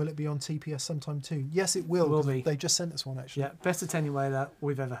that, and will it be on TPS sometime too? Yes, it will. It will 'cause be. They just sent us one actually. Yeah, best attenuator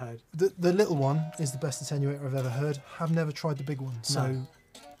we've ever heard. The little one is the best attenuator I've ever heard. Have never tried the big one, so No.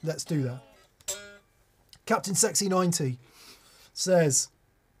 let's do that. Captain Sexy 90 says,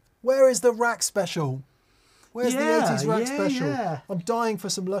 "Where is the rack special? Where's the 80s rack special? Yeah. I'm dying for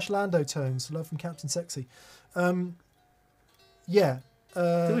some Lush Lando tones." Love from Captain Sexy. Yeah.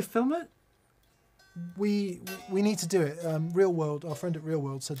 Did we film it? We need to do it. Real World, our friend at Real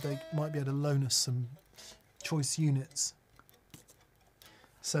World said they might be able to loan us some choice units.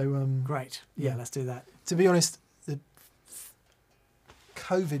 So Great. Yeah, yeah. let's do that. to be honest, the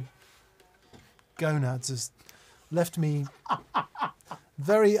COVID gonads has left me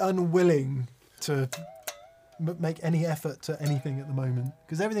very unwilling to make any effort to anything at the moment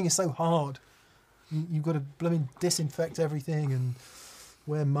because everything is so hard. You've got to blooming disinfect everything and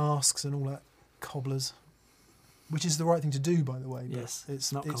wear masks and all that cobblers, which is the right thing to do, by the way. But Yes,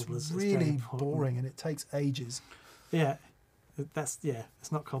 it's not cobblers, it's very really important. boring and it takes ages. Yeah,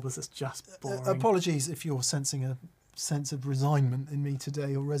 it's not cobblers, it's just boring. Apologies if you're sensing a sense of resignment in me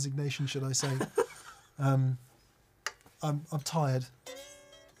today, or resignation, should I say. I'm tired.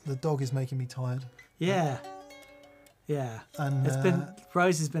 The dog is making me tired. Yeah, And it's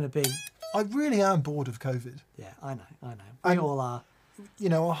Rosie's been a big. I really am bored of COVID. Yeah, I know. We And- all are. You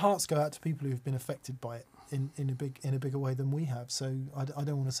know, our hearts go out to people who've been affected by it in a bigger way than we have. So I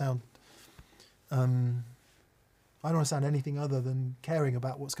don't want to sound I don't want to sound anything other than caring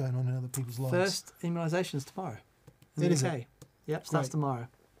about what's going on in other people's lives. First immunisation's tomorrow. In It the is UK. Yep, starts Great. tomorrow.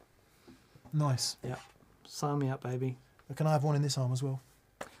 Nice. Yep. Sign me up, baby. Can I have one in this arm as well?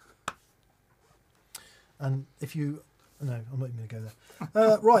 And if you... No, I'm not even going to go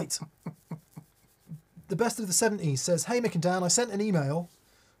there. Right. The Best of the 70s says, "Hey Mick and Dan, I sent an email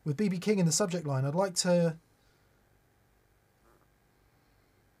with BB King in the subject line. I'd like to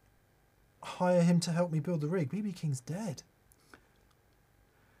hire him to help me build the rig." BB King's dead.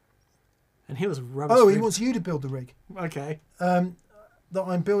 And he was rubbish. Oh, he wants you to build the rig. Okay. That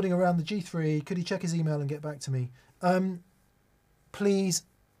I'm building around the G3. Could he check his email and get back to me? Please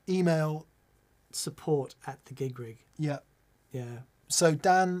email. Support at the Gig Rig. Yeah. Yeah. So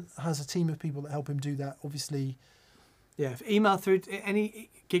Dan has a team of people that help him do that. Obviously, Yeah. If email through any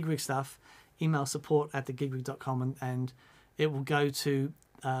Gig Rig stuff, email support at thegigrig.com and it will go to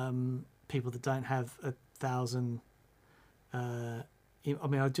people that don't have 1,000. I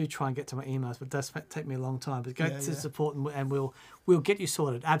mean, I do try and get to my emails, but it does take me a long time. But go Yeah, to yeah. support and we'll get you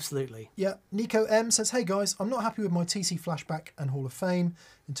sorted. Absolutely. yeah. Nico M says, "Hey guys, I'm not happy with my TC Flashback and Hall of Fame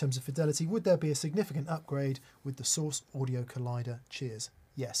in terms of fidelity. Would there be a significant upgrade with the Source Audio Collider? Cheers."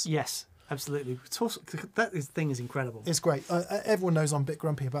 Yes. Yes, absolutely. Thing is incredible. It's great. Everyone knows I'm a bit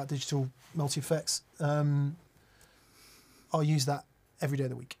grumpy about digital multi-effects. I'll use that every day of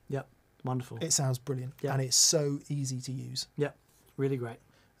the week. Yep. Wonderful. It sounds brilliant. Yeah. And it's so easy to use. Yep. Really great.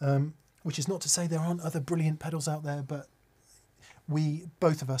 Which is not to say there aren't other brilliant pedals out there, but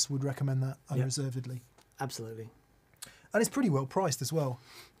both of us would recommend that unreservedly. Absolutely. And it's pretty well priced as well.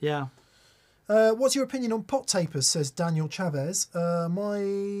 Yeah. What's your opinion on pot tapers, says Daniel Chavez. My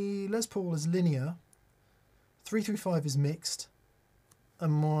Les Paul is linear, 335 is mixed,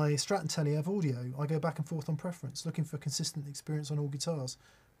 and my Strat and Telly have audio. I go back and forth on preference, looking for consistent experience on all guitars.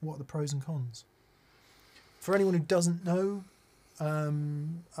 what are the pros and cons. For anyone who doesn't know,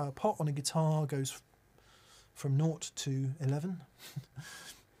 a pot on a guitar goes from 0 to 11.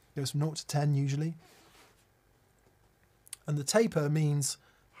 Goes from 0 to 10 usually. And the taper means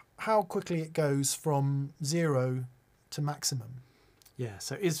how quickly it goes from 0 to maximum. Yeah,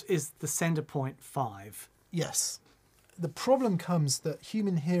 so is the center point 5? Yes. The problem comes that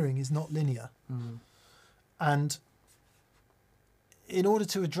human hearing is not linear. And in order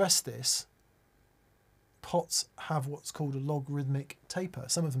to address this, pots have what's called a logarithmic taper.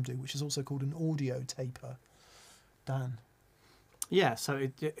 Some of them do, which is also called an audio taper. Dan? Yeah, so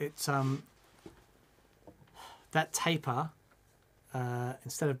it's that taper,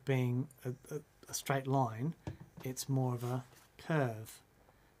 instead of being a straight line, it's more of a curve,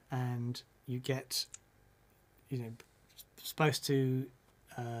 and you get, supposed to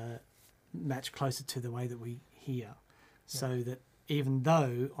match closer to the way that we hear, so that even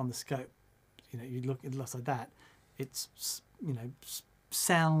though on the scope, it looks like that, it's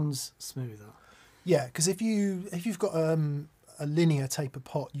sounds smoother. Yeah, because if you've got a linear taper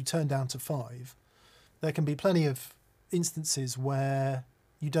pot you turn down to 5, there can be plenty of instances where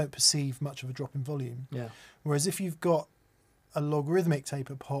you don't perceive much of a drop in volume. Yeah. Whereas if you've got a logarithmic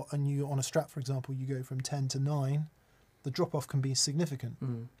taper pot and you, on a Strat for example, you go from 10 to 9, the drop off can be significant.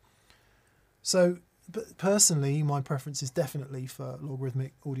 So, but personally, my preference is definitely for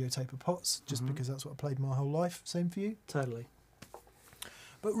logarithmic audio taper pots, just because that's what I played my whole life. Same for you? Totally.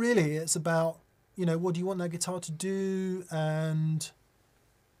 But really, it's about, what do you want that guitar to do? And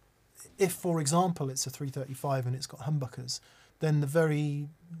if, for example, it's a 335 and it's got humbuckers, then the very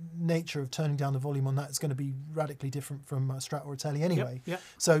nature of turning down the volume on that is going to be radically different from a Strat or a Tele anyway. Yep.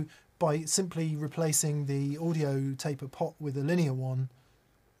 So by simply replacing the audio taper pot with a linear one,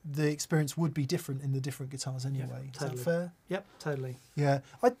 the experience would be different in the different guitars anyway. Yep, totally. Is that fair? Yep, totally. Yeah.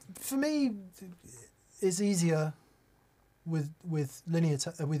 For me, it's easier with with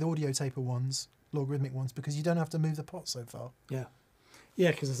audio taper ones, logarithmic ones, because you don't have to move the pot so far. Yeah.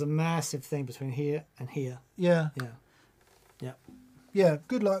 Yeah, because there's a massive thing between here and here. Yeah. Yeah. Yeah. Yeah,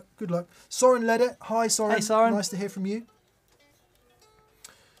 good luck. Soren led it. Hi, Soren. Hey, Soren. Nice to hear from you.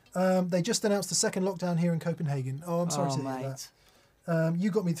 They just announced the second lockdown here in Copenhagen. Oh, I'm sorry to hear that.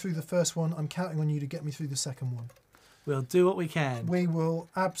 You got me through the first one. I'm counting on you to get me through the second one. We'll do what we can. We will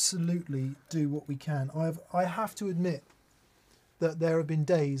absolutely do what we can. I have to admit that there have been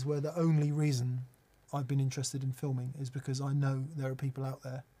days where the only reason I've been interested in filming is because I know there are people out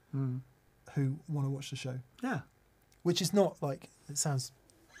there who want to watch the show. Yeah. Which is not like, it sounds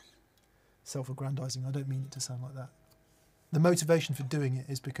self-aggrandizing. I don't mean it to sound like that. The motivation for doing it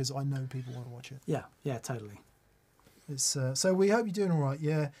is because I know people want to watch it. Yeah, yeah, totally. It's so we hope you're doing all right.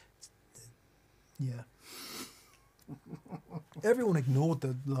 Yeah. Everyone ignored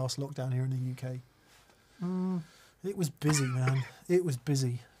the last lockdown here in the UK. It was busy, man. It was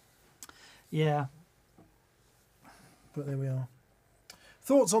busy. Yeah. But there we are.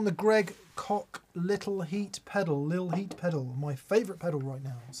 Thoughts on the Greg Koch Lil Heat pedal? My favourite pedal right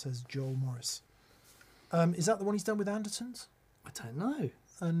now, says Joel Morris. Is that the one he's done with Andertons? I don't know.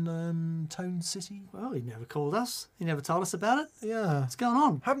 And Tone City? Well, he never called us. He never told us about it. Yeah. What's going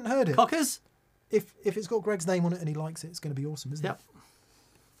on? Haven't heard it. Cockers? If it's got Greg's name on it and he likes it, it's going to be awesome, isn't Yep.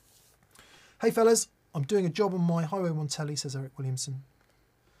 it? Hey fellas, I'm doing a job on my Highway 1 Telly, says Eric Williamson,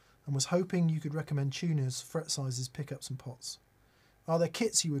 and was hoping you could recommend tuners, fret sizes, pickups and pots. Are there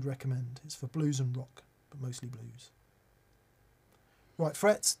kits you would recommend? It's for blues and rock, but mostly blues. Right,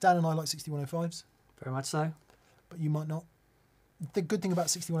 frets. Dan and I like 6105s. Very much so. But you might not. The good thing about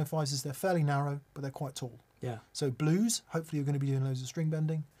 6105s is they're fairly narrow, but they're quite tall. Yeah. So blues, hopefully you're going to be doing loads of string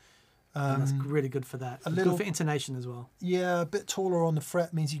bending. And that's really good for that. Little good for intonation as well. Yeah, a bit taller on the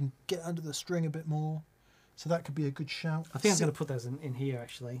fret means you can get under the string a bit more. So that could be a good shout. I think I'm going to put those in here,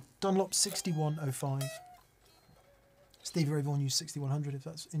 actually. Dunlop 6105. Stevie Ray Vaughan used 6100 if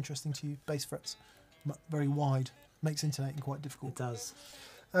that's interesting to you. Bass frets, very wide, makes intonating quite difficult. It does.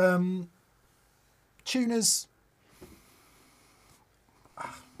 Tuners.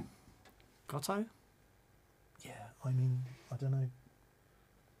 Gotto? Yeah, I mean, I don't know.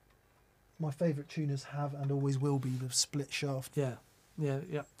 My favourite tuners have and always will be the split shaft. Yeah. Yeah,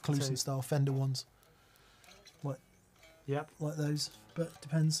 yeah. Clusen style Fender ones. Yep. Like those, but it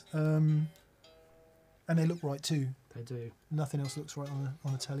depends. And they look right too. They do. Nothing else looks right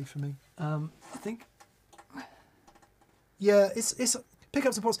on a telly for me. I think Yeah, it's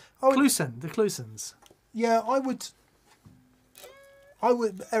pickups and pots. the Clusens. Yeah, I would,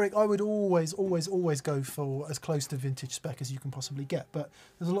 Eric, I would always go for as close to vintage spec as you can possibly get. But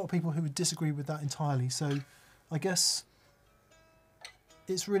there's a lot of people who would disagree with that entirely. So I guess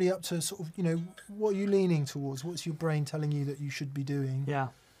it's really up to sort of, you know, what are you leaning towards? What's your brain telling you that you should be doing? Yeah.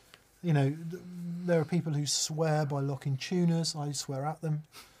 You know, there are people who swear by locking tuners. I swear at them,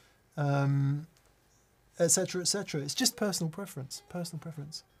 etc., etc. It's just personal preference. Personal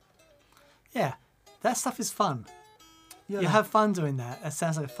preference. Yeah, that stuff is fun. Yeah. You have fun doing that. That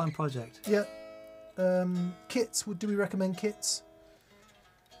sounds like a fun project. Yeah. Kits. Do we recommend kits?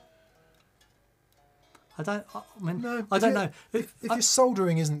 I don't No. know. If your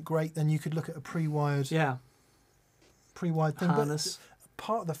soldering isn't great, then you could look at a pre-wired Yeah. thing. Harness. But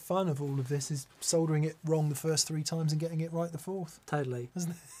part of the fun of all of this is soldering it wrong the first 3 times and getting it right the 4th. Totally.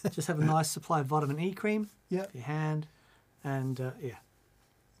 Isn't it? Just have a nice supply of vitamin E cream Yeah. for your hand, and yeah.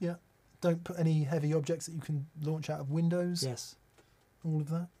 Yeah. Don't put any heavy objects that you can launch out of windows. Yes. All of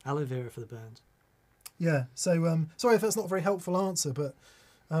that. Aloe vera for the burns. Yeah. So sorry if that's not a very helpful answer, but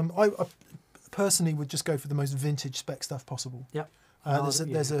I personally would just go for the most vintage spec stuff possible. Yep.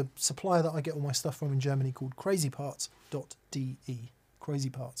 There's a supplier that I get all my stuff from in Germany called crazyparts.de. Crazy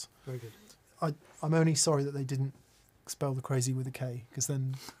Parts. Very good. I'm only sorry that they didn't spell the crazy with a K, because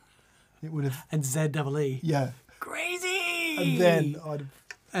then it would have... And ZEE. Yeah. Crazy! And then I'd have...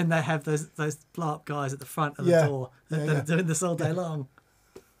 And they have those blow up guys at the front of the door that are doing this all day long.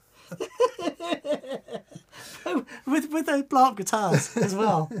 with those blow up guitars as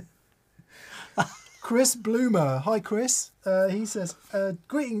well. Chris Bloomer. Hi, Chris. He says,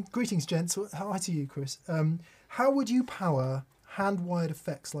 greetings, gents. Hi to you, Chris. How would you power hand-wired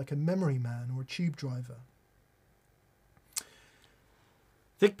effects like a memory man or a tube driver?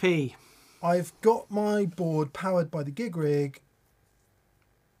 Vic P. I've got my board powered by the gig rig.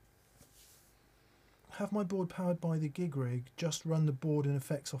 Have my board powered by the gig rig. Just run the board and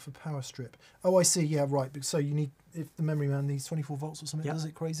effects off a power strip. Oh, I see. Yeah, right. So you need, if the memory man needs 24 volts or something, does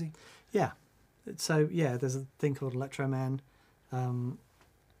it crazy? Yeah. So yeah, there's a thing called Electroman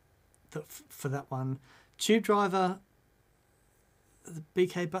for that one. Tube driver, the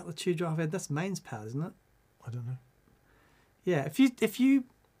BK Butler tube driver, that's mains powered, isn't it? I don't know. Yeah, if you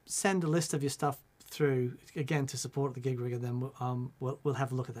send a list of your stuff through again to support the gig rigger, then we'll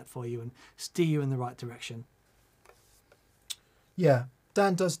have a look at that for you and steer you in the right direction. Yeah,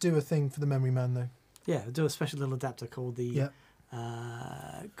 Dan does do a thing for the memory man though. Yeah, do a special little adapter called the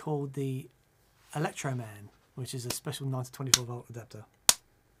Electroman, which is a special 9 to 24 volt adapter.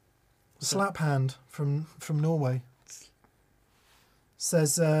 Slap Hand from Norway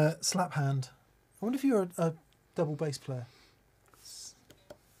says Slap Hand. I wonder if you're a double bass player.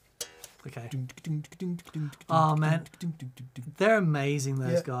 Okay. Oh man, they're amazing.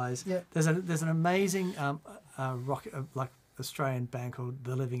 Those guys. Yeah. There's an amazing rock like Australian band called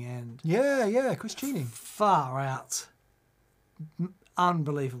The Living End. Yeah, Chris Cheney. Far out.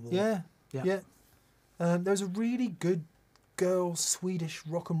 Unbelievable. Yeah. There's a really good girl Swedish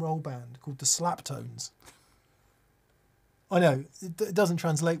rock and roll band called the Slaptones. I know it doesn't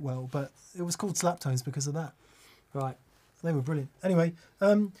translate well, but it was called Slaptones because of that. Right. They were brilliant. Anyway,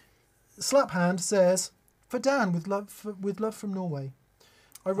 Slap Hand says, for Dan with love from Norway,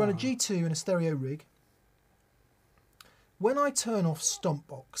 I run a G2 and a stereo rig. When I turn off a stomp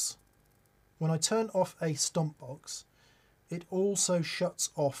box, it also shuts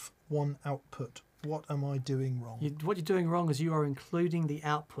off one output. What am I doing wrong? What you're doing wrong is you are including the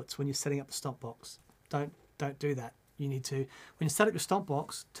outputs when you're setting up the stomp box. Don't do that. You need to, when you set up your stomp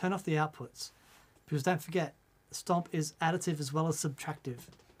box, turn off the outputs, because don't forget, stomp is additive as well as subtractive.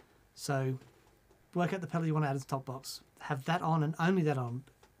 So work out the pedal you want to add to the stomp box. Have that on and only that on.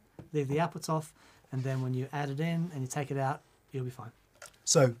 Leave the outputs off, and then when you add it in and you take it out, you'll be fine.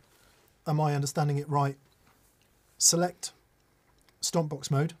 So, am I understanding it right? Select stomp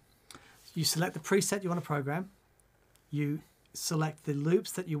box mode. You select the preset you want to program. You select the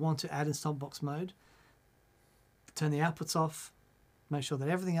loops that you want to add in stomp box mode. Turn the outputs off. Make sure that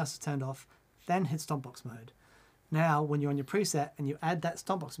everything else is turned off. Then hit stomp box mode. Now, when you're on your preset and you add that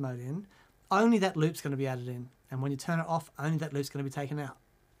stomp box mode in, only that loop's going to be added in. And when you turn it off, only that loop's going to be taken out.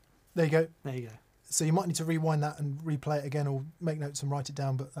 There you go. There you go. So you might need to rewind that and replay it again, or make notes and write it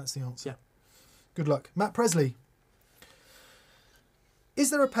down, but that's the answer. Yeah. Good luck. Matt Presley. Is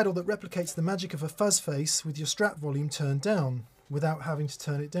there a pedal that replicates the magic of a fuzz face with your Strat volume turned down without having to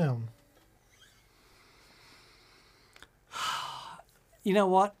turn it down? You know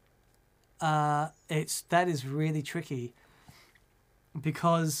what? That is really tricky,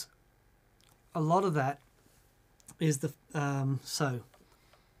 because a lot of that is the so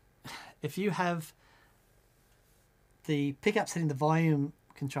if you have the pickup setting the volume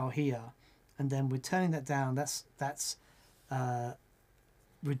control here, and then we're turning that down, that's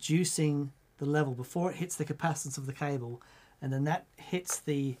reducing the level before it hits the capacitance of the cable, and then that hits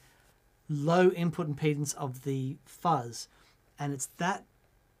the low input impedance of the fuzz, and it's that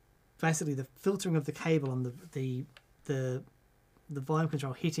basically the filtering of the cable and the volume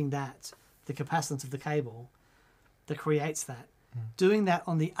control hitting that, the capacitance of the cable, that creates that. Doing that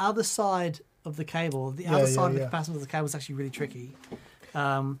on the other side of the cable, the other side of the capacitance of the cable is actually really tricky.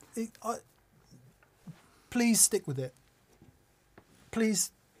 Please stick with it.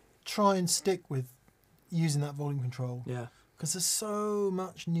 Please try and stick with using that volume control. Yeah. Because there's so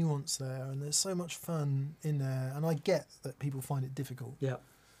much nuance there, and there's so much fun in there, and I get that people find it difficult. Yeah.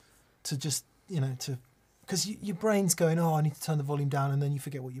 To just, because your brain's going, oh, I need to turn the volume down, and then you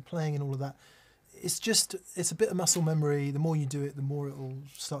forget what you're playing and all of that. It's a bit of muscle memory. The more you do it, the more it will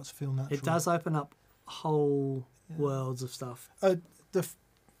start to feel natural. It does open up whole worlds of stuff. The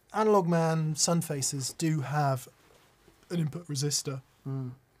Analog Man Sun Faces do have an input resistor,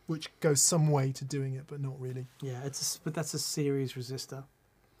 which goes some way to doing it, but not really. Yeah, but that's a series resistor.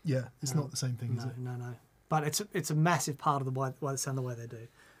 Yeah, it's not the same thing, is it? No. But it's a massive part of why they sound the way they do.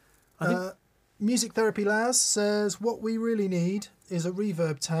 I think Music Therapy Laz says, what we really need is a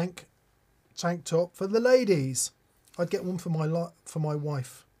reverb tank top for the ladies. I'd get one for my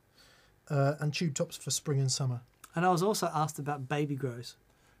wife, and tube tops for spring and summer. And I was also asked about baby grows.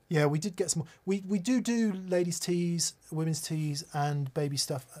 Yeah, we did get some. We do ladies' tees, women's tees, and baby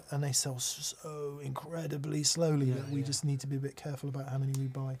stuff, and they sell so incredibly slowly that we just need to be a bit careful about how many we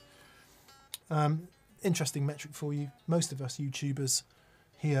buy. Interesting metric for you. Most of us YouTubers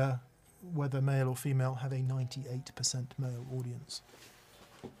here, whether male or female, have a 98% male audience.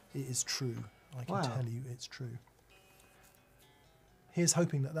 It is true. I can tell you it's true. Here's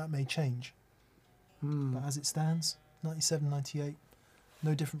hoping that may change. But as it stands, 97, 98,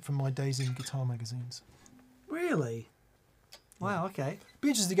 no different from my days in guitar magazines. Really? Wow, okay. Be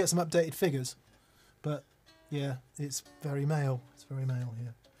interested to get some updated figures. But yeah, it's very male. It's very male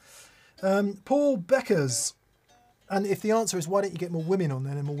here. Paul Beckers. And if the answer is why don't you get more women on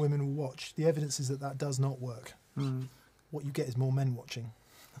then and more women will watch, the evidence is that does not work. What you get is more men watching.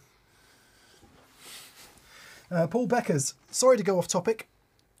 Paul Beckers, sorry to go off topic.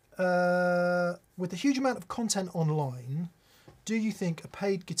 With the huge amount of content online, do you think a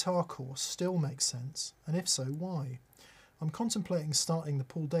paid guitar course still makes sense? And if so, why? I'm contemplating starting the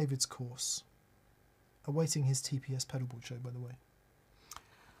Paul Davids course. Awaiting his TPS pedalboard show, by the way.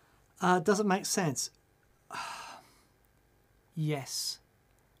 Does it make sense? Yes.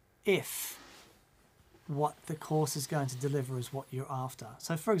 If what the course is going to deliver is what you're after.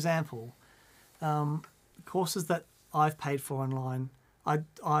 So, for example, courses that I've paid for online,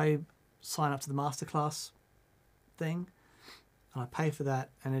 I sign up to the masterclass thing, and I pay for that,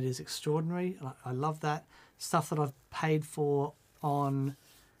 and it is extraordinary, and I love that. Stuff that I've paid for on,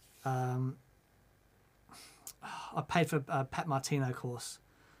 I paid for a Pat Martino course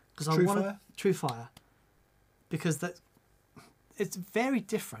because I wanted True Fire, because it's very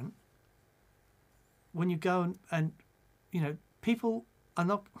different when you go and people are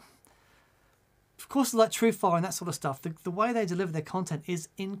not. Of course, like True Fire and that sort of stuff, the way they deliver their content is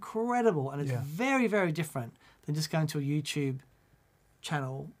incredible, and it's very, very different than just going to a YouTube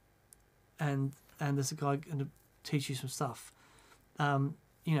channel and there's a guy going to teach you some stuff.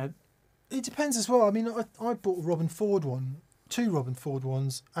 It depends as well. I mean, I bought a Robin Ford one, 2 Robin Ford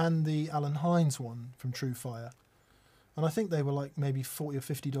ones, and the Alan Hines one from True Fire, and I think they were like maybe $40 or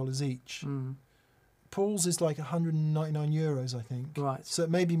 $50 each. Paul's is like €199, I think. Right. So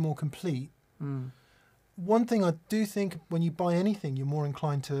it may be more complete. One thing I do think, when you buy anything, you're more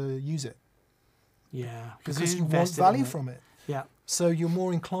inclined to use it. Yeah. Because you want value from it. Yeah. So you're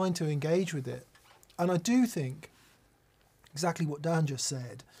more inclined to engage with it. And I do think, exactly what Dan just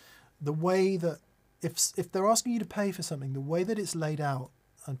said, the way that, if they're asking you to pay for something, the way that it's laid out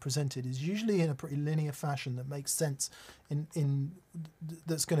and presented is usually in a pretty linear fashion that makes sense,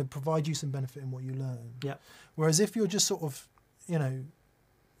 that's going to provide you some benefit in what you learn. Yeah. Whereas if you're just sort of,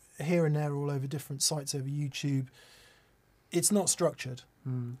 here and there all over different sites over YouTube, it's not structured.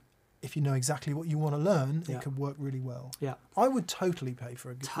 If you know exactly what you want to learn, it could work really well. Yeah. I would totally pay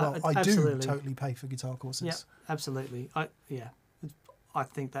for I do totally pay for guitar courses. Yeah, absolutely. I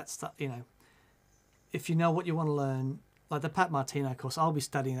think that's, if you know what you want to learn, like the Pat Martino course, I'll be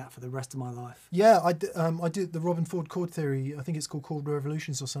studying that for the rest of my life. Yeah, I did the Robin Ford chord theory. I think it's called Chord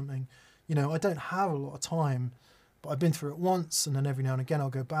Revolutions or something. I don't have a lot of time, but I've been through it once, and then every now and again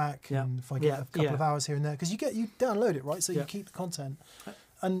I'll go back, and if I get a couple of hours here and there, because you download it, right? So you keep the content.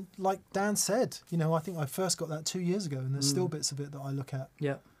 And like Dan said, I think I first got that 2 years ago, and there's still bits of it that I look at.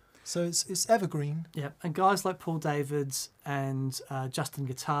 Yeah. So it's evergreen. Yeah, and guys like Paul Davids and Justin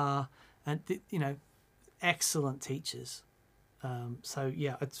Guitar, and excellent teachers. So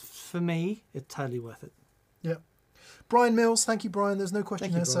yeah, it's for me, it's totally worth it. Yeah. Brian Mills, thank you, Brian. There's no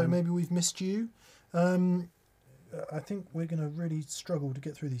question there, so maybe we've missed you. I think we're going to really struggle to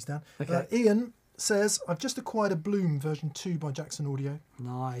get through these, Dan. Okay. Ian says, I've just acquired a Bloom version 2 by Jackson Audio.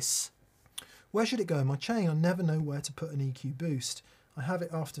 Nice. Where should it go in my chain? I never know where to put an EQ boost. I have it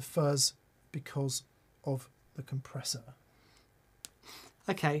after fuzz because of the compressor.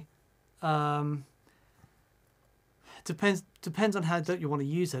 Okay. Depends on how you want to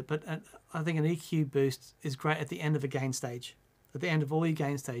use it, but I think an EQ boost is great at the end of a gain stage. At the end of all your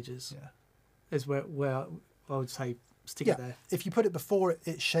gain stages, is where I would say stick it there. If you put it before it,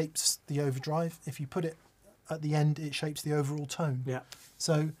 it shapes the overdrive. If you put it at the end, it shapes the overall tone. Yeah.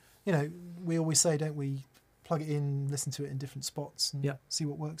 So, you know, we always say, don't we, plug it in, listen to it in different spots and see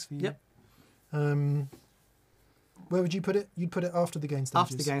what works for you. Yep. Where would you put it? You'd put it after the gain stages.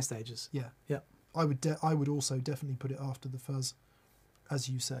 After the gain stages. Yeah. Yep. I would also definitely put it after the fuzz, as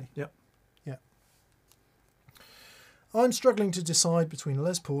you say. Yep. Yeah. I'm struggling to decide between a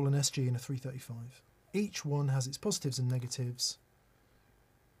Les Paul, an SG and a 335. Each one has its positives and negatives.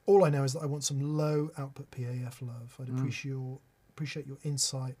 All I know is that I want some low output PAF love. I'd appreciate your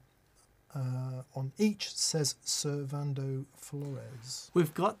insight on each, says Servando Flores.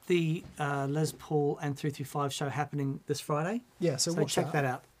 We've got the Les Paul and 335 show happening this Friday. Yeah, so watch check that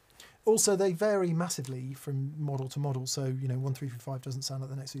out. Also, they vary massively from model to model. So, you know, 1335 doesn't sound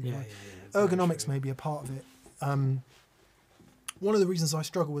like the next 335. Ergonomics may be a part of it. One of the reasons I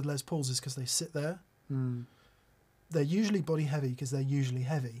struggle with Les Pauls is because they sit there. They're usually body heavy because they're usually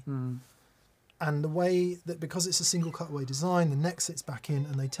heavy. And the way that, because it's a single cutaway design, the neck sits back in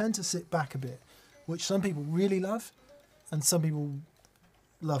and they tend to sit back a bit, which some people really love and some people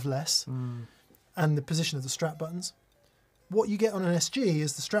love less. And the position of the strap buttons. What you get on an SG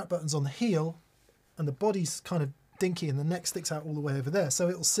is the strap buttons on the heel and the body's kind of dinky and the neck sticks out all the way over there. So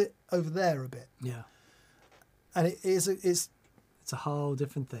it'll sit over there a bit. Yeah. And it's a whole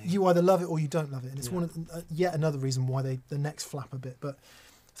different thing. You either love it or you don't love it. And it's one of yet another reason why the necks flap a bit. But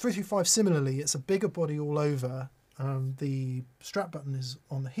 335 similarly, it's a bigger body all over. The strap button is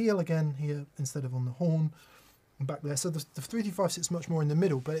on the heel again here instead of on the horn and back there. So the 335 sits much more in the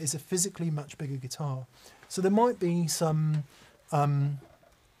middle, but it is a physically much bigger guitar. So there might be some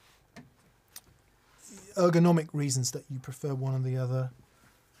ergonomic reasons that you prefer one or the other.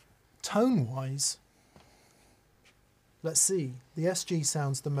 Tone-wise, let's see. The SG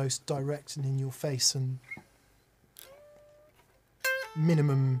sounds the most direct and in your face and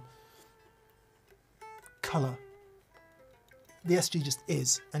minimum colour. The SG just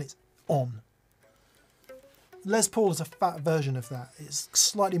is, and it's on. Les Paul is a fat version of that. It's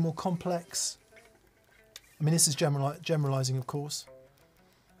slightly more complex. I mean, this is generalising, of course.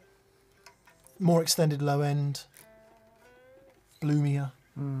 More extended low end. Bloomier.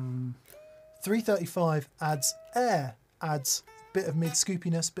 335 adds air, adds a bit of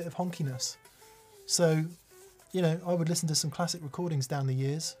mid-scoopiness, bit of honkiness. So, you know, I would listen to some classic recordings down the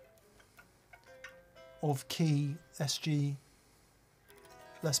years of Key, SG,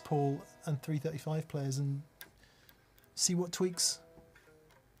 Les Paul and 335 players and see what tweaks.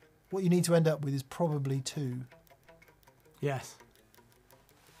 What you need to end up with is probably 2. Yes.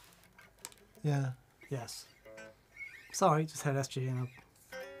 Yeah. Yes. Sorry, just had SG in.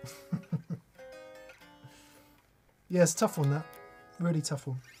 Yeah, it's a tough one, that. Really tough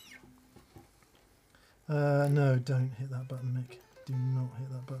one. No, don't hit that button, Mick. Do not hit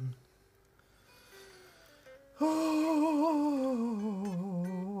that button.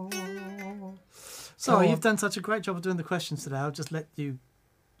 Sorry, you've done such a great job of doing the questions today. I'll just let you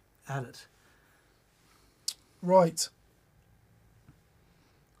add it. Right.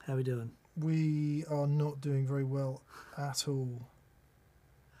 How are we doing? We are not doing very well at all.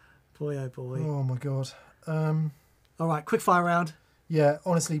 Boy, oh boy. Oh, my God. All right, quick fire round. Yeah,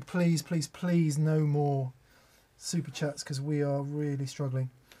 honestly, please, please, please, no more super chats because we are really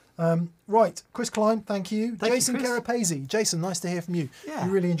struggling. Right, Chris Klein, thank you. Jason Carapazzi. Jason, nice to hear from you. Yeah.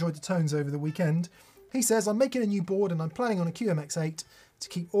 You really enjoyed the tones over the weekend. He says, I'm making a new board and I'm planning on a QMX8 to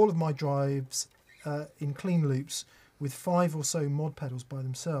keep all of my drives in clean loops with 5 or so mod pedals by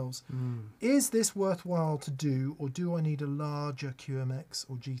themselves. Is this worthwhile to do, or do I need a larger QMX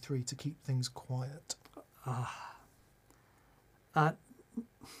or G3 to keep things quiet?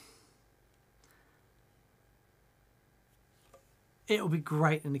 It will be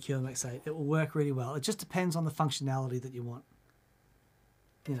great in the QMX8. It will work really well. It just depends on the functionality that you want.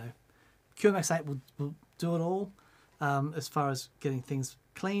 You know, QMX8 will do it all as far as getting things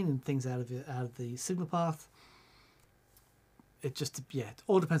clean and things out of the signal path. It just, it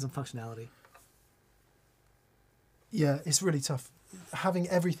all depends on functionality. Yeah, it's really tough. Having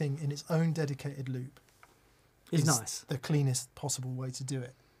everything in its own dedicated loop Is nice. the cleanest possible way to do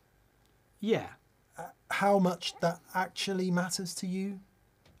it. Yeah. How much that actually matters to you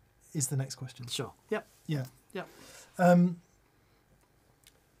is the next question. Sure. Yep. Yeah. Yep.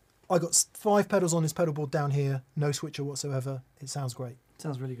 I got 5 pedals on this pedal board down here, no switcher whatsoever. It sounds great,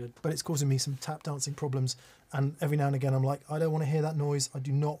 Sounds really good. but it's causing me some tap dancing problems. And every now and again, I'm like, I don't want to hear that noise. I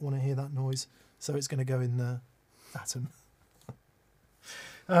do not want to hear that noise. So it's going to go in the atom.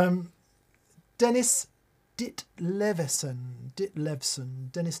 Dennis Ditlevsen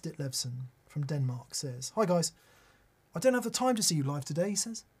from Denmark says, "Hi guys, I don't have the time to see you live today," he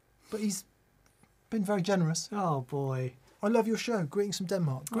says, but he's been very generous. Oh boy. I love your show. Greetings from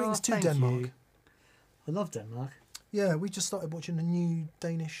Denmark. Greetings to thank Denmark. you. I love Denmark. Yeah, we just started watching a new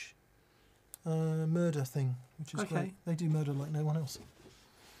Danish murder thing, which is Okay. great. They do murder like no one else.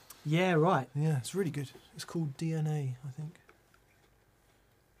 Yeah, right. Yeah, it's really good. It's called DNA, I think.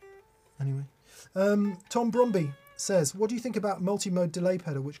 Anyway, Tom Bromby says, "What do you think about multi-mode delay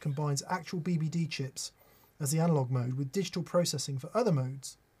pedal which combines actual BBD chips as the analog mode with digital processing for other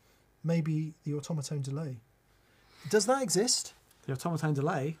modes? Maybe the automaton delay. Does that exist?" The automaton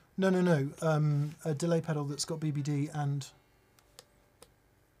delay. No. A delay pedal that's got BBD and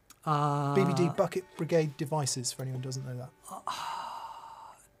BBD bucket brigade devices. For anyone who doesn't know that,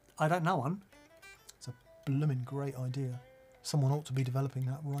 I don't know one. it's a blooming great idea. Someone ought to be developing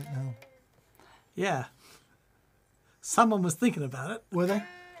that right now. Yeah. Someone was thinking about it. Were they?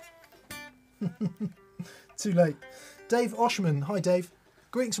 Too late. Dave Oshman. Hi, Dave.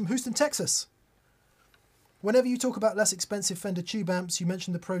 Greetings from Houston, Texas. Whenever you talk about less expensive Fender tube amps, you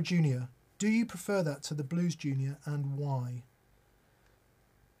mention the Pro Junior. Do you prefer that to the Blues Junior, and why?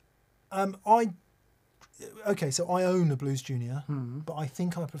 Okay, so I own a Blues Junior, but I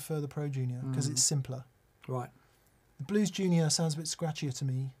think I prefer the Pro Junior because it's simpler. Right. The Blues Junior sounds a bit scratchier to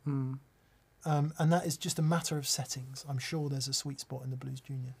me, and that is just a matter of settings. I'm sure there's a sweet spot in the Blues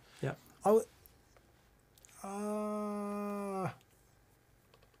Junior. Yeah.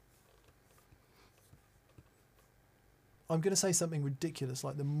 I'm going to say something ridiculous,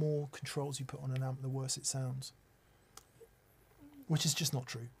 like the more controls you put on an amp, the worse it sounds. Which is just not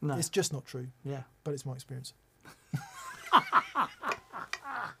true. No. It's just not true, Yeah. but it's my experience.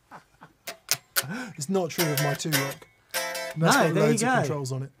 It's not true of my 2-rock. No, That's got there you loads of go.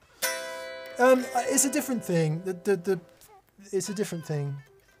 controls on it. It's a different thing. It's a different thing.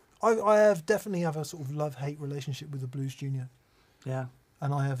 I definitely have a sort of love-hate relationship with the Blues Junior. Yeah.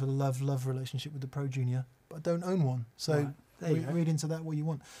 And I have a love-love relationship with the Pro Junior, but I don't own one. So Right. There you go. read into that what you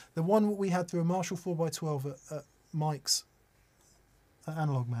want. The one we had through a Marshall 4x12 at Mike's at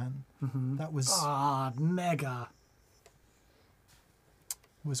Analog Man, that was Mega.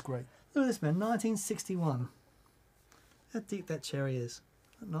 great. Look at this, man. 1961. How deep that cherry is.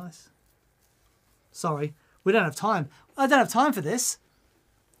 Isn't that nice? Sorry. We don't have time. I don't have time for this.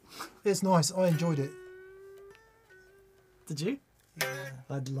 It's nice. I enjoyed it. Did you? Yeah.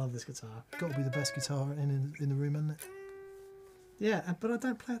 I'd love this guitar. Got to be the best guitar in the room, isn't it? Yeah, but I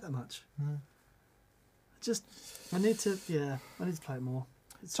don't play it that much. No. I need to play it more.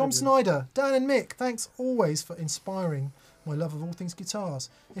 It's Tom so good. Snyder, Dan and Mick, thanks always for inspiring my love of all things guitars.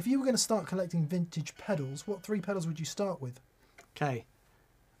 If you were going to start collecting vintage pedals, what 3 pedals would you start with? Okay.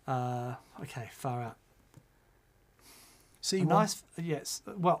 Okay, far out. C1? Nice, yes.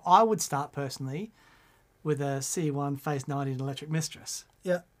 Well, I would start personally with a C1 Phase 90 and Electric Mistress.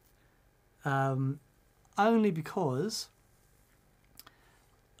 Yeah. Only because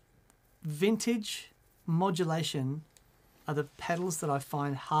vintage modulation are the pedals that I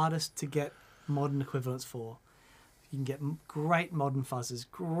find hardest to get modern equivalents for. You can get great modern fuzzes,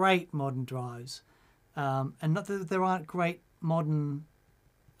 great modern drives, and not that there aren't great modern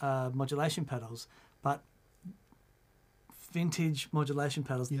modulation pedals, but vintage modulation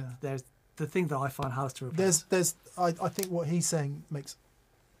pedals. Yeah. There's the thing that I find hardest to replace. I think what he's saying makes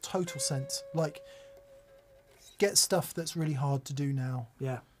total sense. Like, get stuff that's really hard to do now.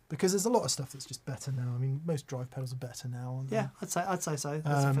 Yeah. Because there's a lot of stuff that's just better now. I mean, most drive pedals are better now, aren't they? Yeah, I'd say so.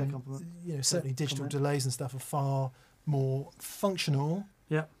 That's a fair compliment. You know, certainly digital compliment. delays and stuff are far more functional.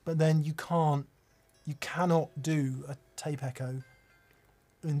 Yeah. But then you cannot do a tape echo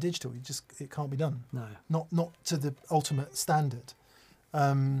in digital. It can't be done. No. Not to the ultimate standard.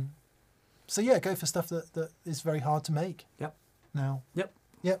 So yeah, go for stuff that is very hard to make. Yep. Now. Yep.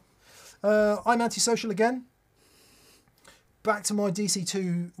 I'm antisocial again. Back to my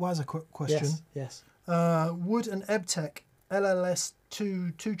DC2 Wazza question. Yes. Would an EBTEC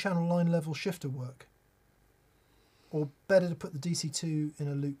LLS2 2-channel line level shifter work? Or better to put the DC2 in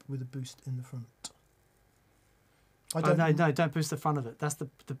a loop with a boost in the front? I don't. No, don't boost the front of it. That's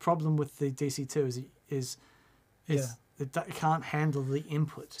the problem with the DC2 is it can't handle the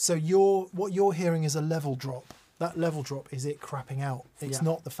input. So what you're hearing is a level drop. That level drop is it crapping out. It's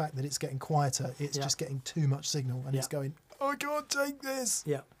not the fact that it's getting quieter. It's just getting too much signal, and it's going, I can't take this.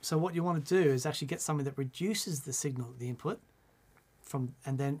 Yeah. So what you want to do is actually get something that reduces the signal at the input,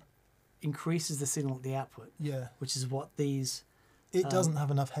 and then increases the signal at the output. Yeah. Which is what these. It doesn't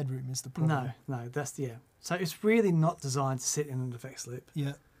have enough headroom. Is the problem? No. That's So it's really not designed to sit in an effects loop.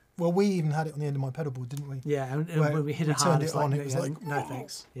 Yeah. Well, we even had it on the end of my pedal board, didn't we? Yeah, and when we hit it hard, it was like, no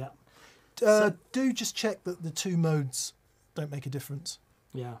thanks. Yeah. Do just check that the two modes don't make a difference.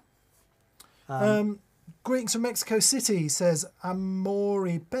 Yeah. Greetings from Mexico City, says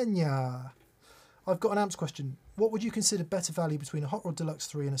Amori Peña. I've got an amps question. What would you consider better value between a Hot Rod Deluxe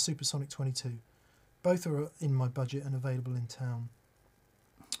 3 and a Supersonic 22? Both are in my budget and available in town.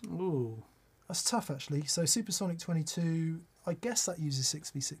 Ooh. That's tough, actually. So Supersonic 22, I guess that uses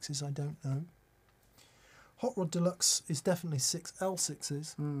 6v6s, I don't know. Hot Rod Deluxe is definitely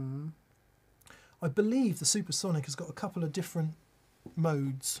 6L6s. Mm. I believe the Supersonic has got a couple of different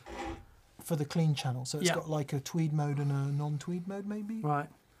modes for the clean channel. So it's got like a tweed mode and a non-tweed mode, maybe. Right.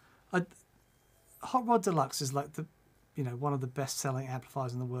 Hot Rod Deluxe is like one of the best-selling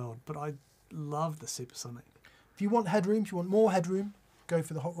amplifiers in the world, but I love the Supersonic. If you want headroom, if you want more headroom, go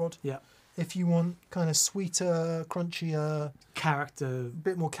for the Hot Rod. Yeah. If you want kind of sweeter, crunchier, character,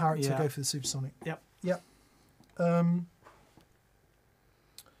 bit more character, go for the Supersonic. Yep.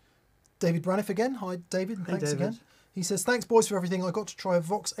 David Braniff again. Hi, David. And thanks again. He says, thanks, boys, for everything. I got to try a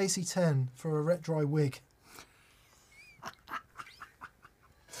Vox AC10 for a ret dry wig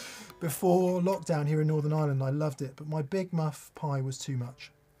before lockdown here in Northern Ireland. I loved it, but my big muff pie was too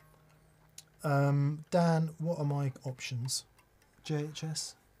much. Dan, what are my options?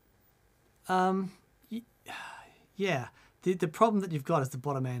 JHS? Yeah. The problem that you've got is the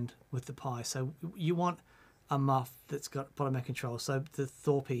bottom end with the pie. So you want a muff that's got bottom end control. So the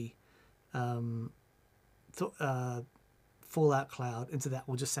Thorpe Fallout Cloud into that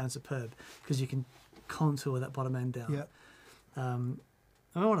will just sound superb because you can contour that bottom end down. Yeah. I mean,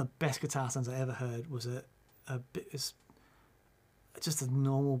 one of the best guitar sounds I ever heard was just a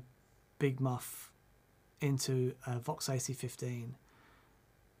normal big muff into a Vox AC15.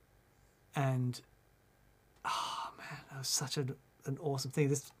 And that was such an awesome thing.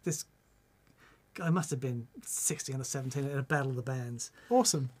 This guy must have been 16 or 17 at a battle of the bands.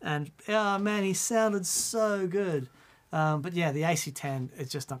 Awesome. And man, he sounded so good. But yeah, the AC10 is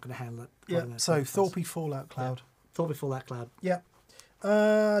just not going to handle it. Yeah. So Thorpe Fallout Cloud. Yeah. Thorpe Fallout Cloud. Yeah.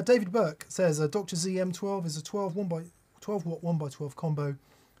 David Burke says Dr. Z M12 is a 12 watt 1x12 combo,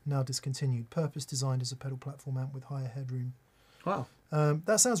 now discontinued. Purpose designed as a pedal platform amp with higher headroom. Wow.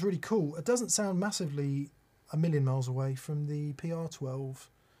 That sounds really cool. It doesn't sound massively a million miles away from the PR12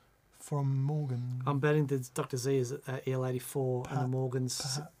 from Morgan. I'm betting that Dr. Z is at EL84 and the Morgan's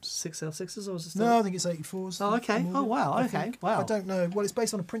 6L6s, or is it still? No, I think it's 84s. Oh, okay. Oh, wow. Okay. Wow. I don't know. Well, it's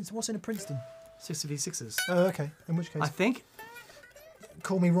based on a Princeton. What's in a Princeton? 60v6s. Oh, okay. In which case? I think.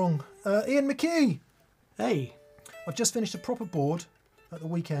 Call me wrong. Ian McKee. Hey. I've just finished a proper board at the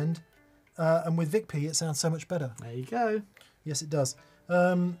weekend, and with Vic P, it sounds so much better. There you go. Yes, it does.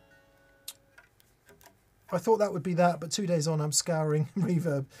 I thought that would be that, but 2 days on, I'm scouring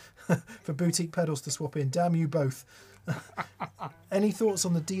Reverb for boutique pedals to swap in. Damn you both. Any thoughts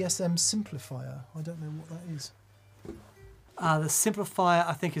on the DSM simplifier? I don't know what that is. The simplifier,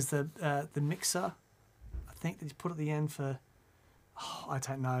 I think, is the mixer. I think that you put at the end for... Oh, I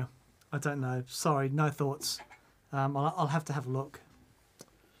don't know. Sorry, no thoughts. I'll have to have a look.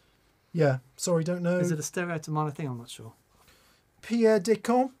 Yeah, sorry, don't know. Is it a stereo to mono thing? I'm not sure. Pierre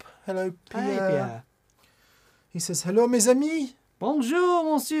Descamps. Hello, Pierre. Hey, Pierre. He says, hello, mes amis. Bonjour,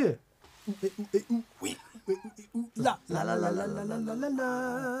 monsieur. Oui. La la la la la la la la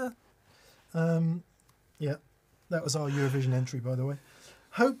la. Yeah, that was our Eurovision entry, by the way.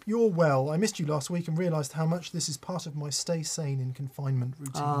 Hope you're well. I missed you last week and realised how much this is part of my stay sane in confinement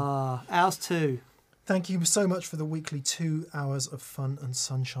routine. Ours too. Thank you so much for the weekly 2 hours of fun and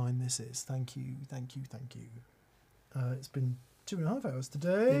sunshine this is. Thank you. It's been 2.5 hours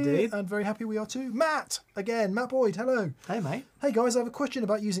today. Indeed. And very happy we are too. Matt Boyd, hello. Hey, mate. Hey, guys, I have a question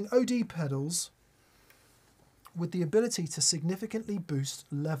about using OD pedals with the ability to significantly boost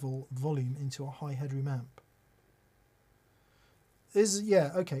level volume into a high headroom amp.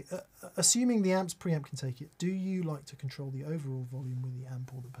 Assuming the amp's preamp can take it, do you like to control the overall volume with the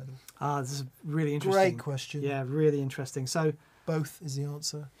amp or the pedal? This is really interesting. Great question. Yeah, really interesting. So both is the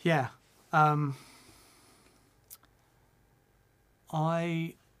answer. Yeah. One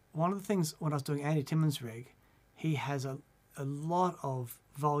of the things when I was doing Andy Timmons' rig, he has a lot of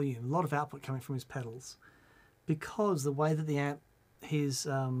volume, a lot of output coming from his pedals, because the way that the amp, his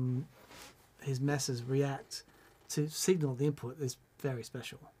messes react to signal the input is very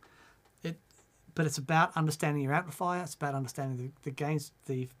special. But it's about understanding your amplifier. It's about understanding the gains,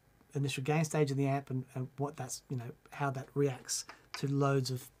 the initial gain stage of the amp, and what that's, how that reacts to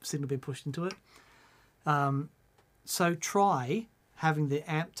loads of signal being pushed into it. So try having the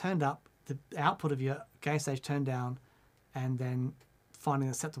amp turned up, the output of your gain stage turned down, and then finding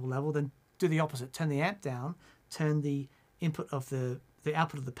an acceptable level. Then do the opposite. Turn the amp down, turn the input of the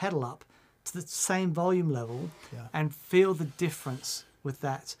output of the pedal up to the same volume level, and feel the difference with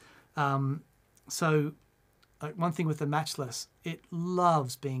that. So like one thing with the Matchless, it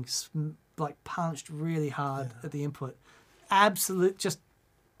loves being punched really hard at the input. Absolute, just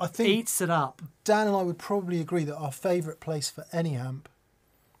I think eats it up. Dan and I would probably agree that our favourite place for any amp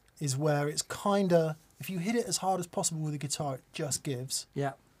is where it's kind of, if you hit it as hard as possible with a guitar, it just gives.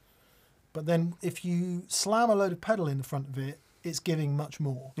 Yeah. But then if you slam a load of pedal in the front of it, it's giving much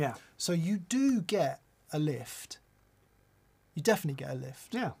more. Yeah. So you do get a lift. You definitely get a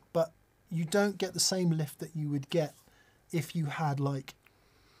lift. Yeah. But you don't get the same lift that you would get if you had like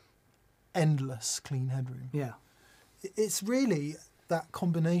endless clean headroom. Yeah. It's really that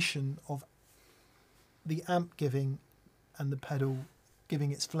combination of the amp giving and the pedal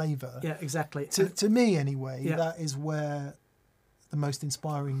giving its flavour. Yeah, exactly. To me anyway, that is where the most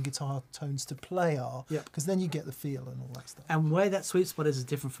inspiring guitar tones to play are, because then you get the feel and all that stuff. And where that sweet spot is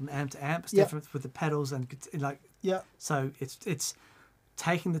different from amp to amp. It's different with the pedals and So it's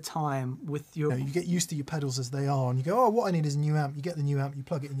taking the time with your. You get used to your pedals as they are, and you go, "Oh, what I need is a new amp." You get the new amp, you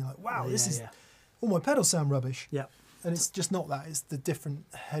plug it, and you're like, "Wow, this is all my pedals sound rubbish." Yeah. And it's just not that. It's the different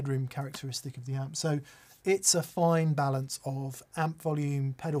headroom characteristic of the amp. So it's a fine balance of amp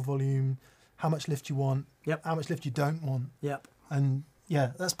volume, pedal volume, how much lift you want, how much lift you don't want. Yep. And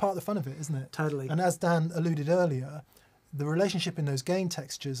that's part of the fun of it, isn't it? Totally. And as Dan alluded earlier, the relationship in those gain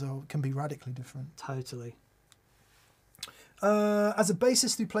textures can be radically different. Totally. As a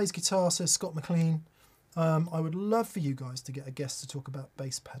bassist who plays guitar, says Scott McLean, I would love for you guys to get a guest to talk about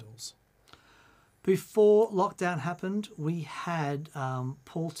bass pedals. Before lockdown happened, we had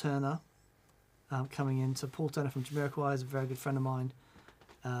Paul Turner coming in. So Paul Turner from Jamiroquai is a very good friend of mine,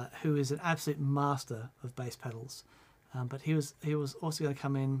 who is an absolute master of bass pedals. But he was also going to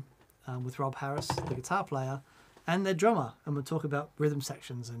come in with Rob Harris, the guitar player, and their drummer, and we'll talk about rhythm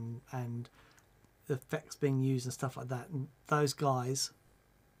sections and the effects being used and stuff like that. And those guys,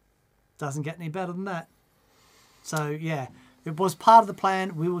 doesn't get any better than that. So yeah, it was part of the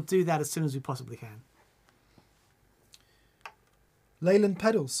plan. We will do that as soon as we possibly can. Leyland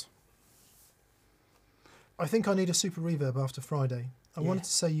pedals. I think I need a super reverb after Friday. I wanted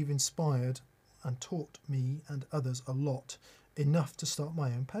to say you've inspired and taught me and others a lot, enough to start my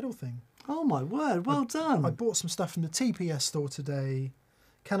own pedal thing. Oh my word, well done. I bought some stuff from the TPS store today.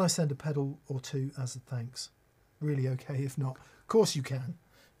 Can I send a pedal or two as a thanks? Really okay if not. Of course you can.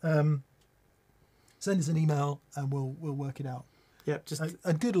 Send us an email and we'll work it out. Yep, just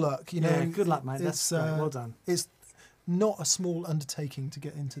and good luck. Good luck, mate. That's great. Well done. It's not a small undertaking to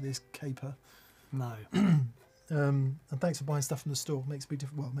get into this caper. No. And thanks for buying stuff from the store. Makes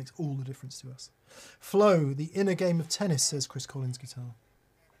makes all the difference to us. Flow, the inner game of tennis, says Chris Collins Guitar.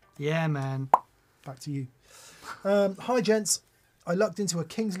 Yeah, man. Back to you. Hi, gents. I lucked into a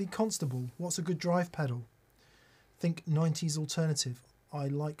Kingsley Constable. What's a good drive pedal? Think 90s alternative. I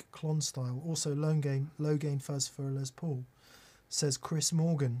like Klon style. Also low gain fuzz for a Les Paul, says Chris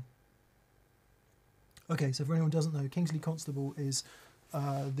Morgan. Okay, so for anyone who doesn't know, Kingsley Constable is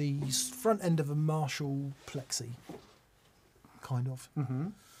the front end of a Marshall Plexi, kind of. Mm-hmm.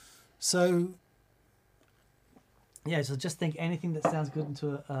 So, yeah, so just think anything that sounds good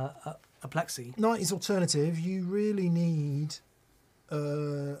into a Plexi. 90s alternative, you really need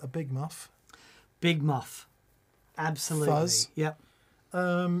a big muff. Big muff. Absolutely. Fuzz. Yep.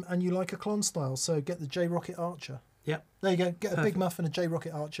 And you like a Klon style, so get the J Rocket Archer. Yep. There you go. Get a big muff and a J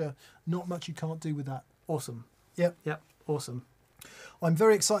Rocket Archer. Not much you can't do with that. Awesome. Yep. Yep. Awesome. I'm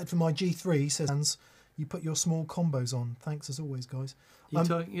very excited for my G3, says Hans. You put your small combos on. Thanks as always, guys. You're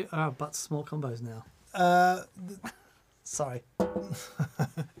talking but small combos now. Sorry.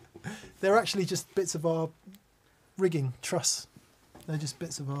 They're actually just bits of our rigging truss. They're just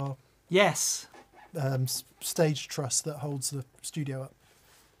bits of our stage truss that holds the studio up.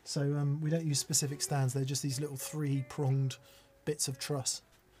 So we don't use specific stands. They're just these little 3-pronged bits of truss.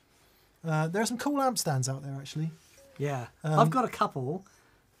 There are some cool amp stands out there, actually. Yeah, I've got a couple,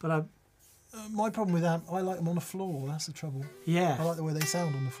 but my problem with amp, I like them on the floor. That's the trouble. Yeah, I like the way they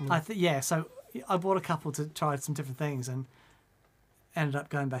sound on the floor. So I bought a couple to try some different things and ended up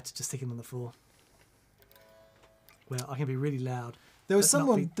going back to just sticking them on the floor. Well, I can be really loud. There was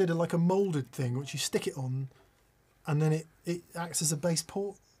someone did like a moulded thing, which you stick it on, and then it acts as a bass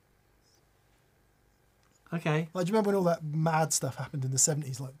port. Okay. Like, do you remember when all that mad stuff happened in the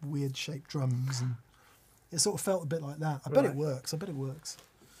 70s, like weird shaped drums? And it sort of felt a bit like that. I bet it works.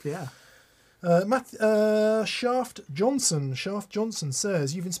 Yeah. Shaft Johnson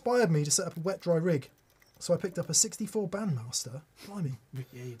says, you've inspired me to set up a wet-dry rig. So I picked up a 64 Bandmaster, blimey,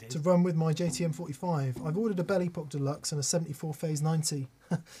 Yeah, you did. to run with my JTM 45. I've ordered a Belly Pop Deluxe and a 74 Phase 90.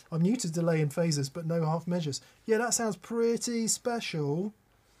 I'm new to delay in phases, but no half measures. Yeah, that sounds pretty special.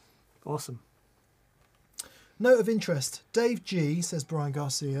 Awesome. Note of interest, Dave G, says Brian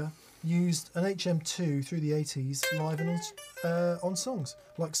Garcia, used an HM2 through the 80s live and on songs,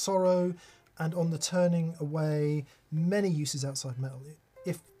 like Sorrow and On the Turning Away, many uses outside metal.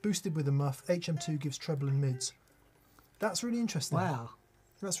 If boosted with a muff, HM2 gives treble and mids. That's really interesting. Wow.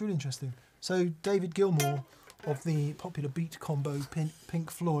 That's really interesting. So David Gilmour of the popular beat combo Pink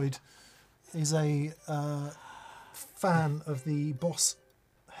Floyd is a fan of the Boss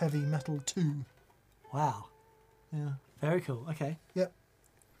Heavy Metal 2. Wow. Yeah. Very cool. Okay. Yep.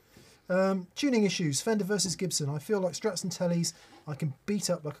 Tuning issues, Fender versus Gibson. I feel like Strats and Tellys I can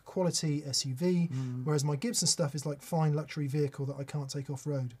beat up like a quality SUV, whereas my Gibson stuff is like fine luxury vehicle that I can't take off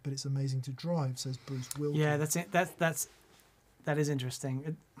road, but it's amazing to drive, says Bruce Wilkie. Yeah, that's it. That is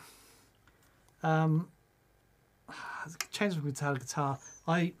interesting. Change from guitar to guitar.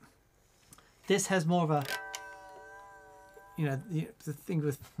 This has more of a, the thing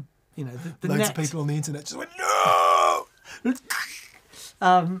with, the Loads net. of people on the internet just went, no!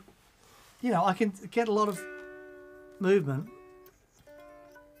 I can get a lot of movement.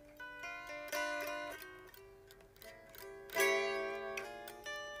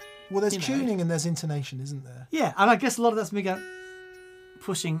 Well, there's tuning and there's intonation, isn't there? Yeah, and I guess a lot of that's me going,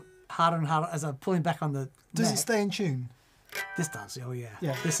 pushing harder and harder as I'm pulling back on the Does neck. it stay in tune? This does, oh yeah.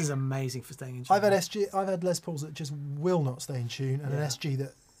 Yeah. This is amazing for staying in tune. I've had Les Pauls that just will not stay in tune, and an SG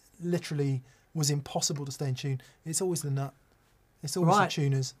that literally was impossible to stay in tune. It's always the nut. It's always the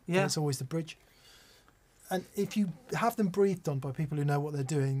tuners. Yeah. And it's always the bridge. And if you have them breathed on by people who know what they're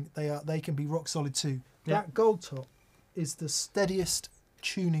doing, they can be rock solid too. Yeah. That Gold Top is the steadiest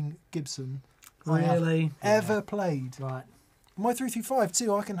tuning Gibson I Really? have ever played. Right. My 335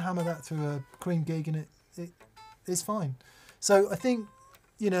 too, I can hammer that through a Cream gig and it's fine. So I think,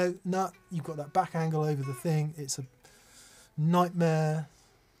 nut, you've got that back angle over the thing. It's a nightmare,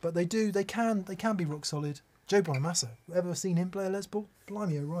 but they can be rock solid. Joe Blimassa, ever seen him play a Les Paul?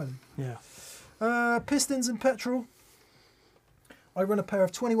 Blimey O'Reilly. Yeah. Pistons and petrol. I run a pair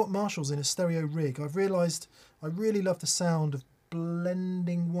of 20 watt Marshalls in a stereo rig. I've realised I really love the sound of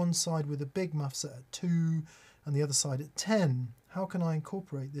blending one side with a big muff set at 2 and the other side at 10. How can I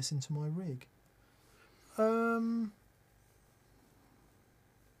incorporate this into my rig?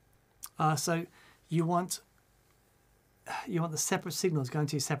 So you want the separate signals going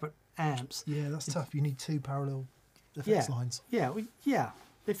to your separate amps. Yeah, that's tough. You need 2 parallel effects lines. Yeah,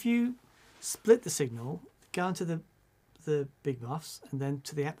 If you split the signal, go into the big muffs and then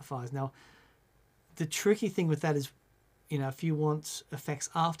to the amplifiers. Now, the tricky thing with that is, if you want effects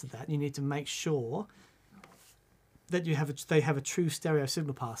after that, you need to make sure that they have a true stereo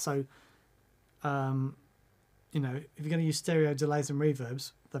signal path. So, if you're going to use stereo delays and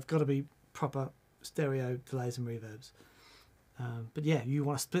reverbs, they've got to be proper stereo delays and reverbs. But yeah, you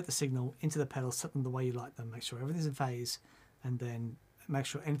want to split the signal into the pedals, set them the way you like them, make sure everything's in phase, and then make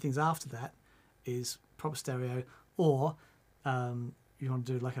sure anything's after that is proper stereo. Or you want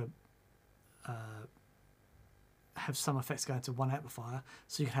to do like have some effects going to one amplifier,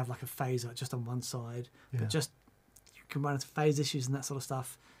 so you can have like a phaser just on one side, but just you can run into phase issues and that sort of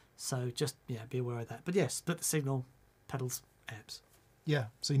stuff. So just be aware of that. But yeah, split the signal, pedals, amps. Yeah,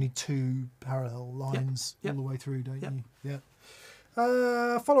 so you need 2 parallel lines all the way through, don't you? Yeah.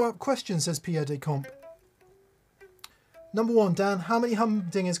 Follow-up question, says Pierre Descamps. Number 1, Dan, how many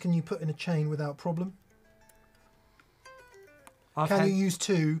humdingers can you put in a chain without problem? Can you use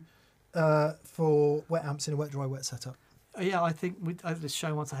 2 for wet amps in a wet, dry, wet setup? Yeah, I think I did a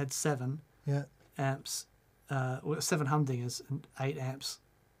show once I had 7 amps, 7 humdingers and 8 amps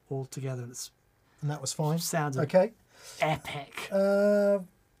all together. And that was fine? Sounded okay. Epic.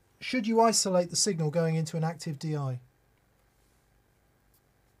 Should you isolate the signal going into an active DI?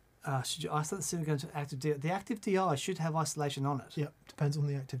 Should you isolate the signal going to active DI? The active DI should have isolation on it. Yep, depends on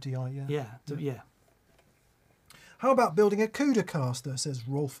the active DI, Yeah. How about building a CUDA caster, says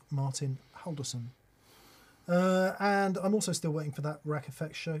Rolf Martin Halderson. And I'm also still waiting for that Rack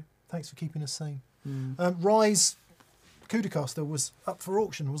Effects show. Thanks for keeping us sane. Mm. Rise Kudacaster was up for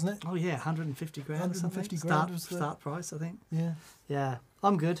auction, wasn't it? Oh yeah, 150 grand. 150 something. grand was the start price, I think. Yeah. Yeah,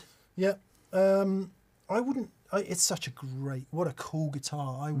 I'm good. Yeah. I wouldn't. It's such a great. What a cool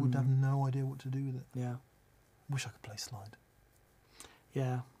guitar. I would have no idea what to do with it. Yeah. Wish I could play slide.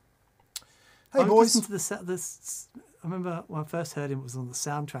 Yeah. Hey I boys. listened to this. I remember when I first heard him, it was on the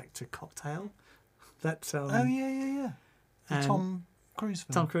soundtrack to Cocktail. That. Oh yeah. The and Tom Cruise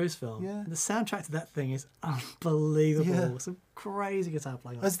film. Tom Cruise film. Yeah. The soundtrack to that thing is unbelievable. Yeah. Some crazy guitar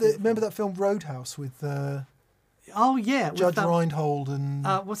playing. Remember that film Roadhouse with Oh yeah, Judge with that, Reinhold and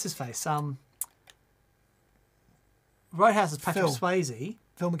what's his face? Roadhouse is Patrick Phil. Swayze.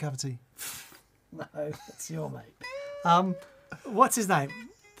 Phil McCafferty. No, that's your mate. What's his name?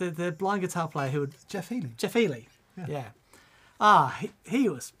 The blind guitar player who would Jeff Healey. Jeff Healey. Yeah. Yeah. He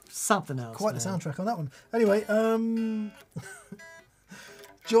was something else. Quite man. the soundtrack on that one. Anyway,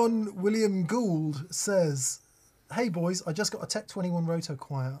 John William Gould says, "Hey boys, I just got a Tech 21 Roto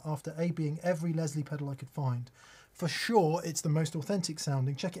Choir after A-Bing every Leslie pedal I could find. For sure, it's the most authentic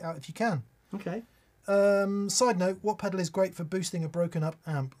sounding. Check it out if you can. Okay. Side note, what pedal is great for boosting a broken up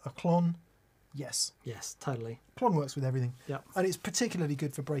amp? A Klon? Yes. Yes, totally. Klon works with everything. Yep. And it's particularly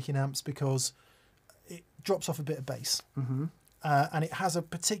good for breaking amps because it drops off a bit of bass. Mm-hmm. And it has a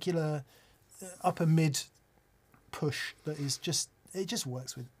particular upper mid push that is it just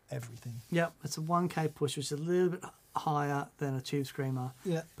works with everything. Yep. It's a 1K push, which is a little bit higher than a Tube Screamer.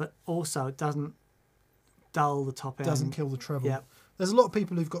 Yeah. But also it doesn't dull the top end. Doesn't kill the treble. Yep. There's a lot of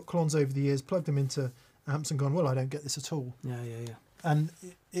people who've got Klons over the years, plugged them into amps and gone, well, I don't get this at all. Yeah. And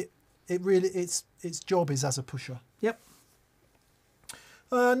it really, its job is as a pusher. Yep.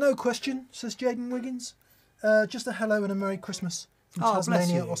 No question, says Jaden Wiggins. Just a hello and a Merry Christmas from Oh, bless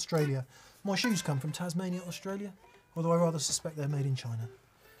Tasmania, you. Australia. My shoes come from Tasmania, Australia, although I rather suspect they're made in China.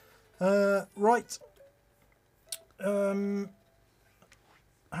 Right. How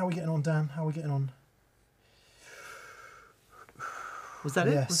are we getting on, Dan? How are we getting on? Was that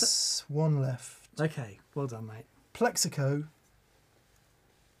it? Yes, one left. Okay. Well done, mate. Plexico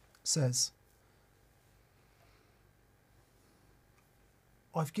says,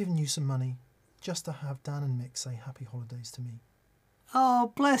 I've given you some money just to have Dan and Mick say happy holidays to me.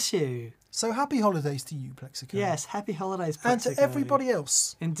 Oh, bless you. So happy holidays to you, Plexico. Yes, happy holidays, And to Plexico. everybody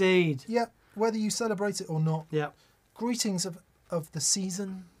else. Indeed. Yep, whether you celebrate it or not. Yep. Greetings of the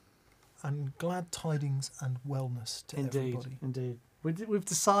season and glad tidings and wellness to everybody. Indeed. We've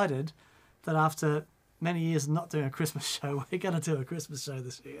decided that after many years of not doing a Christmas show, we're going to do a Christmas show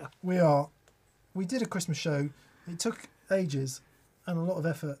this year. We are. We did a Christmas show. It took ages and a lot of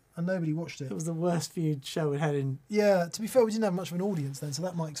effort and nobody watched it. It was the worst viewed show we had in... Yeah, to be fair, we didn't have much of an audience then, so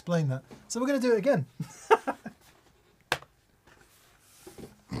that might explain that. So we're going to do it again.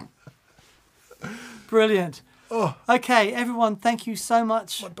 Brilliant. Oh, Okay, everyone, thank you so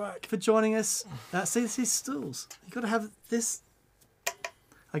much my back. for joining us. See, this is stools. You've got to have this...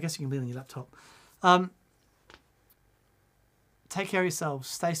 I guess you can be on your laptop. Take care of yourselves.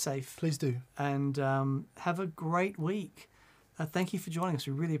 Stay safe. Please do. And have a great week. Thank you for joining us.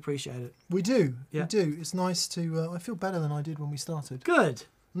 We really appreciate it. We do. Yeah. We do. It's nice to... I feel better than I did when we started. Good.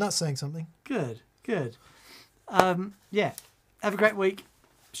 And that's saying something. Good. Yeah. Have a great week.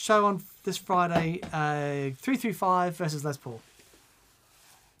 Show on this Friday, 335 versus Les Paul.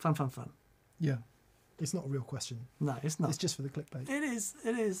 Fun. Yeah. It's not a real question. No, it's not. It's just for the clickbait. It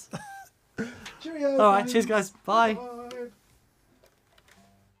is. Cheerio. All right. Cheers, guys. Bye. Bye.